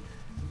party.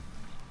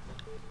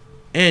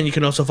 And you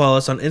can also follow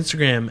us on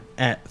Instagram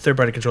at Third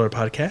Party Controller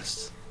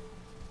Podcasts.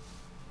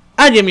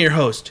 I am your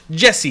host,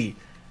 Jesse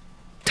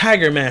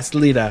Tiger Mask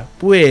Lita,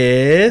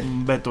 with...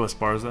 Beto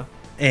Esparza.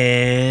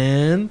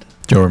 And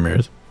Joe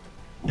Ramirez.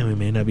 we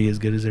may not be as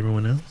good as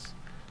everyone else,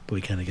 but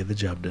we kind of get the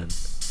job done.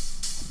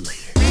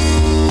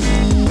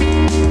 Later.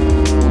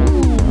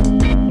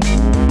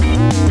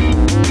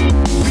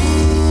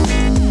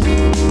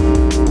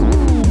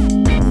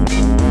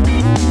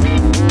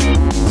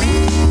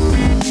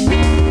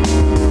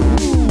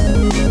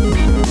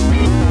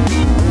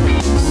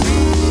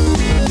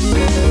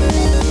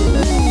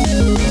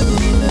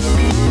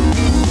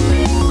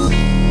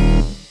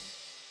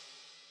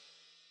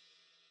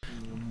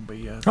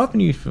 How often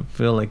do you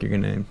feel like you're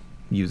gonna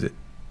use it?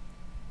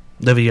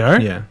 The VR?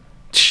 Yeah.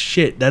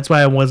 Shit, that's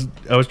why I was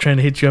trying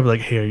to hit you up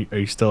like, hey, are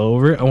you still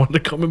over? I wanted to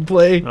come and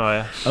play.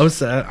 Oh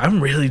yeah.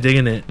 I'm really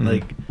digging it.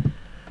 Like,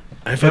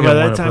 I Yeah, fucking by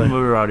that wanna time play. we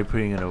were already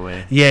putting it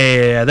away.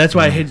 Yeah. That's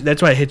why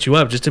I hit you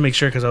up just to make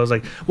sure, because I was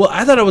like, well,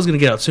 I thought I was gonna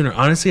get out sooner.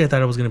 Honestly, I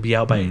thought I was gonna be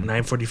out by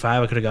 9:45.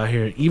 I could have got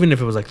here even if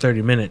it was like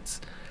 30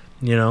 minutes,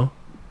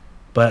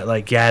 But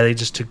like, yeah, they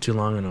just took too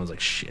long, and I was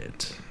like,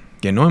 shit.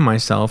 Yeah, knowing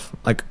myself,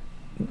 like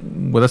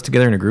with us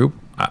together in a group,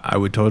 I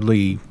would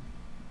totally.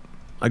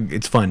 Like,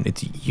 it's fun,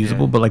 it's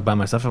usable, but like by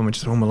myself, if I'm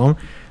just home alone,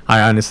 I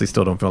honestly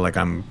still don't feel like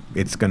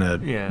it's gonna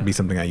be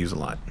something I use a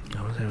lot.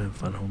 I was having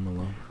fun home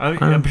alone.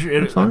 I'm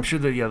sure. that's fine. I'm sure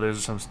that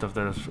there's some stuff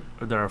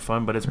that are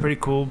fun, but it's pretty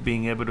cool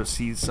being able to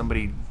see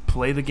somebody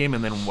play the game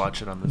and then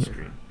watch it on the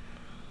screen.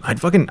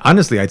 I'd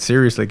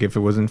seriously, like, if it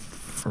wasn't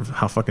for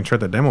how fucking short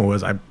that demo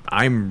was,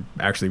 I'm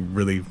actually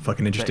really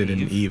fucking interested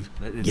in Eve.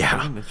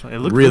 Yeah, It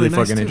looked really nice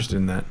fucking too. interested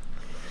in that.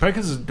 Probably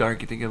because it's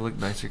dark. You think it looked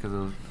nicer because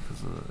of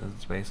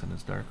space and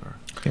it's dark, or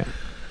Yeah,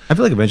 I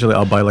feel like eventually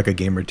I'll buy like a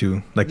game or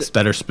two, like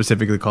that are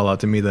specifically call out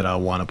to me that I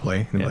want to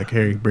play, and like,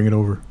 hey, bring it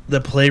over. The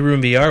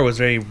Playroom VR was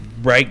very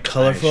bright,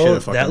 colorful.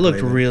 should've fucking That looked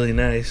played it. really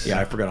nice. Yeah,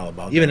 I forgot all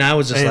about Even that. I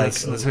was just hey,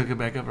 like, let's hook it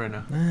back up right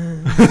now.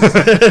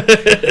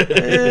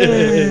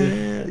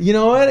 You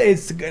know what?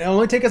 It'll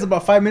only take us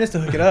about 5 minutes to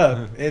hook it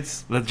up.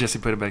 It's Let Jesse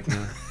put it back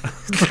together.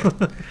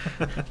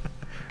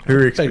 we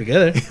were Back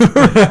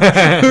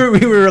together.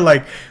 we were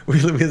like,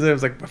 it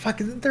was like,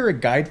 fuck, isn't there a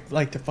guide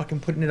like to fucking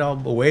putting it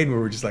all away? And we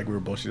were just like, we were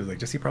bullshit. It was like,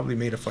 Jesse probably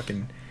made a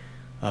fucking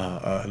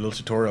a little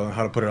tutorial on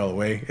how to put it all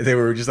away. And they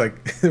were just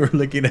like, they were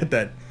looking at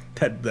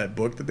that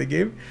book that they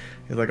gave.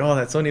 He's like, oh,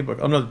 that Sony book.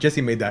 Oh no,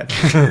 Jesse made that.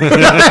 He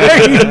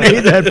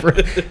made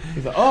that.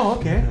 He's like, oh,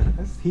 okay.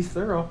 He's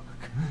thorough.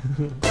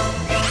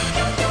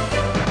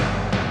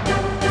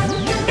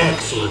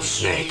 Excellent,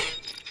 Snake.